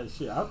 I was like,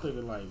 shit. I'm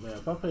thinking like, man,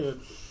 if I pay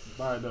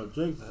buying no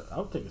drinks,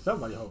 I'm taking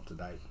somebody home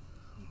tonight.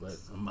 But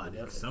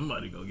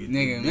somebody go get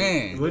nigga,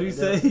 man. What'd he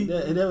say?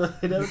 It never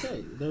came.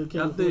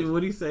 I think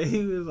what'd he say?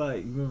 He was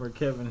like, remember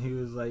Kevin? He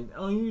was like,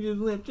 "Oh, you just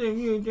left church.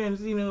 You ain't trying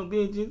to see no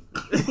bitches."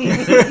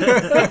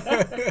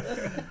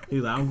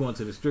 He's like, "I'm going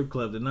to the strip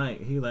club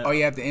tonight." He like, "Oh,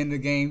 you have to end the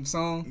game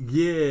song?"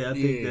 Yeah, I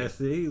think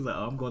that's it. He's like,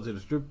 "Oh, I'm going to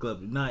the strip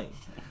club tonight."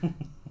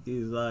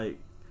 He's like,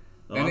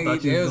 Oh, I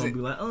thought you was gonna be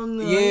like, oh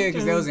no, yeah,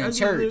 because they was in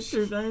church.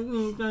 I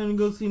ain't trying to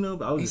go see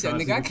nobody. He said,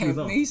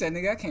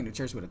 nigga, I came to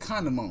church with a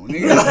condom on,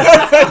 nigga.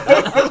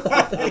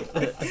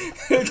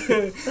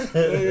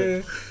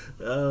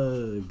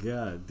 Oh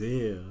god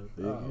damn.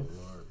 Oh, Lord.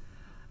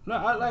 No,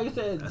 like I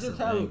said, that's just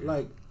have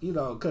like, you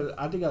know, because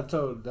I think I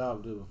told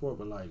Dom this before,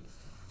 but like,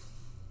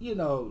 you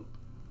know,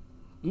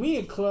 me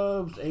and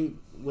clubs ain't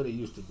what it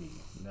used to be.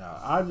 Now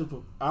I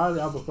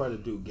prefer to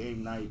do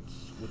game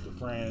nights with the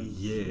friends.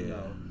 Yeah. You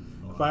know,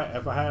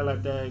 if I had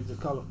like that, just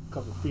call a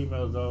couple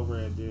females over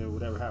and then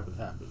whatever happens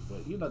happens.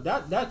 But you know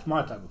that's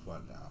my type of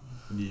fun now.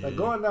 Yeah. Like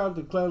going down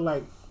to the club,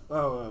 like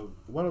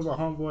one of our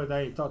homeboys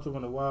I ain't talked to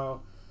in a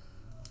while.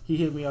 He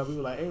hit me up. He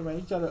was like, "Hey man,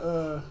 you try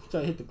to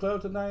hit the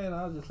club tonight?" And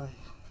I was just like,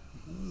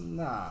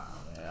 "Nah,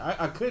 man.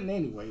 I couldn't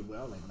anyway." But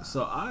I was like, "Nah."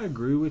 So I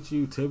agree with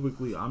you.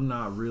 Typically, I'm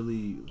not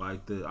really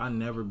like I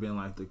never been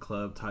like the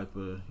club type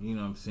of, you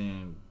know what I'm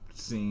saying,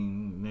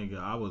 scene nigga.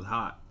 I was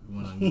hot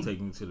when you take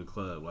me to the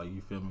club. Like,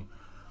 you feel me?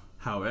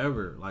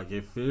 However, like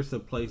if there's a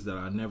place that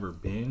I never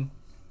been,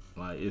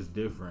 like it's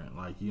different.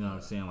 Like, you know what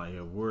I'm saying? Like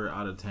if we're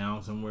out of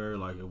town somewhere,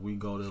 like if we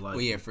go to like,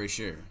 well, yeah, for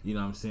sure. You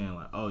know what I'm saying?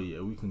 Like, oh yeah,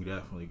 we can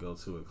definitely go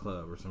to a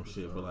club or some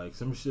shit. But like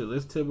some shit,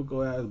 this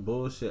typical ass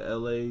bullshit,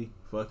 LA,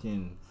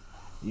 fucking,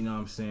 you know what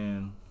I'm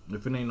saying?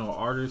 If it ain't no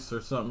artist or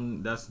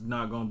something that's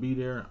not gonna be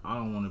there, I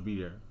don't want to be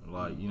there.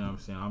 Like, you know what I'm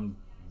saying? I'm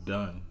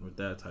done with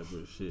that type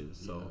of shit.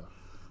 So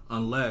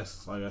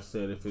unless, like I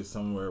said, if it's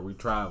somewhere we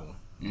traveling,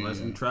 unless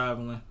we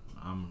traveling,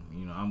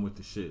 I'm with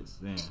the shits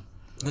then.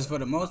 Because for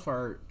the most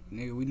part,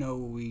 nigga, we know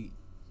what we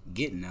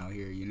getting out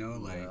here, you know?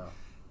 Like,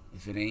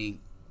 if it ain't,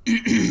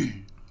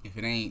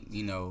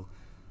 you know,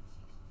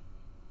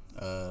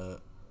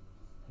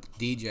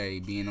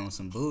 DJ being on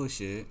some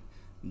bullshit,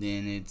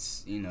 then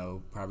it's, you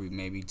know, probably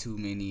maybe too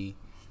many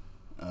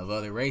of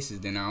other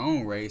races than our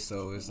own race.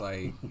 So it's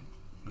like,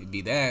 it'd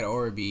be that,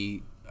 or it'd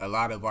be a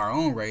lot of our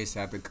own race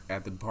at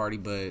the party,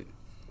 but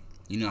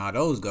you know how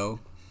those go.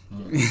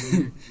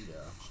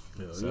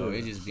 So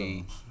it just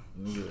be...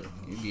 Yeah.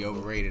 It'd be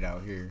overrated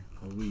out here.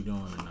 What we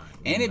doing tonight?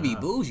 And it'd be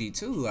bougie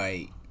too.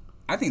 Like,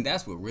 I think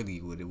that's what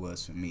it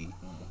was for me.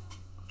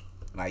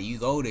 Like, you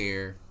go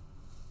there,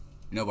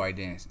 nobody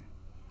dancing.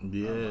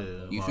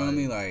 Yeah. You feel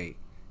me? Like,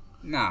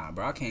 nah,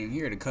 bro, I came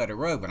here to cut a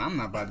rug, but I'm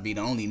not about to be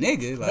the only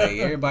nigga. Like,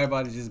 everybody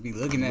about to just be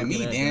looking at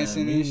me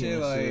dancing and shit.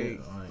 Like,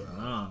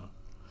 nah.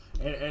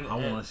 And I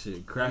want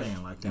shit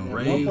cracking, like them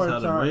raves, how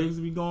the raves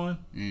be going.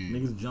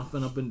 Niggas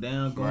jumping up and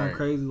down, going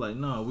crazy. Like,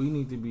 no, we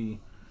need to be...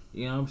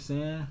 You know what I'm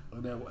saying?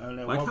 And then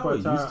like one how part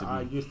it time, used to be.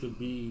 I used to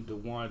be the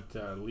one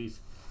to at least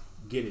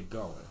get it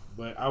going.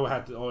 But I would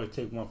have to always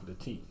take one for the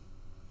team.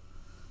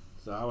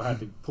 So I would have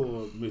to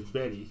pull Miss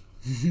Betty.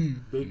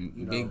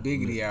 Big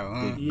Biggity out,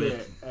 huh?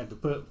 I had to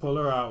pull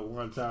her out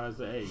one time and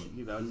say, hey,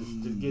 you know,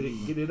 just get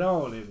it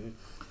on. And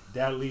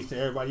that leads to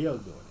everybody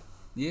else doing it.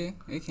 Yeah,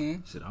 it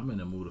can. Shit, I'm in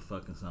the mood of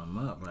fucking something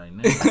up right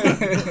now.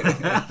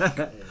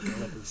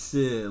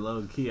 Shit,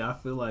 low key. I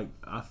feel like,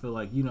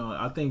 you know,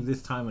 I think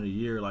this time of the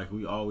year, like,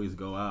 we always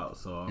go out,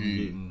 so I'm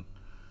getting,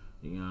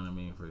 you know what I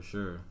mean, for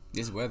sure.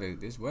 This weather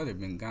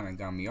been kind of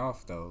got me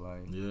off though.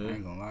 Like, I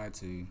ain't gonna lie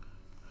to you.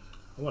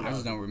 I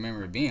just don't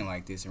remember it being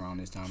like this around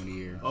this time of the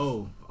year.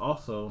 Oh,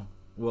 also,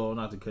 well,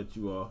 not to cut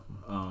you off,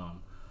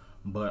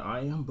 but I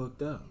am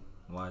booked up.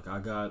 Like, I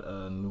got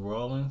New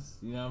Orleans,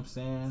 you know what I'm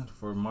saying,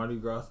 for Mardi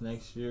Gras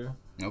next year.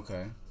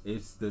 Okay.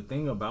 It's the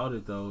thing about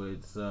it though.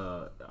 It's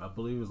I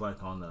believe it's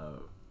like on the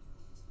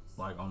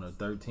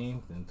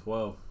 13th and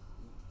 12th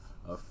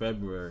of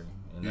February,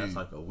 and that's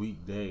like a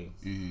weekday.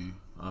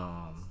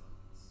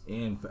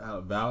 And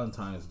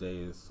Valentine's Day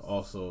is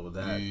also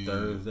that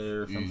Thursday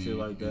or some shit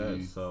like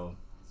that. So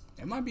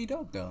it might be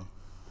dope though.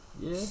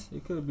 Yeah,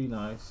 it could be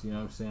nice, you know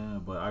what I'm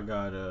saying? But I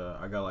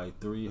got like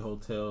 3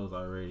 hotels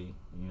already,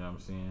 you know what I'm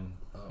saying?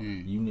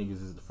 You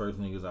niggas is the first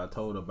niggas I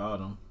told about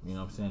them, you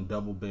know what I'm saying?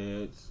 Double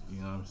beds, you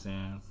know what I'm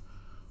saying?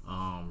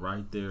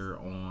 Right there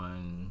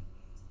on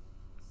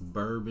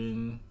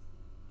Bourbon.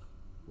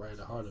 Right in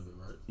the heart of it,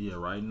 right? Yeah,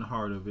 right in the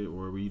heart of it,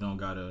 where we don't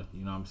gotta,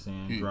 you know what I'm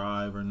saying,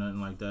 drive or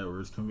nothing like that, where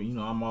it's convenient.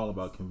 You know, I'm all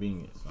about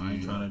convenience. I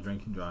ain't trying to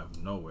drink and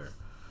drive nowhere.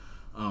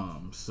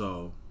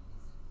 So...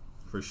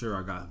 For sure,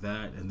 I got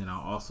that, and then I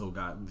also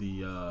got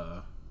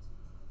the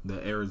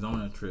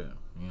Arizona trip.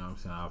 You know what I'm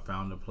saying? I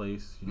found a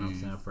place, you know what I'm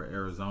saying, for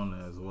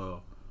Arizona as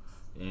well.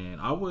 And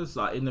I was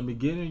like, in the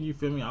beginning, you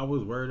feel me? I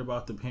was worried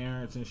about the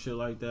parents and shit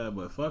like that,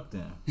 but fuck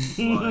them.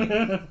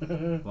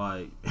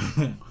 like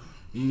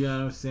you know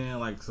what I'm saying?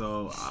 Like,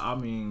 so I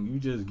mean, you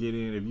just get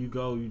in. If you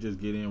go, you just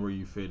get in where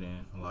you fit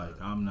in.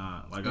 Like, I'm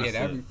not like I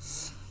said.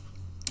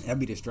 That'd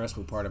be the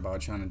stressful part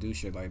about trying to do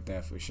shit like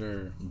that for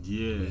sure.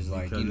 Yeah, it's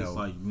like, you know, it's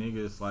like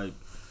niggas, like,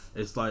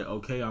 it's like,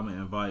 okay, I'm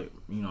gonna invite,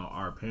 you know,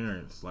 our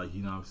parents, like,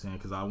 you know what I'm saying,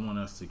 because I want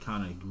us to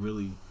kind of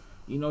really,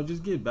 you know,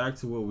 just get back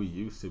to what we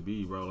used to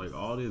be, bro. Like,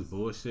 all this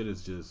bullshit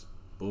is just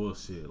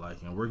bullshit,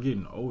 like, and we're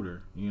getting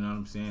older, you know what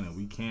I'm saying, and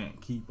we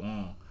can't keep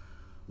on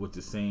with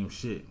the same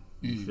shit.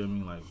 You feel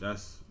me? Like,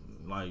 that's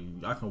like,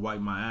 I can wipe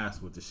my ass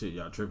with the shit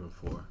y'all tripping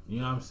for. You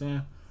know what I'm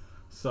saying?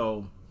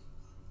 So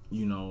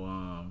you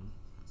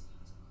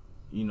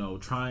know,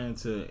 trying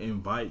to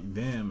invite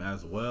them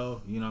as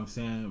well, you know what I'm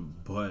saying?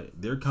 But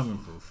they're coming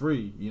for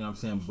free, you know what I'm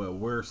saying? But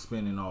we're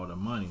spending all the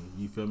money,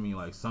 you feel me?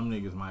 Like, some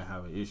niggas might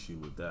have an issue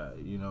with that,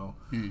 you know?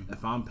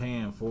 If I'm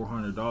paying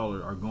 $400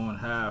 or going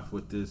half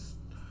with this,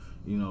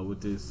 you know,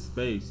 with this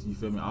space, you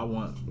feel me? I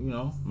want, you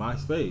know, my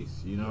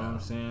space, you know what I'm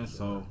saying? Sure.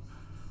 So,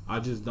 I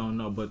just don't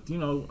know. But, you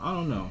know, I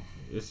don't know.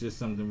 It's just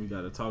something we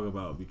got to talk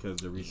about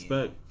because the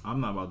respect, I'm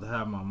not about to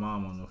have my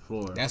mom on the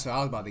floor. That's what I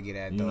was about to get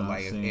at, though.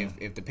 Like,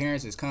 if the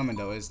parents is coming,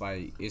 though, it's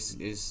like, it's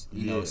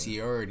you know,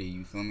 seniority,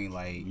 you feel me?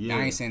 Like,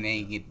 I ain't saying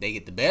they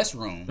get the best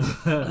room.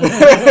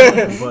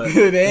 But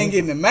they ain't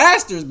getting the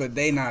masters, but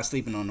they not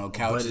sleeping on no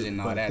couches and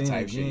all that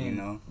type shit, you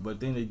know? But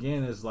then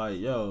again, it's like,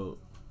 yo,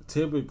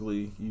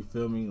 typically, you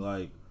feel me,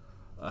 like,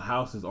 a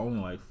house is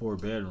only like 4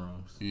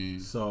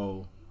 bedrooms.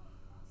 So,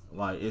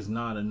 like, it's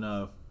not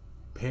enough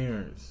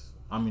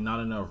not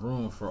enough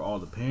room for all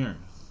the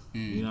parents.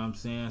 You know what I'm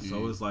saying?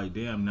 So it's like,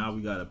 damn, now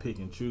we gotta pick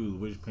and choose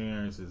which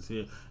parents is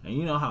here. And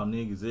you know how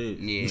niggas is.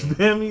 Yeah. You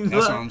feel me?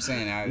 That's what I'm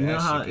saying. You know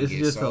how it's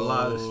just a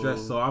lot of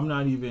stress. So I'm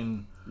not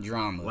even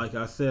drama. Like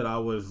I said, I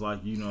was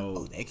like, you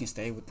know, they can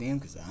stay with them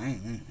because I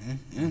ain't.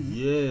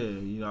 Yeah,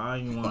 you know, I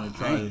ain't want to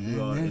try to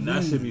do all that, and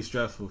that should be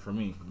stressful for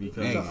me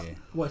because.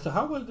 So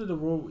how much did the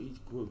room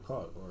each group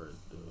cost, or?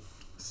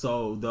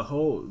 So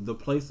the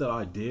place that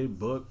I did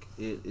book,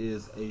 it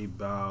is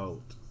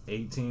about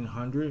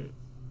 $1,800.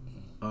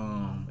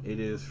 It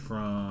is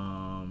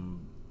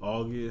from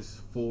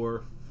August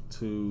 4th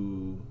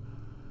to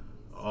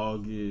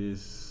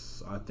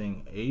August, I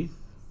think, 8th.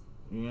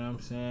 You know what I'm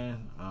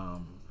saying?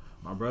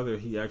 My brother,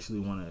 he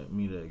actually wanted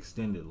me to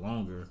extend it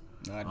longer.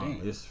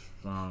 It's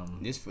from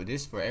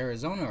this for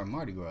Arizona or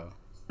Mardi Gras?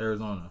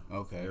 Arizona.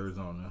 Okay.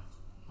 Arizona.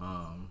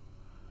 And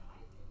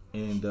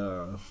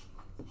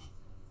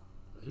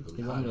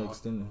he wanted me to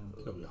extend it.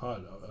 It's gonna be hot,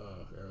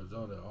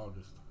 Arizona in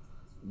August.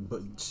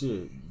 But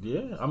shit,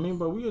 yeah. I mean,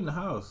 but we in the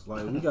house.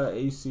 Like, we got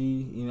AC,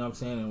 you know what I'm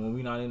saying? And when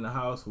we not in the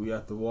house, we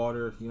at the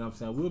water, you know what I'm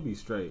saying? We'll be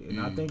straight. And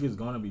I think it's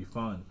going to be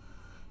fun.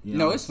 You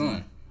know it's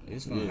fun.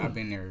 It's fun. Yeah. I've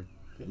been there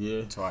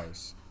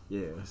twice.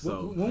 Yeah,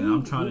 so and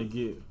I'm trying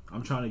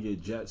to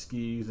get jet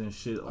skis and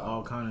shit,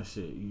 all kind of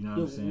shit, you know what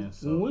I'm saying?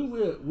 So when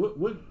we went,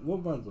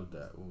 what month was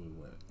that when we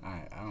went?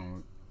 I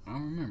don't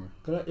remember.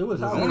 It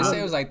was. I want to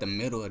say it was like the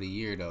middle of the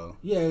year though.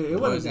 Yeah, it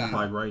wasn't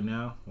like right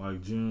now,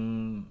 like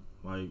June,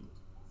 like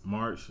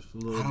March, a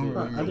little bit. I don't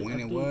remember when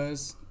it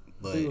was,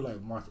 but it was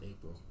like March,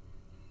 April.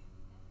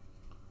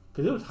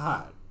 Cause it was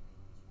hot,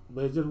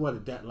 but it just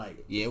wasn't that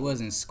like. Yeah, it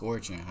wasn't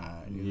scorching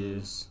hot.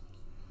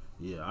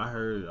 Yeah, I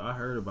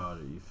heard about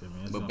it. You feel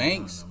me? It's but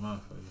Banks,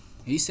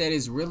 he said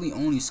it's really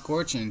only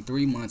scorching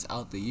 3 months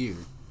out the year.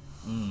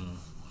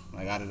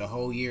 Like, out of the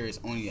whole year,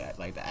 it's only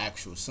like the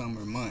actual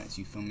summer months.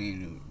 You feel me?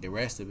 And the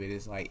rest of it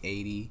is like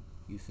 80.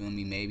 You feel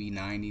me? Maybe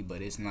 90,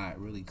 but it's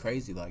not really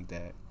crazy like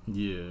that.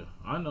 Yeah,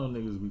 I know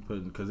niggas be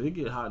putting, because it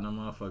get hot in the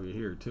motherfucker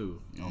here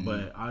too.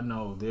 But I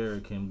know there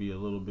can be a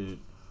little bit,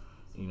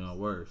 you know,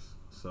 worse.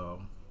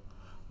 So,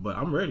 but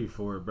I'm ready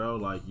for it, bro.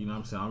 Like, you know what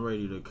I'm saying? I'm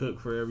ready to cook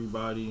for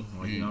everybody.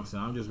 Like, you know what I'm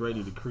saying? I'm just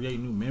ready to create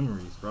new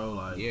memories, bro.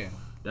 Like,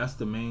 that's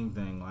the main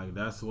thing. Like,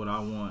 that's what I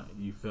want.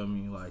 You feel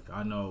me? Like,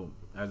 I know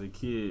as a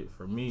kid,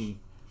 for me,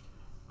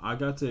 I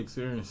got to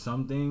experience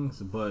some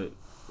things, but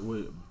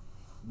with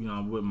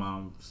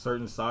my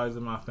certain sides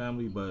of my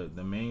family, but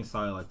the main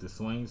side, like the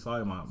swing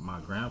side, my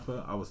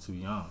grandpa, I was too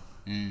young.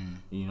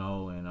 You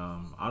know, and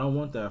I don't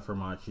want that for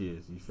my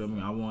kids. You feel me?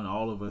 I want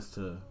all of us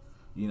to,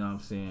 you know what I'm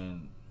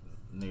saying,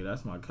 nigga,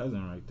 that's my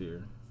cousin right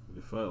there.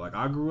 Like,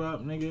 I grew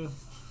up, nigga,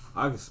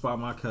 I could spot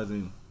my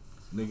cousin,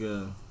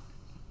 nigga,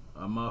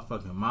 a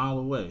motherfucking mile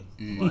away.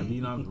 Like,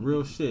 you know,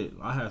 real shit.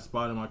 I had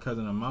spotted my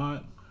cousin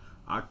Ahmad.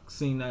 I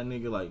seen that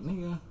nigga like,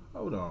 nigga,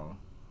 hold on,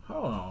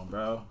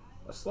 bro.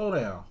 Slow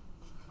down.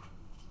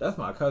 That's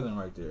my cousin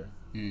right there.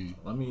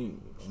 Let me,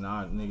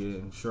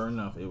 nigga, sure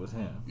enough, it was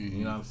him.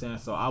 You know what I'm saying?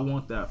 So I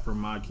want that for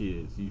my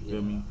kids, you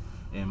feel me?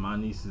 And my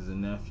nieces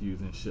and nephews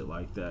and shit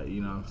like that,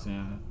 you know what I'm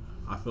saying?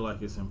 I feel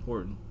like it's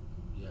important.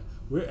 Yeah.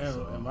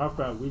 In my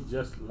family, we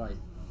just like,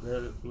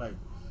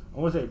 I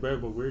won't say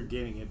barely, but we're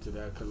getting into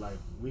that because, like,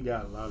 we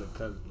got a lot of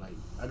cousins. Like,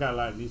 I got a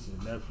lot of nieces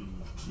and nephews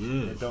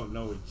that don't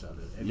know each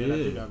other. And then I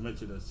think I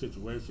mentioned a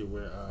situation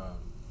where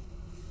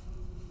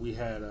we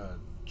had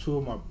 2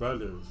 of my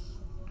brothers'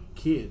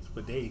 kids,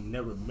 but they ain't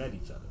never met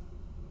each other.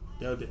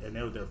 They were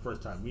their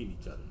first time meeting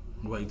each other.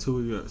 Wait, 2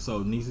 of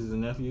your nieces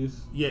and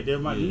nephews? Yeah, they're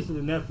my nieces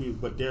and nephews,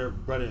 but they're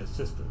brother and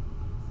sister,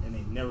 and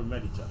they never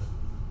met each other.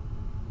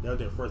 They were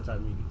their first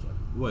time meeting each other.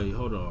 Wait,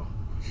 hold on.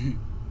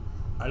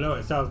 I know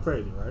it sounds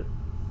crazy, right?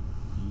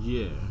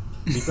 Yeah,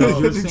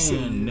 because you're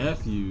saying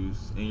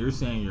nephews and you're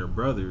saying your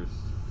brothers'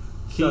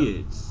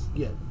 kids.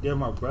 Yeah, they're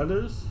my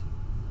brothers'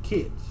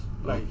 kids.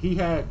 Like, he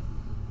had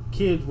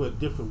kids with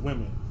different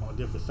women on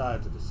different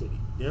sides of the city.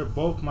 They're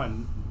both my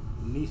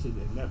nieces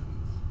and nephews.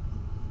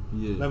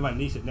 Yeah, like my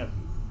niece and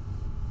nephew.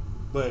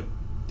 But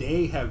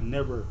they have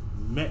never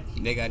met.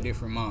 They got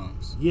different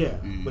moms. Yeah,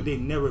 but they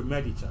never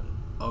met each other.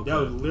 Okay. That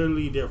was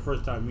literally their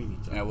first time meeting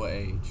each other. At what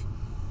age?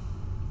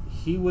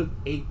 He was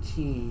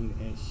 18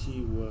 and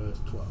she was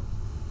 12.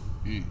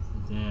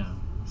 Damn.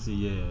 See,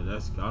 yeah,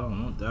 I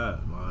don't want that.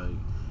 Like,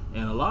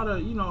 and a lot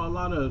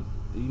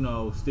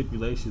of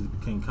stipulations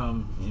can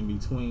come in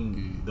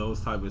between those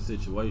type of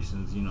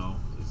situations. You know,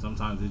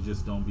 sometimes it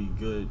just don't be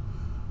good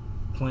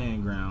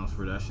playing grounds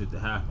for that shit to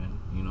happen.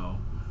 You know,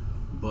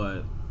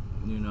 but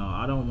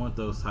I don't want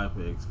those type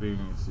of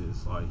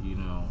experiences. Like,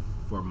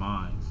 for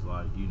mines.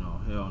 Like,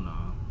 hell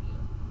nah.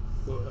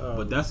 Well,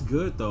 but that's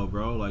good though,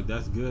 bro. Like,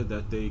 that's good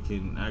that they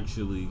can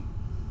actually,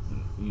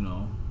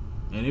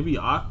 and it be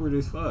awkward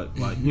as fuck.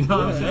 Like, you know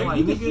what I'm saying? Like,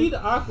 you can see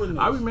the awkwardness.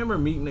 I remember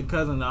meeting a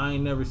cousin that I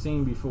ain't never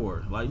seen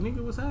before. Like,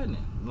 nigga, what's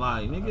happening?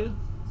 Like, nigga,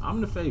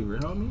 I'm the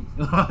favorite, homie.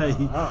 Like,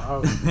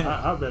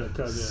 I bet a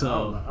cousin.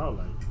 So, I was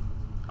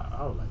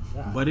like,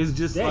 God. But it's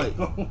just damn.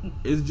 Like,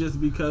 it's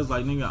just because,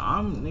 like,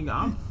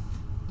 I'm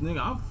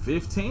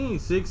 15,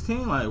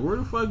 16. Like, where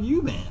the fuck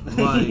you been?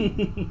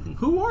 Like,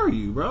 who are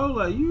you, bro?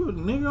 Like, you a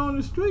nigga on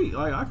the street.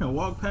 Like, I can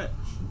walk past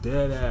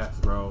dead ass,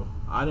 bro.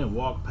 I didn't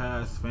walk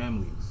past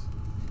family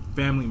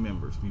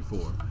members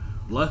before.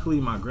 Luckily,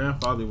 my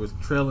grandfather was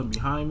trailing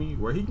behind me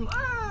where he can,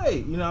 hey,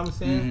 you know what I'm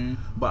saying?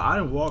 Mm-hmm. But I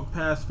didn't walk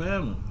past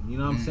family, you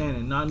know what I'm saying?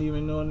 And not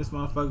even knowing this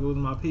motherfucker was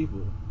my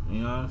people,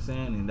 you know what I'm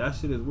saying? And that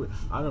shit is weird.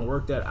 I done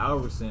worked at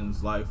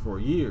Albertsons like for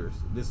years.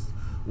 This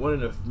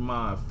one of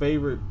my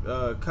favorite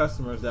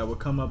customers that would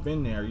come up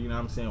in there, you know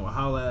what I'm saying, would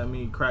holler at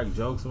me, crack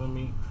jokes with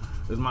me.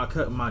 Is my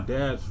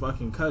dad's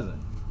fucking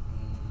cousin.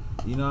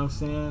 You know what I'm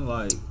saying?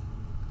 Like,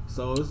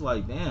 so it's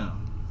like,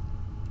 damn.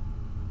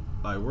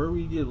 Like, where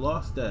we get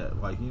lost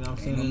at? Like, you know what I'm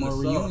saying? Ain't no more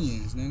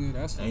reunions, nigga.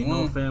 That's for Ain't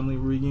one. No family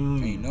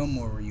reunions. Ain't no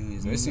more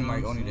reunions. It seem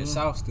like only the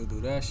South still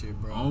do that shit,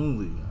 bro.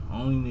 Only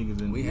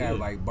niggas in we have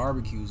like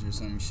barbecues or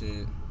some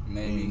shit.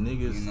 Maybe and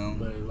niggas,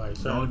 but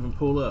like, don't even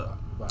pull up.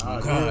 But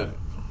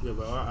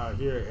I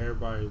hear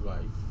everybody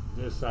like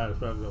this side of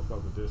the family don't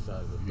fuck with this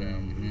side of the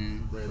family.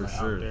 For like,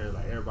 sure. Out there,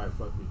 like everybody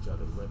fuck with each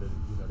other, whether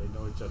they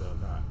know each other or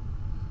not.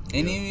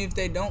 And even if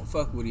they don't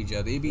fuck with each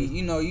other, it be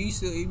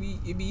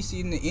it be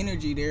seeing the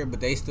energy there, but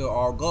they still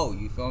all go.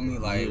 You feel me?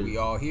 Like we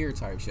all here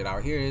type shit.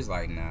 Out here is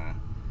like, nah.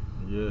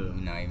 Yeah.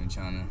 We not even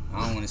trying to.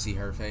 I don't want to see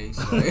her face.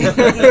 Like.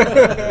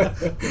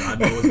 I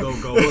know it's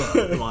gonna go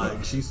up.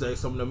 Like, she say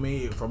something to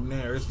me, from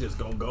there it's just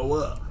gonna go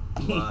up.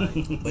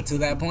 Like, but to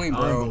that point,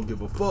 bro, I ain't gonna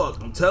give a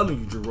fuck. I'm telling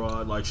you,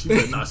 Gerard. Like, she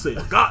better not say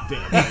a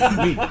goddamn thing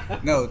to me.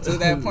 No, to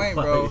that point,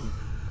 bro.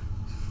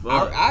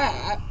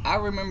 I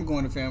remember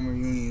going to family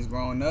reunions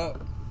growing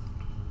up.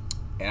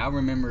 And I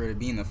remember it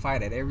being a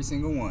fight at every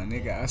single one,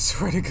 nigga. I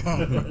swear to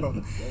God, bro.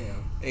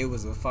 Damn. It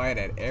was a fight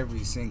at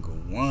every single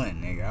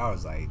one, nigga. I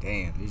was like,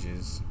 damn, it's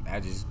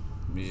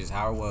just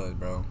how it was,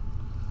 bro.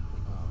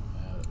 Oh,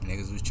 man.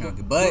 Niggas was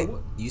chunky. But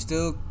you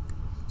still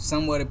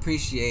somewhat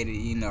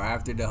appreciated,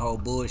 after the whole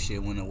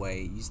bullshit went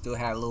away. You still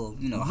had a little,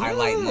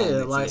 highlight moments.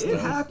 Yeah, like, it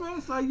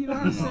happens, like, you know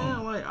what I'm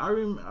saying?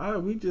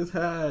 Like, we just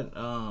had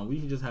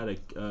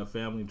a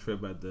family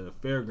trip at the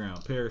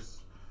fairground, Paris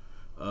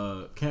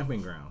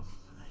camping grounds.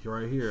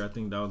 Right here, I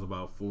think that was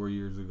about 4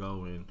 years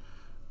ago, and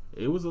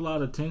it was a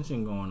lot of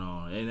tension going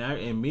on,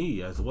 and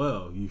me as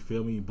well. You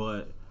feel me?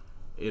 But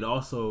it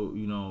also,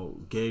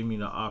 gave me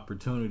the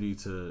opportunity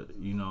to,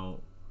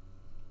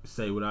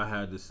 say what I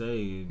had to say,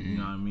 and you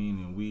know what I mean.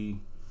 And we,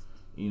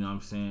 you know what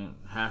I'm saying,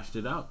 hashed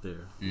it out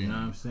there. You know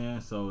what I'm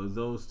saying. So it's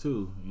those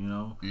two,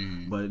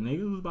 But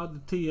niggas was about to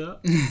tee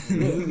up.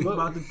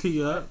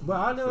 But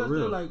I never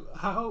feel like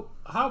how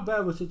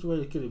bad of a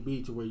situation could it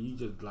be to where you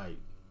just like,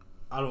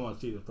 I don't want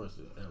to see this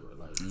person ever.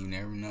 Like, you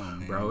never know,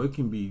 man. Bro,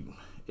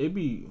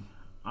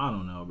 I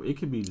don't know, but it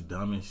could be the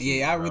dumbest shit.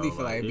 Yeah, I really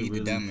feel like it'd be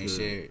the dumbest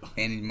shit.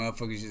 And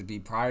motherfuckers just be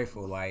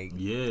prideful. Like,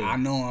 I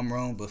know I'm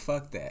wrong, but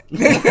fuck that.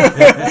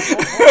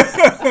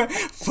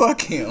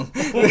 Fuck him.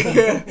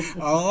 I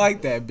don't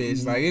like that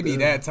bitch. Like, it be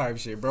that type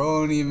shit, bro.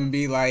 It don't even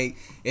be like,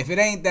 if it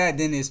ain't that,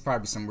 then it's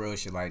probably some real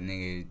shit. Like,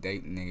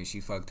 nigga, she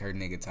fucked her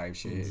nigga type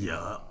shit.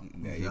 Yeah.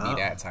 It be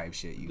that type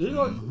shit. Cause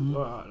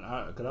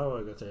I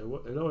always gotta say,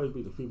 it always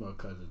be the female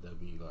cousins that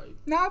be like.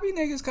 Nah, it be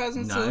niggas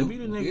cousins too. It be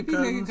the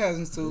nigga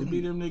cousins too. It be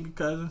them nigga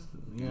cousins.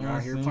 You know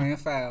out here playing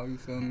foul, you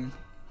feel me?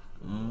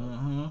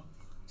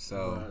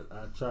 So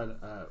I try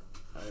to.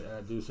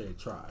 I do say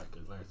try,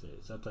 because like I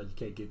said, sometimes you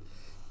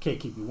can't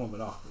keep your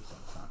woman off me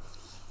sometimes.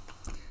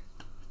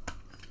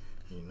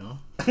 You know,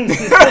 who you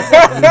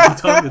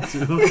talking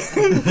to?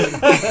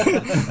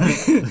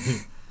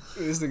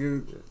 This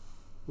nigga.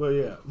 Well,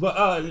 yeah, but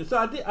so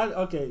I did.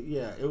 Okay,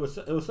 yeah, it was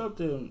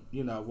something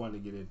I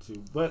wanted to get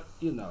into, but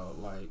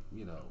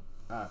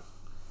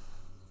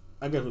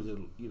I guess we'll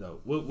just,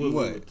 we'll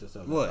move it to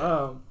something. What?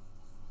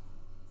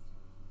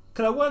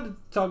 Cause I wanted to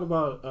talk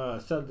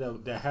about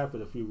something that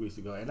happened a few weeks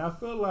ago, and I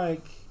feel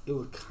like it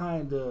was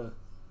kind of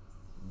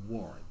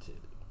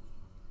warranted.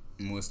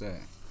 What's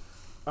that?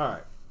 All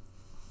right.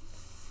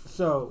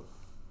 So,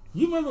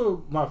 You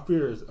remember my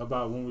fears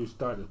about when we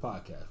started the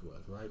podcast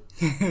was, right?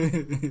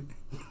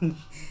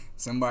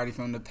 Somebody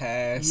from the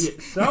past. Yeah,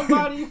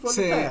 somebody from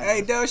the past.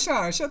 Hey,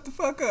 Delshawn, shut the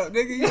fuck up,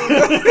 nigga.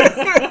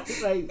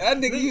 Like, that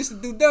nigga used to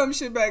do dumb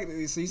shit back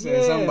then. So he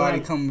said somebody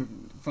like,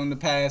 come from the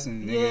past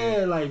and nigga.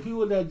 Yeah, like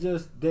people that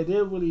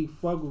didn't really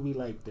fuck with me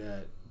like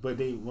that, but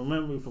they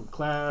remember me from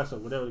class or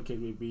whatever the case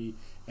may be,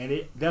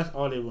 and that's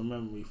all they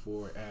remember me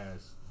for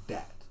as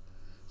that.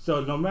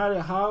 So no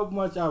matter how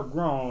much I've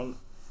grown,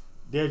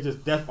 that's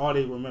all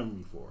they remember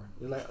me for.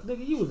 They're like,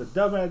 nigga, you was a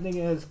dumbass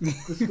nigga at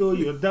school,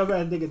 you a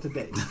dumbass nigga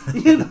today.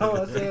 You know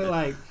what I'm saying?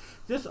 Like,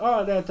 just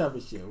all that type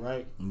of shit,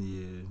 right?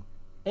 Yeah.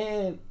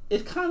 And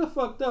it's kind of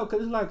fucked up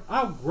because it's like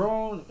I've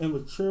grown and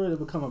matured and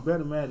become a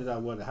better man than I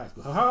was in high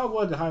school. How I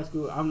was in high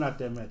school, I'm not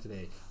that man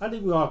today. I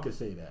think we all can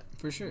say that.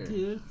 For sure.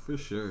 Yeah, for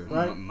sure.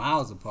 Right?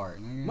 Miles apart.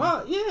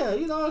 Yeah,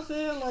 you know what I'm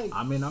saying? Like,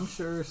 I mean, I'm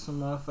sure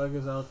some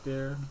motherfuckers out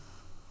there,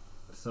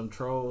 some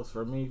trolls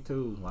for me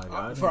too.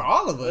 Like for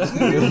all of us.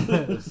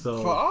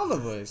 So for all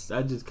of us.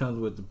 That just comes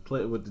with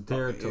the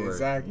territory.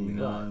 Exactly. You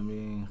know what I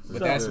mean? But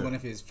that's one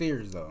of his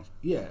fears, though.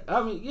 Yeah,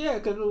 I mean, yeah,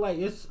 because like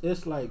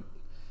it's like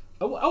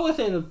I wouldn't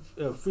say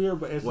a fear,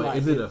 but it's like,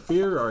 is it a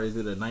fear or is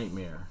it a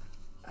nightmare?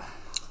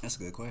 That's a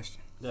good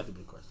question. That's a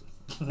good question.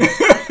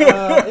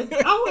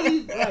 I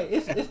wouldn't like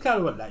it's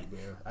kind of a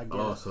nightmare, I guess.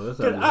 Oh, so that's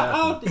because I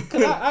don't think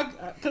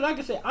because I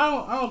can say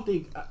I don't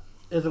think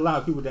there's a lot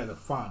of people that are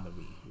fond of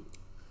me.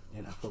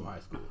 From high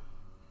school.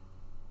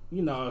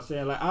 You know what I'm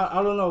saying? Like,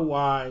 I don't know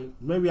why.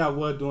 Maybe I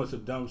was doing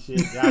some dumb shit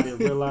that I didn't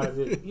realize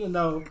it, you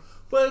know.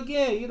 But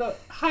again, you know,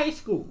 high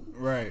school.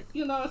 Right.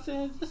 You know what I'm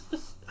saying?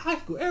 Just high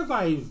school.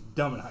 Everybody's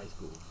dumb in high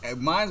school.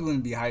 Mine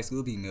wouldn't be high school,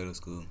 it'd be middle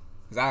school.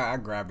 Because I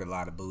grabbed a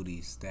lot of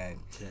booties that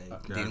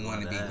didn't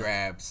want to be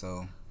grabbed,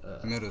 so...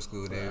 middle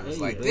school, they was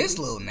like, this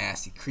little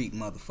nasty creep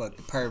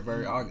motherfucker,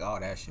 pervert, all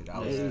that shit.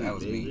 That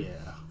was me.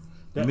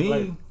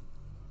 Yeah.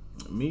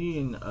 Me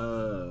and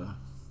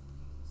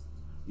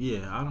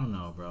yeah, I don't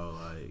know, bro.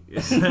 Like,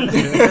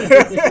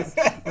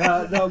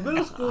 no,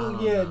 middle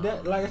school. Yeah,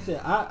 that, like I said,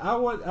 I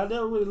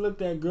never really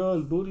looked at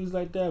girls' booties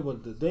like that.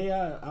 But the day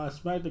I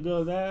smacked the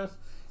girl's ass,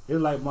 it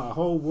was like my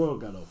whole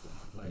world got open.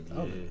 Like,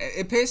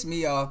 it pissed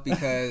me off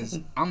because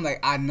I'm like,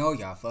 I know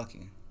y'all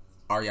fucking.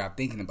 Are y'all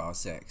thinking about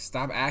sex?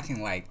 Stop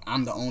acting like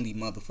I'm the only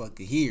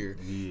motherfucker here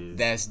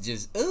that's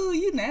just, oh,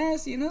 you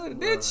nasty, you know,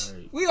 bitch.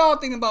 We all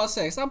thinking about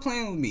sex. Stop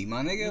playing with me,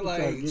 my nigga.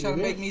 Like, trying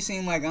to make me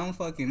seem like I'm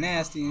fucking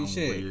nasty and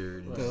shit.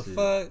 The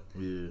fuck?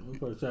 Yeah.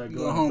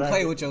 Go home,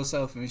 play with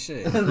yourself and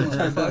shit.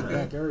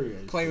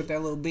 Play with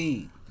that little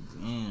bean.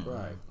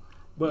 Right.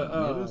 But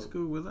middle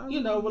school was out.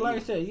 You know, but like I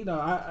said, you know,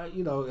 I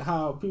you know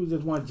how people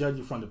just want to judge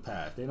you from the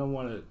past. They don't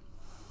want to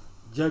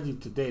judge you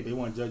today. They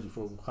want to judge you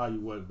for how you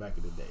was back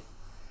in the day.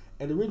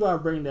 And the reason why I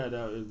bring that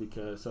up is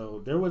because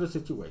there was a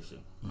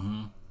situation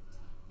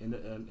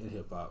in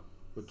hip hop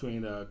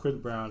between Chris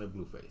Brown and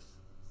Blueface.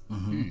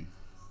 Mm-hmm.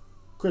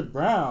 Chris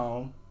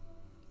Brown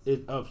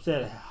is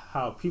upset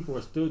how people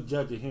are still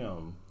judging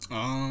him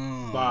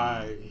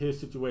by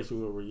his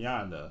situation with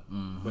Rihanna,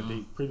 but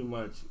they pretty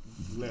much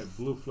let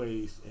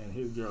Blueface and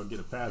his girl get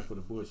a pass for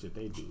the bullshit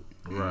they do.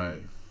 Right.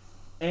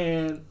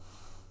 And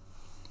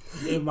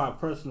in my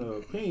personal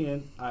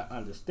opinion, I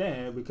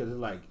understand because it's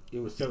like it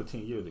was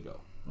 17 years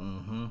ago.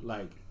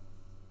 Like,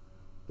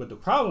 but the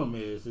problem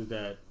is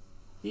that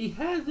he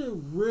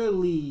hasn't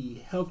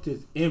really helped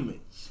his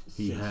image.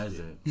 He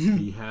hasn't.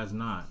 He has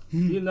not.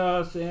 You know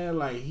what I'm saying?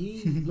 Like,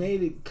 he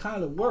made it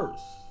kind of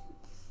worse.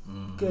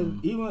 Because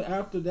even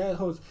after that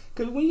whole,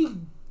 because when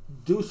you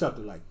do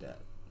something like that,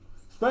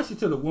 especially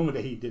to the woman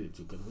that he did it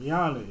to, because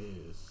Rihanna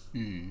is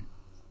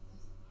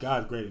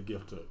God's greatest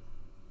gift to,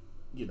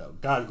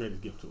 God's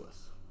greatest gift to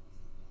us.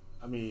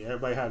 I mean,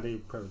 everybody had their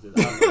preferences.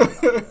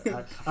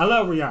 I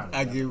love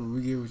Rihanna.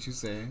 We get what you're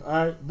saying. All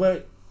right,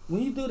 but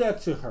when you do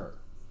that to her,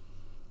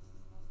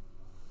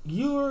 and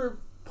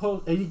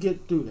you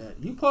get through that,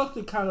 you're supposed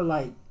to kind of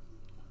like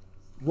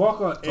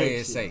walk on eggshell. Play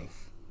it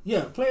safe.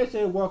 Yeah, play it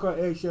safe, walk on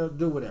eggshell,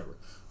 do whatever.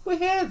 But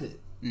he has it.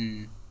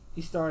 He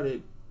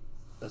started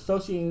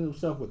associating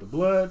himself with the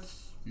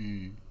Bloods.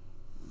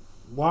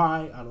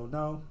 Why? I don't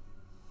know.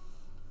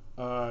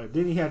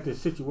 Then he had this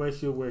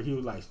situation where he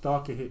was like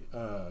stalking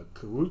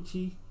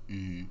Karuchi,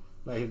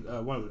 like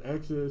one of his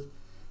exes.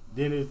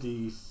 Then there's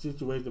the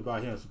situation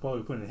about him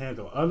supposedly putting his hands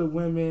on other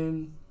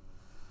women.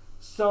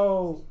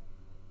 So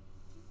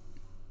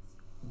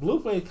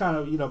Blueface kind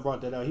of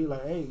brought that out. He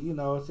like, hey, you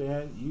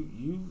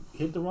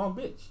hit the wrong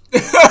bitch,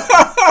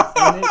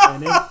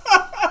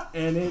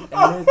 and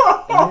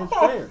it's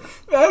fair.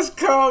 That's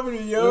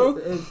comedy, yo.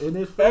 And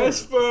it's fair.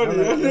 That's funny.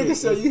 That nigga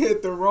said you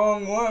hit the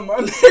wrong one, my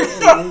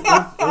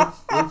nigga.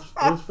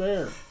 It's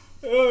fair.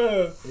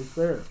 It's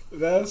fair.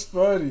 That's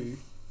funny.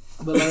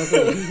 But like I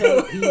said,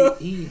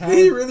 he had. Did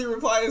he really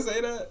reply and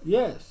say that?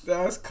 Yes.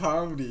 That's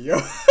comedy, yo.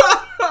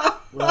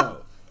 Bro.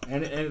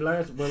 And like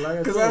I said,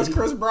 because that's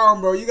Chris Brown,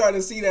 bro. You got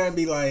to see that and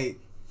be like,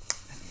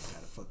 that nigga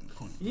got a fucking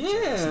point.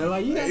 Yeah,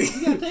 like you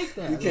gotta take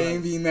that. You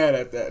can't be mad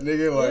at that,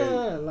 nigga. Like,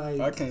 yeah,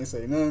 like I can't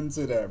say nothing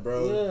to that,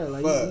 bro. Yeah,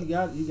 like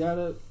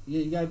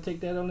you gotta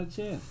take that on the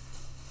chin.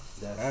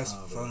 That's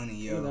funny,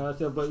 yo. You know what I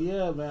said? But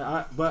yeah, man.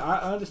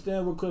 I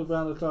understand what Chris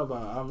Brown is talking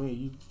about. I mean,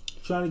 you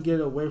trying to get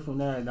away from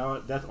that,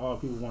 and that's all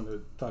people want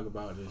to talk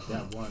about is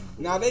that one.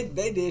 Now they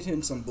did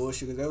him some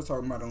bullshit because they were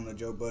talking about on the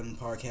Joe Budden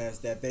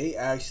podcast that they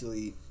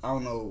actually, I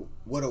don't know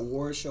what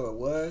award show it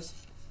was,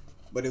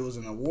 but it was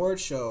an award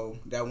show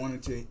that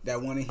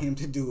wanted him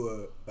to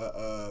do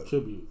a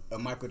tribute, a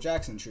Michael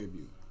Jackson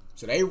tribute.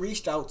 So they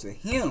reached out to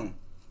him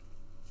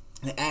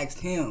and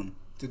asked him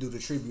to do the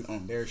tribute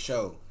on their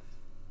show.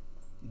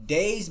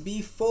 Days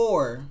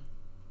before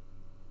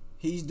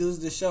he does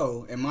the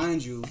show, and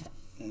mind you,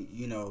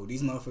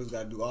 these motherfuckers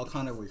got to do all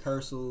kind of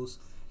rehearsals.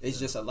 It's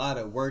just a lot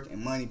of work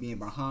and money being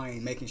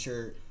behind making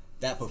sure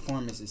that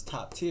performance is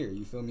top tier.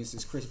 You feel me? This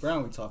is Chris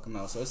Brown we talking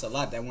about, so it's a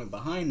lot that went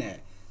behind that.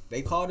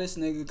 They call this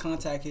nigga,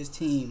 contact his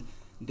team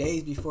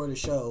days before the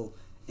show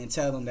and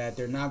tell them that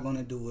they're not going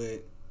to do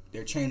it,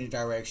 they're changing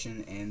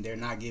direction, and they're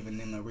not giving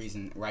them a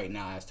reason right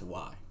now as to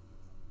why.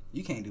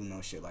 You can't do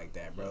no shit like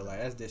that, bro. Like,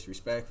 that's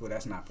disrespectful.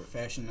 That's not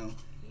professional.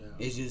 Yeah.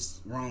 It's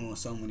just wrong on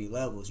so many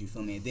levels, you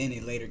feel me? And then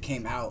it later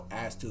came out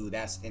as to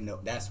that's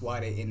why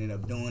they ended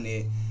up doing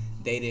it.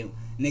 They didn't,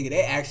 nigga,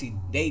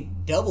 they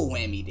double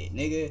whammied it,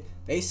 nigga.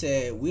 They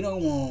said, we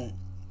don't want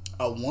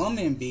a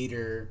woman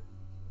beater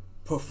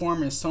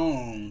performing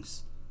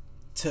songs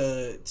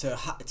to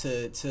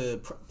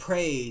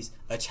praise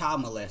a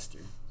child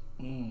molester.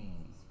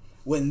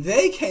 When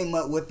they came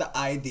up with the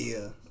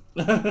idea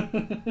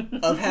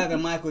of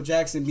having Michael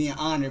Jackson being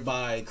honored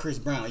by Chris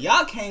Brown,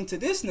 y'all came to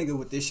this nigga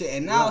with this shit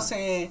and now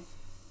saying,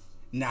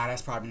 nah,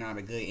 that's probably not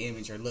a good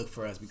image or look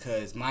for us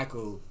because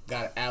Michael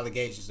got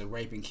allegations of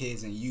raping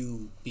kids and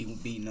you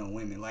beating on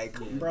women. Like,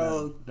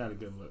 bro, not a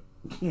good look.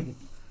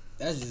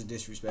 That's just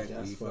disrespectful.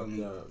 That's, you feel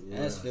me? Yeah.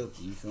 That's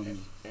filthy. You feel me?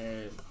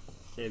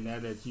 And now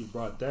that you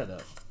brought that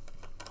up,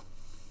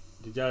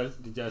 did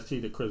y'all see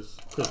the Chris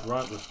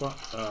Rock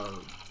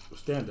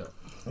stand up?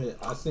 Yeah,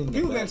 I seen.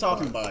 People been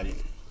talking about it.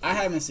 I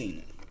haven't seen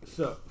it.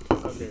 So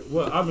okay,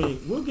 well, I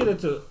mean, we'll get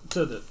into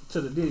the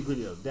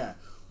nitty-gritty of that,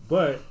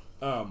 but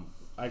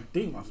I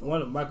think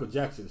one of Michael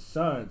Jackson's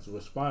sons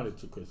responded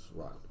to Chris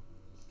Rock.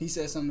 He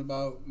said something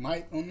about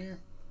Mike on there.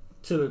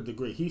 To the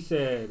degree he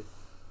said,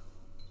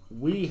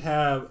 we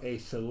have a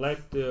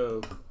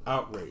selective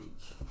outrage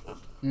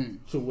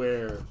to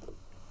where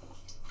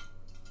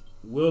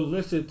we'll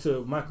listen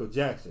to Michael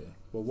Jackson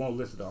but won't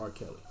listen to R.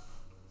 Kelly.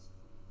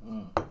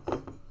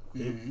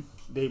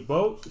 They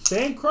both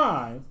same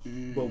crime,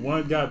 but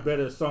one got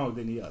better songs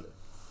than the other.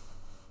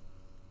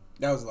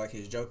 That was like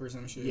his joke or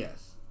some shit?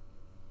 Yes.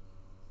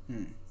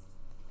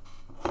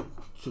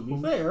 To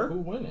be fair, who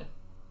winning?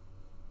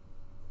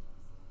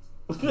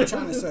 I'm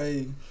trying to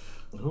say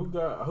who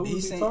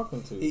was he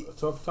talking to?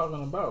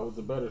 Talking about with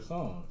the better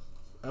songs.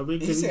 I mean,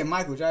 he said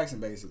Michael Jackson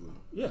basically.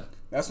 Yeah.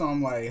 That's why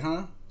I'm like,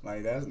 huh?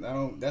 Like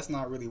that's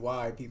not really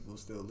why people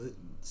still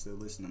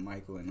listen to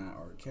Michael and not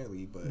R.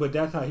 Kelly, but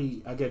that's how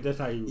he. I guess that's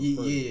how he.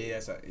 Yeah,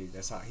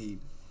 that's how he.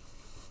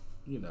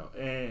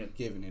 And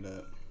giving it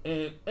up.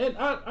 And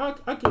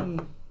I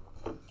can.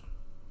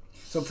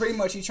 So pretty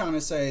much, he trying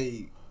to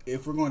say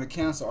if we're going to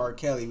cancel R.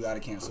 Kelly, we got to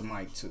cancel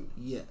Mike too.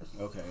 Yes.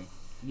 Okay.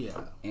 Yeah.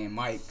 And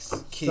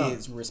Mike's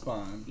kids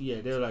respond.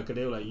 Yeah, they were like,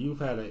 you've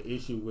had an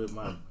issue with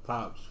my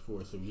pops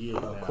for some years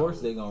now. Of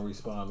course they gonna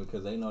respond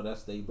because they know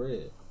that's their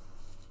bread.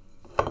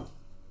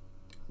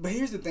 But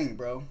here's the thing,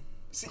 bro.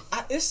 See,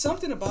 it's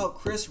something about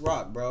Chris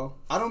Rock, bro.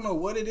 I don't know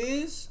what it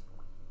is.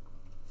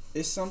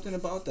 It's something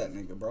about that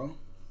nigga, bro.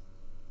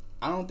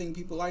 I don't think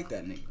people like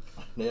that nigga.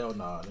 Hell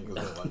nah,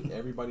 niggas like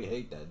everybody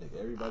hate that nigga.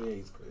 Everybody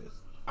hates Chris.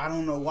 I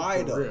don't know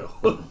why though.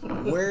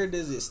 Where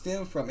does it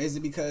stem from? Is it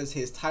because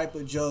his type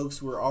of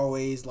jokes were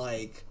always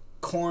like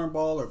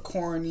cornball or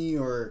corny,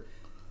 or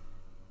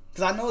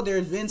because I know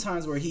there's been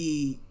times where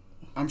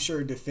I'm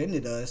sure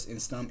defended us in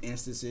some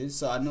instances,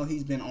 so I know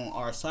he's been on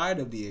our side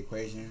of the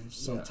equation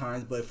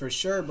sometimes. But for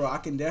sure, bro, I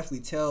can definitely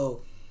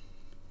tell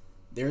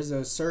there's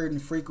a certain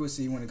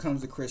frequency when it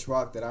comes to Chris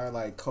Rock that our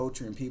like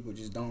culture and people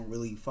just don't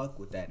really fuck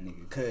with that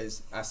nigga.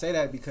 Cause I say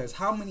that because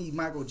how many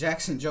Michael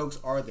Jackson jokes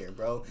are there,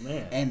 bro?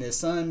 Man. And the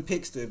son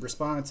picks to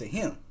respond to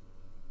him.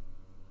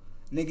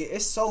 Nigga,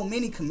 it's so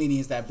many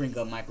comedians that bring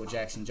up Michael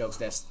Jackson jokes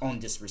that's on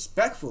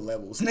disrespectful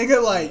levels.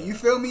 Nigga, like, you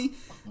feel me?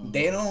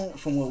 They don't,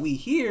 from what we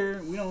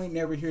hear, we don't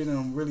never hear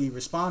them really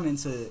responding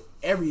to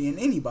every and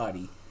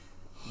anybody.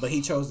 But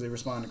he chose to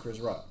respond to Chris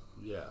Rock.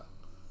 Yeah.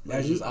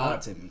 That's just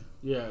odd to me.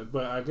 Yeah,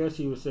 but I guess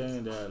he was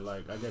saying that,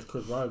 like, I guess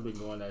Chris Rock been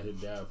going at his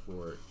dad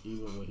for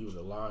even when he was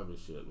alive and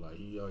shit. Like,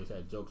 he always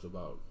had jokes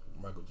about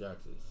Michael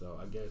Jackson. So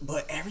I guess.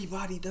 But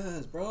everybody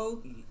does,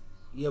 bro.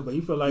 Yeah, but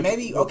he feel like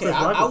maybe okay.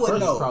 I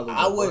would know.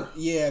 I would,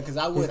 yeah, because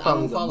I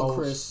don't follow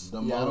Chris.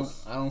 Yeah,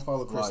 I don't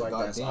follow Chris like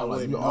that. So I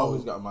would know. You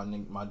always got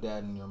my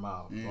dad in your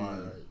mouth,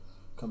 right?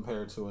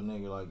 Compared to a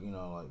nigga like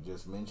like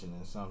just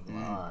mentioning something.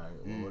 Like, all right,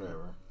 well,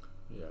 whatever.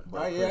 Yeah.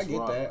 I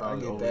get that. I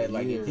get that.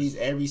 Like if he's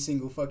every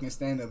single fucking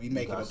stand up, you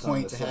make it a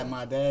point to have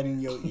my dad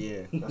in your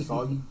That's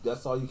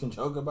all you can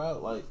joke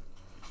about. Like,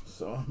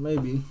 so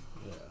maybe.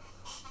 Yeah.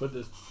 But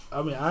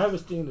I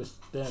haven't seen the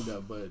stand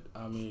up, but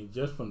I mean,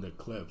 just from the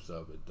clips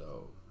of it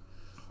though.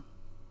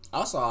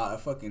 I saw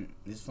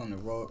this from the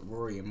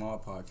Rory and Maul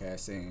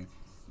podcast saying,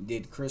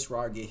 did Chris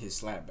Rock get his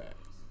slap back?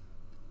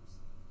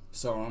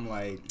 So I'm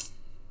like,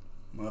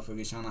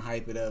 motherfuckers trying to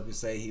hype it up and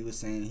say he was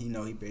saying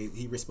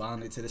he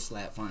responded to the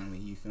slap finally.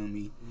 You feel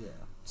me? Yeah.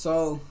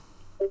 So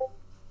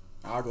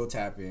I'll go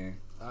tap in.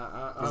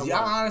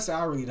 Honestly,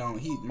 I really don't.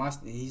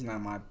 He's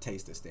not my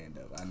taste of stand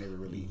up. I never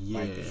really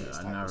liked his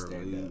type of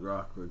stand up. Really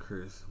rock with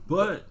Chris,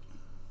 but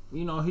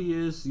he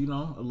is a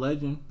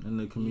legend in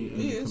the comedy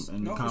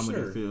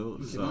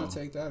field. You cannot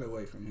take that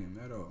away from him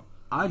at all.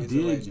 I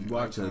did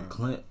watch a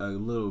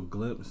little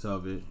glimpse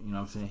of it. You know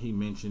what I'm saying? He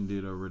mentioned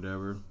it or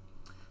whatever,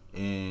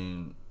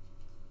 and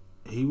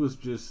he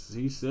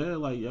said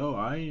like, yo,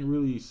 I ain't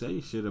really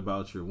say shit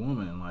about your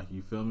woman, like,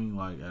 you feel me,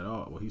 like, at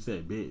all. Well, he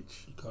said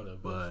bitch. He called her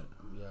bitch. But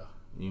yeah,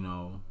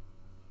 y'all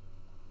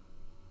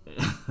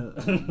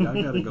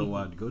gotta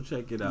go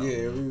check it out.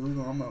 Yeah,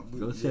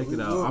 go check it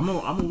out. I'm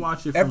gonna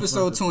watch it.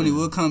 Episode 20,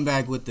 we'll come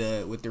back with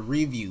the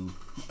review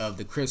of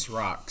the Chris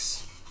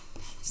Rock's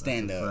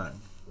stand up.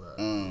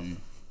 Right.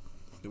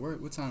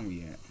 What time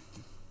we at?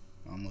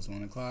 Almost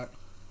 1:00.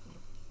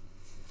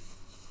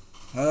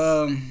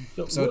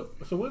 So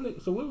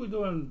what are we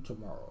doing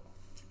tomorrow?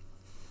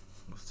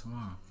 What's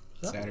tomorrow?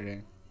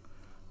 Saturday.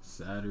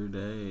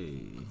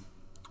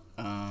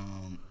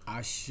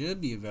 I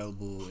should be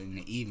available in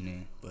the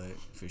evening, but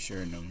for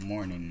sure in the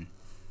morning,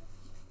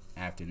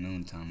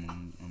 afternoon time,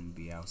 I'm gonna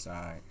be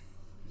outside,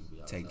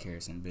 take care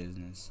of some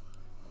business.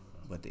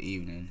 But the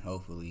evening,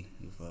 hopefully,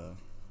 if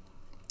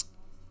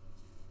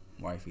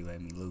wifey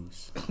let me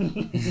loose. Man,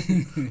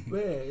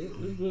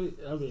 it's really,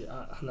 I mean,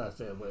 I'm not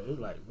saying, but it's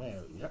like,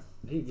 man,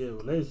 he get a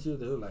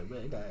relationship, it was like,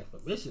 man, he gotta ask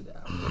permission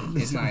now.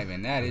 It's not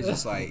even that, it's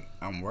just like,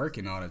 I'm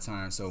working all the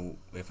time, so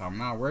if I'm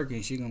not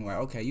working, she gonna be like,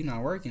 okay, you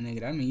not working, nigga,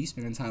 that mean you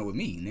spending time with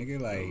me,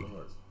 nigga, like,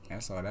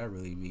 that's all that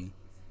really be.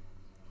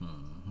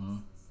 Mm-hmm.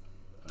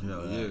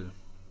 Hell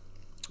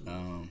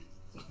yeah.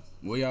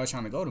 Where y'all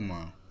trying to go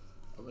tomorrow?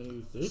 I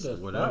mean, it's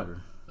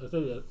whatever.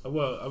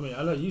 Well, I mean,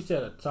 I know you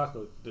said back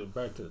to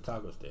the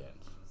taco stands.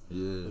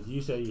 Yeah.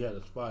 You said you had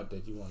a spot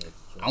that you wanted to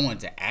try. I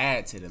wanted to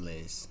add to the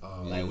list.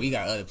 We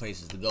got other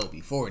places to go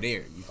before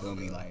there. You feel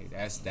me? Like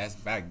that's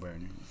back burner.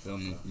 You feel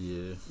me?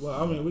 Yeah.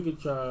 Well, I mean, we could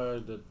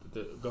try to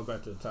go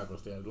back to the taco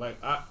stand. Like,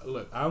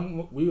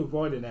 we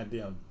avoided that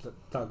damn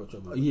taco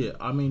truck. Yeah,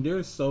 I mean,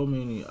 there's so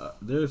many.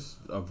 There's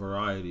a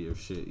variety of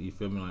shit. You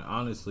feel me? Like,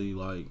 honestly,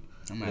 like,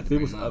 if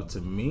it was up to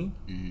me,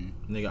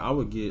 nigga, I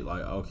would get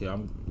like, okay,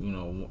 I'm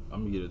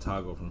gonna get a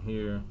taco from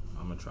here.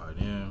 I'm gonna try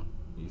them.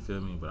 You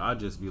feel me? But I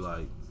just be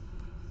like,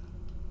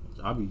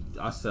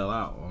 I sell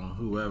out on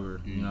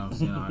whoever. You know what I'm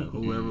saying?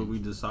 Whoever we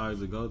decide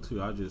to go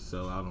to, I just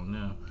sell out on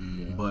them.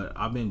 Yeah. But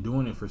I've been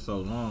doing it for so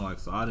long, like,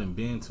 so I done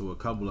been to a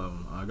couple of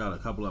them. I got a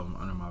couple of them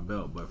under my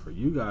belt. But for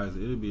you guys,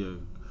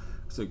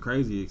 it's a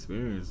crazy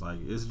experience. Like,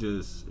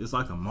 it's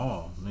like a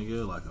mall,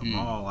 nigga. Like a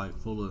mall, like,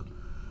 full of.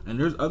 And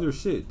there's other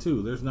shit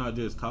too. There's not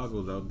just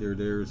tacos out there.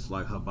 There's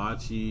like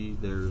hibachi.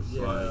 There's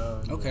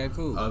okay,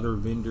 cool. Other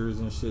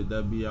vendors and shit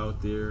that be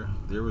out there.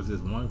 There was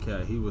this one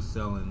cat. He was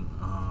selling.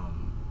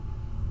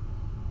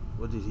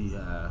 What did he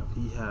have?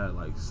 He had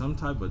like some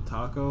type of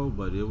taco,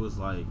 but it was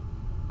like,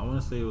 I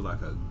want to say it was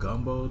like a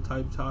gumbo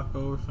type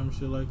taco or some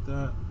shit like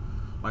that.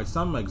 Like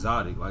some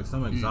exotic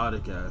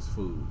ass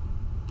food.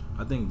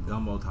 I think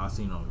gumbo I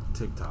seen on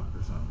TikTok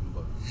or something,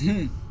 but.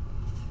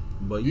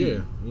 But yeah,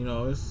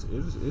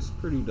 it's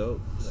pretty dope.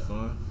 It's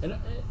fun. And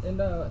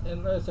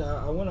let's say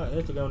I went on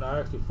Instagram and I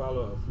actually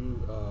follow a few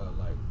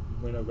like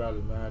Winter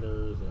Valley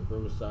Matters and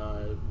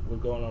Riverside,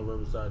 what's going on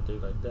Riverside,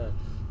 things like that.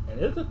 And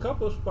there's a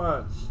couple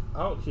spots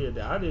out here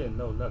that I didn't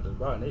know nothing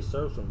about, and they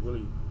serve some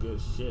really good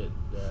shit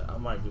that I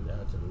might just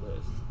add to the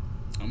list.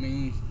 I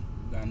mean,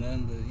 got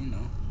nothing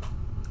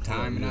but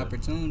time and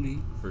opportunity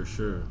for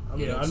sure. I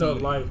mean, I know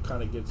life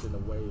kind of gets in the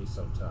way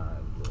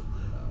sometimes, but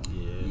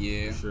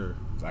yeah, for sure.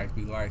 Life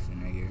be life,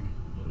 nigga.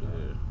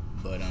 Yeah.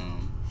 But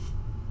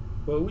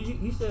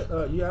you said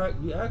you asked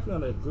me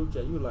on that group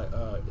chat. You were like,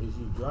 "Is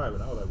you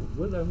driving?" I was like,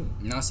 "What does that mean?"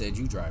 No, I said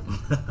you driving.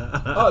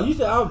 Oh, you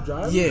said I was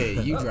driving.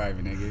 Yeah, you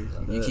driving,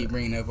 nigga. You keep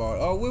bringing up all.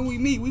 Oh, when we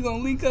meet, we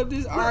gonna link up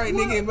this. All right,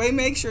 nigga. But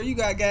make sure you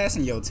got gas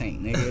in your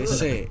tank, nigga.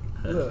 Shit.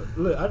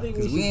 Look. I think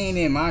we ain't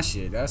in my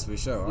shit. That's for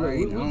sure. All right,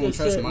 I don't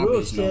trust my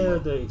we'll bitch no more. We'll share more.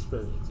 the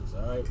experiences.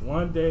 All right.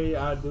 One day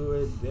I do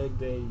it. That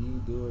day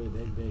you do it.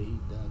 That day he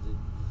does it.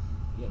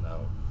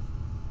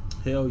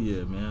 Hell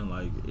yeah, man.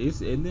 Like,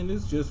 and then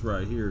it's just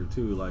right here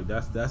too. Like,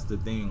 that's the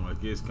thing.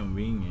 Like, it's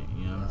convenient.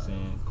 You know what I'm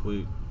saying?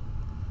 Quick.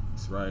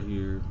 It's right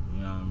here.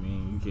 You know what I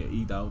mean? You can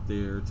eat out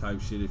there, type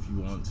shit if you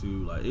want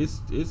to. Like,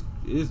 it's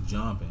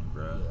jumping,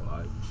 bro. Yeah.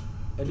 Like,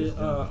 and then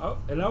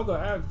and I was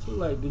gonna ask too.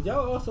 Like, did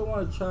y'all also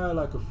want to try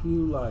like a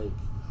few like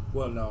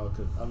Well, no,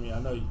 because I mean, I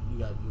know you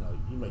got,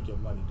 you make your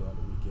money during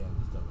the weekends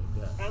and stuff like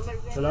that.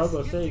 Because I was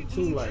gonna say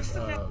too, like,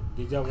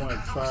 did y'all want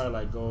to try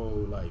like go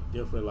like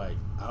different like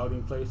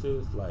outing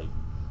places, like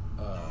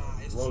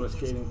roller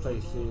skating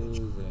places,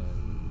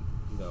 and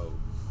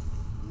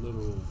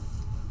little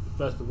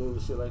festivals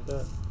and shit like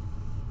that?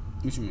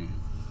 What you mean?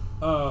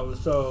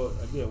 So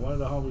again, one of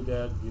the homies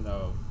that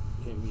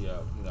hit me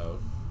up,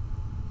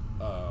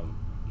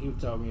 he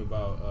was telling me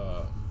about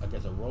I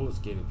guess a roller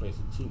skating place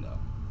in Chino.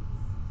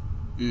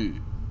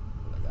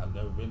 Like I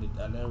never been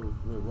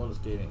roller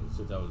skating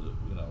since I was a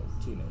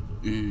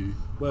teenager.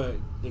 But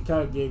it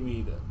kind of gave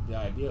me the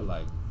idea,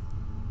 like,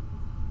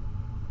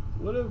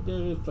 what if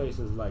there is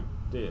places like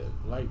that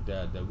we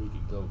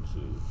could go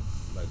to,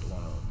 like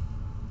on a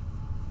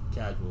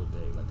casual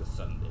day, like a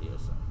Sunday or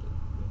something.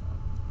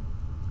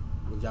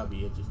 Would y'all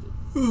be interested?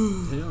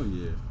 Hell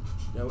yeah.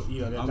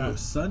 That, on a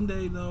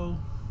Sunday though,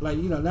 like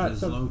not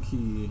it's low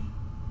key.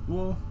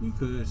 Well, we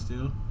could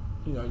still.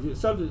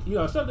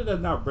 Something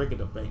that's not breaking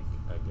the bank,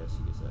 I guess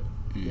you could say.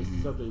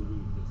 Just something we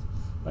just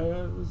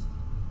let's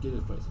get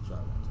this place to try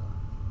one time.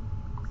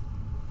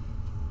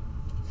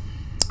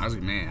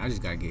 I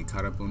just gotta get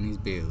caught up on these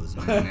bills,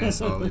 man. That's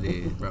all it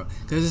is, bro.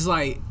 Cause it's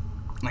like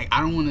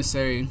I don't want to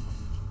say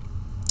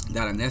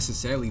that I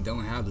necessarily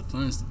don't have the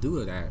funds to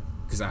do that,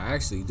 cause I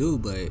actually do,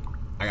 but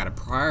I gotta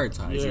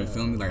prioritize. You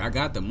feel me? Like I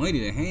got the money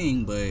to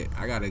hang, but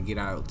I gotta get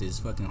out this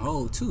fucking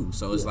hole too.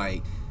 So it's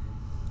like,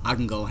 I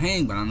can go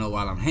hang, but I know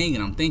while I'm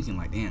hanging, I'm thinking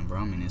like, damn, bro,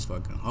 I'm in this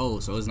fucking hole.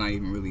 So it's not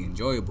even really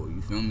enjoyable.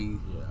 You feel me?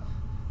 Yeah.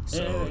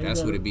 So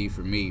that's what it be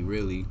for me,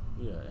 really.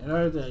 Yeah, and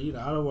other than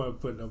I don't want to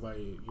put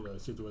nobody, in a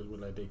situation where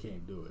like they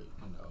can't do it.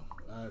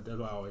 That's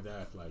why I always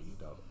ask, like,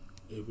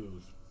 if it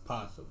was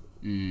possible.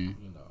 Yeah.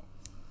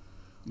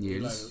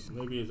 Like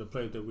maybe it's a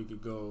place that we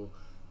could go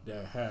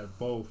that has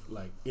both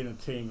like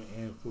entertainment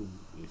and food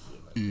and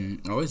shit like that.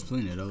 Oh, there's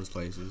plenty of those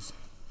places.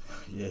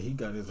 Yeah, he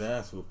got his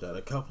ass whooped at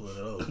a couple of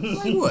those.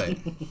 Like what?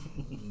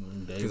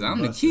 Because I'm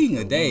the king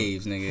of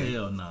Dave's, nigga.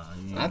 Hell nah.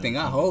 I think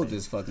I hold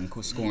this fucking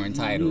scoring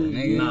title,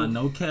 nigga. Nah,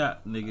 no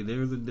cap, nigga. There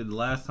was the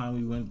last time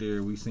we went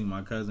there, we seen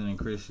my cousin and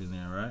Christian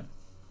there, right?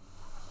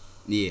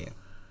 Yeah.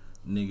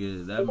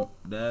 Nigga,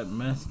 that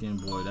Mexican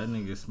boy, that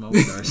nigga smoked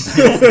our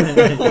shit.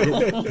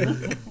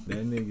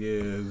 That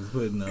nigga was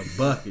putting up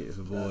buckets,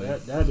 boy.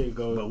 That didn't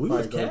go. But we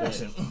was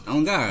cashing.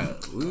 Oh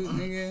God, we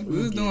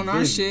was doing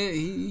our shit.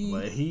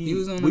 He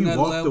was on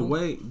another level.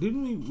 Away. Did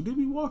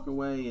we walk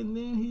away and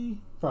then he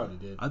probably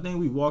did. I think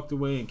we walked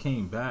away and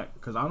came back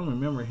because I don't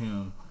remember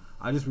him.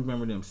 I just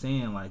remember them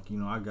saying like,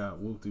 I got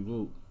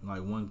whoop-de-whoop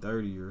like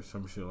 130 or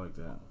some shit like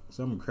that.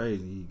 Something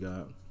crazy he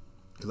got.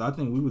 Because I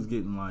think we was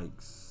getting like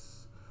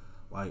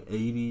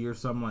 80 or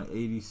something, like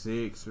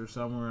 86 or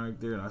somewhere right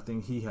there. And I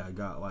think he had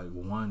got like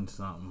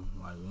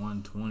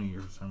 120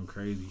 or some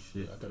crazy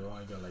shit. I thought I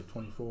only got like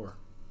 24.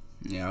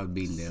 Yeah, I was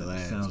beating their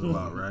ass. Sounds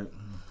about right.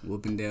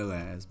 Whooping their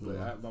ass, boy.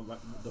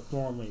 The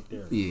form ain't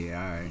there.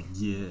 Yeah, alright.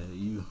 Yeah,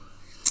 you.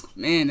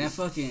 Man, that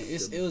fucking...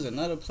 It was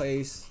another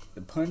place,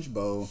 the Punch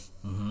Bowl.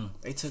 Mm-hmm.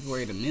 They took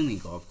away the mini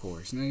golf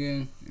course,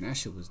 nigga. And that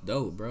shit was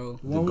dope, bro.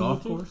 The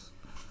golf course?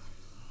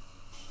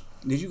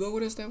 Did you go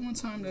with us that one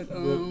time? That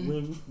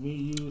when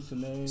you,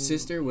 Sinead,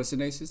 sister, was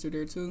Sinead's sister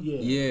there too?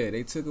 Yeah,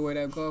 they took away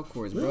that golf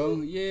course, really?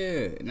 bro.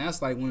 Yeah, and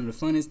that's like one of the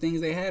funnest things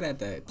they had at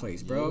that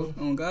place, bro.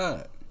 Yeah. Oh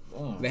God,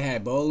 they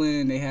had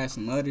bowling, they had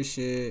some other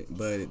shit,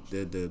 but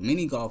the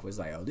mini golf was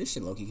like, oh, this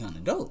shit low-key kind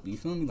of dope. You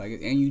feel me?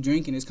 Like, and you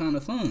drinking, it's kind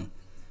of fun.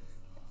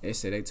 They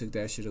said they took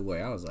that shit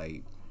away. I was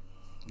like,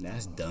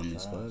 that's dumb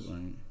as fuck.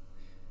 Like,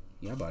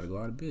 y'all about to go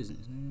out of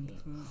business, man.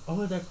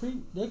 Oh, that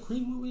Creed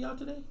movie out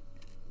today?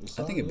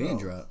 I think it been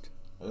dropped.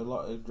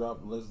 It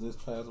dropped this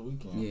past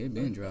weekend. Yeah, it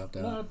been dropped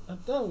out. No, I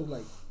thought it was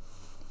like...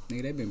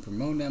 Nigga, they been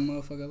promoting that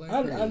motherfucker like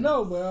crazy. I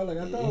know, but I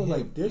thought it was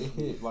like this.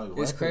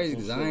 It's crazy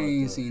because I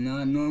ain't seen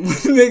none normal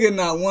nigga,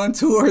 not 1,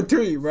 2, or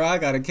 3, bro. I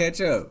gotta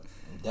catch up.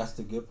 That's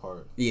the good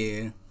part.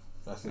 Yeah.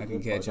 That's the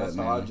good part. That's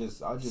how I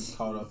just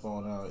caught up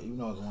on, even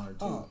though it was 1 or 2.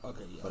 Oh,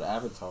 okay, yeah. But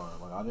Avatar,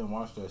 like, I didn't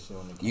watch that shit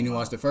when it came You didn't out.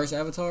 watch the first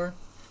Avatar?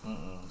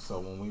 So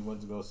when we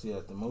went to go see it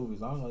at the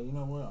movies, I was like, you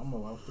know what? I'm gonna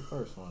watch the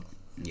first one.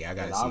 Yeah, I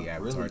gotta see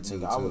Avatar really, 2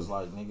 nigga, I was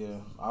like,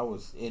 nigga, I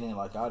was in it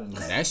like I didn't.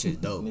 That shit's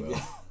dope, bro.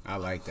 I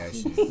like that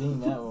shit. Seen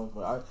that one,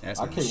 but I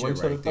can't wait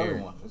till the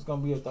third one. It's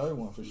gonna be a third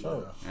one for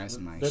sure. That's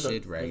my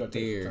shit right there.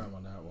 Take time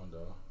on that one,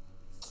 though.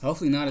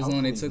 Hopefully not as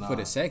long as they took for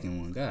the second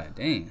one. God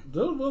damn.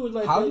 Those movies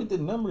like how did the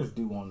numbers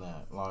do on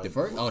that? Like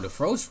the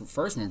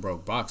first one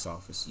broke box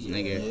office. Yeah.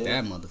 Nigga,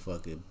 that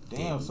motherfucker.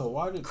 Damn. So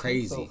why did it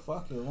take so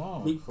fucking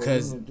long for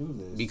them to do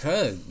this?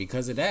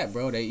 Because of that,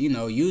 bro. They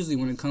usually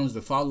when it comes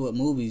to follow up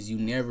movies, you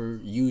never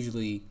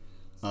usually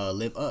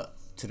live up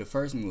to the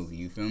first movie.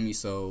 You feel me?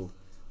 So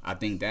I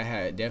think that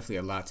had definitely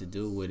a lot to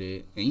do with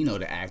it. And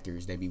the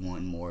actors, they be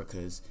wanting more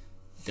because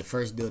the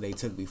first deal they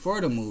took before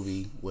the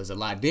movie was a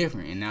lot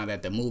different. And now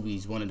that the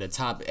movie's one of the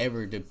top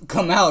ever to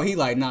come out, he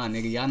like, nah,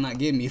 nigga, y'all not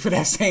getting me for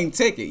that same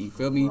ticket. You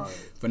feel me? Right.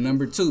 For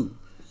number 2.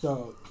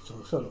 So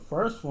the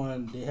first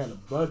one, they had a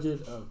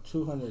budget of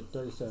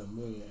 $237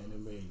 million and it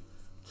made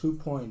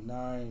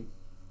 $2.9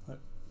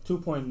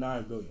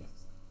 $2.9 billion.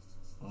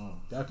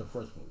 That's the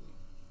first movie.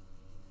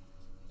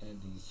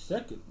 And the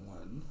second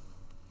one,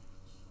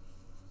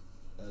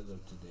 as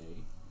of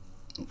today,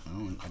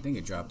 I think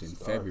it dropped in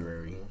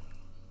February.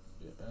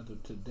 Yeah, as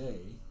of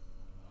today,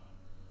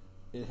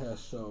 it has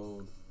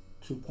sold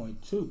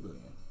 $2.2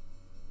 billion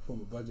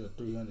from a budget of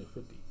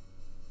 $350.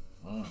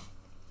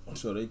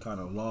 So they kind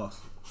of lost.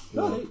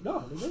 No, they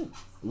didn't.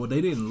 Well,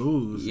 they didn't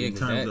lose in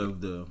terms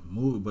of the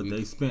movie, but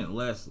they spent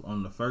less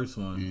on the first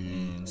one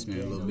and spent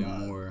a little bit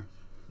more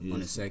on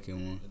the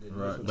second one.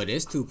 Right. But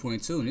it's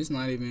 2.2, and it's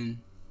not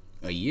even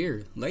a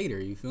year later.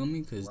 You feel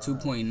me? Because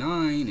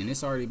 2.9, and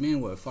it's already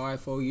been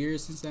 4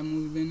 years since that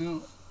movie been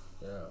out.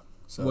 Yeah.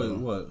 So wait,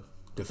 what?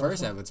 The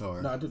first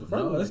Avatar. No, I did the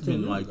first one. It's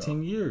been like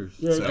 10 years.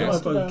 Yeah, so I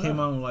thought it came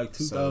out in like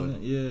 2000. So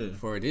yeah.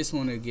 For this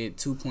one to get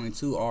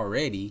 2.2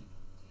 already,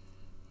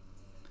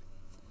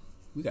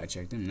 we gotta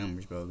check them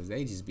numbers, bro, because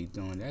they just be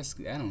doing that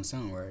don't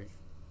sound right.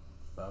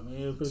 I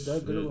mean, if it's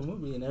that good of a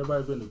movie and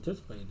everybody's been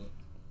anticipating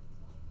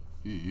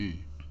it.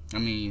 I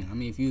mean,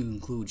 if you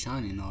include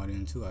China and all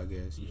them too, I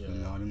guess. You feel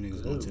me? All them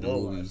niggas going to the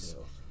movies,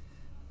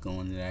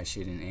 going to that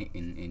shit,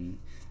 and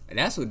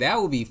that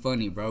would be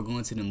funny, bro.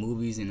 Going to the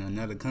movies in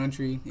another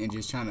country and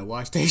just trying to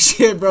watch that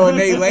shit, bro, in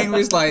their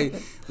language. Like,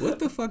 what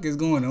the fuck is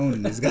going on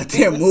in this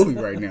goddamn movie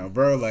right now,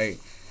 bro? Like,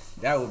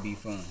 that would be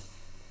fun.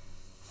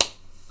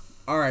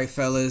 All right,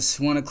 fellas,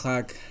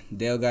 1:00.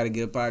 Dale got to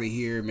get up out of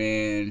here,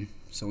 man.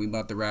 So we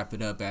about to wrap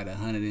it up at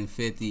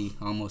 150,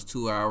 almost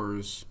 2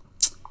 hours.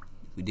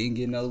 We didn't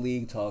get no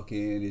league talk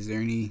in. Is there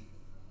any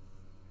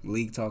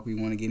league talk we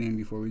want to get in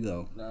before we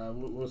go? Nah,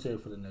 we'll save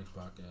it for the next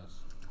podcast.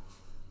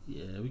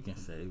 Yeah, we can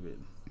save it.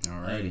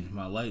 Alrighty. Hey,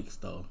 my likes,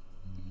 though.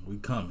 We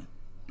coming.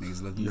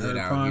 Niggas looking you good heard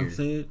out Prime here.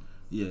 said?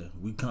 Yeah,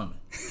 we coming.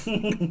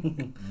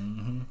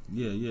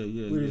 Yeah.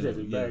 What is that,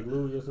 the bag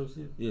Louis or some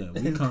shit? Yeah,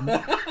 we coming.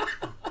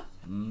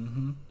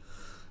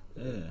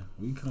 Yeah,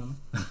 we coming.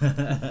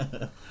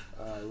 Alright,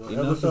 well,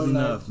 enough is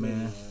enough,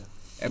 man.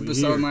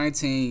 Episode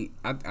 19,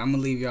 I'm going to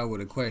leave y'all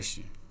with a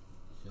question.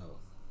 Yo.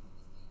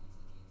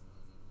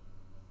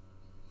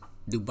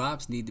 Do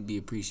bops need to be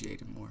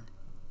appreciated more?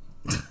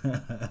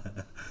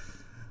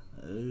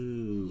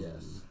 Ooh.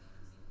 Yes.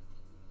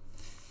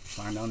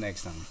 Find out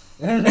next time.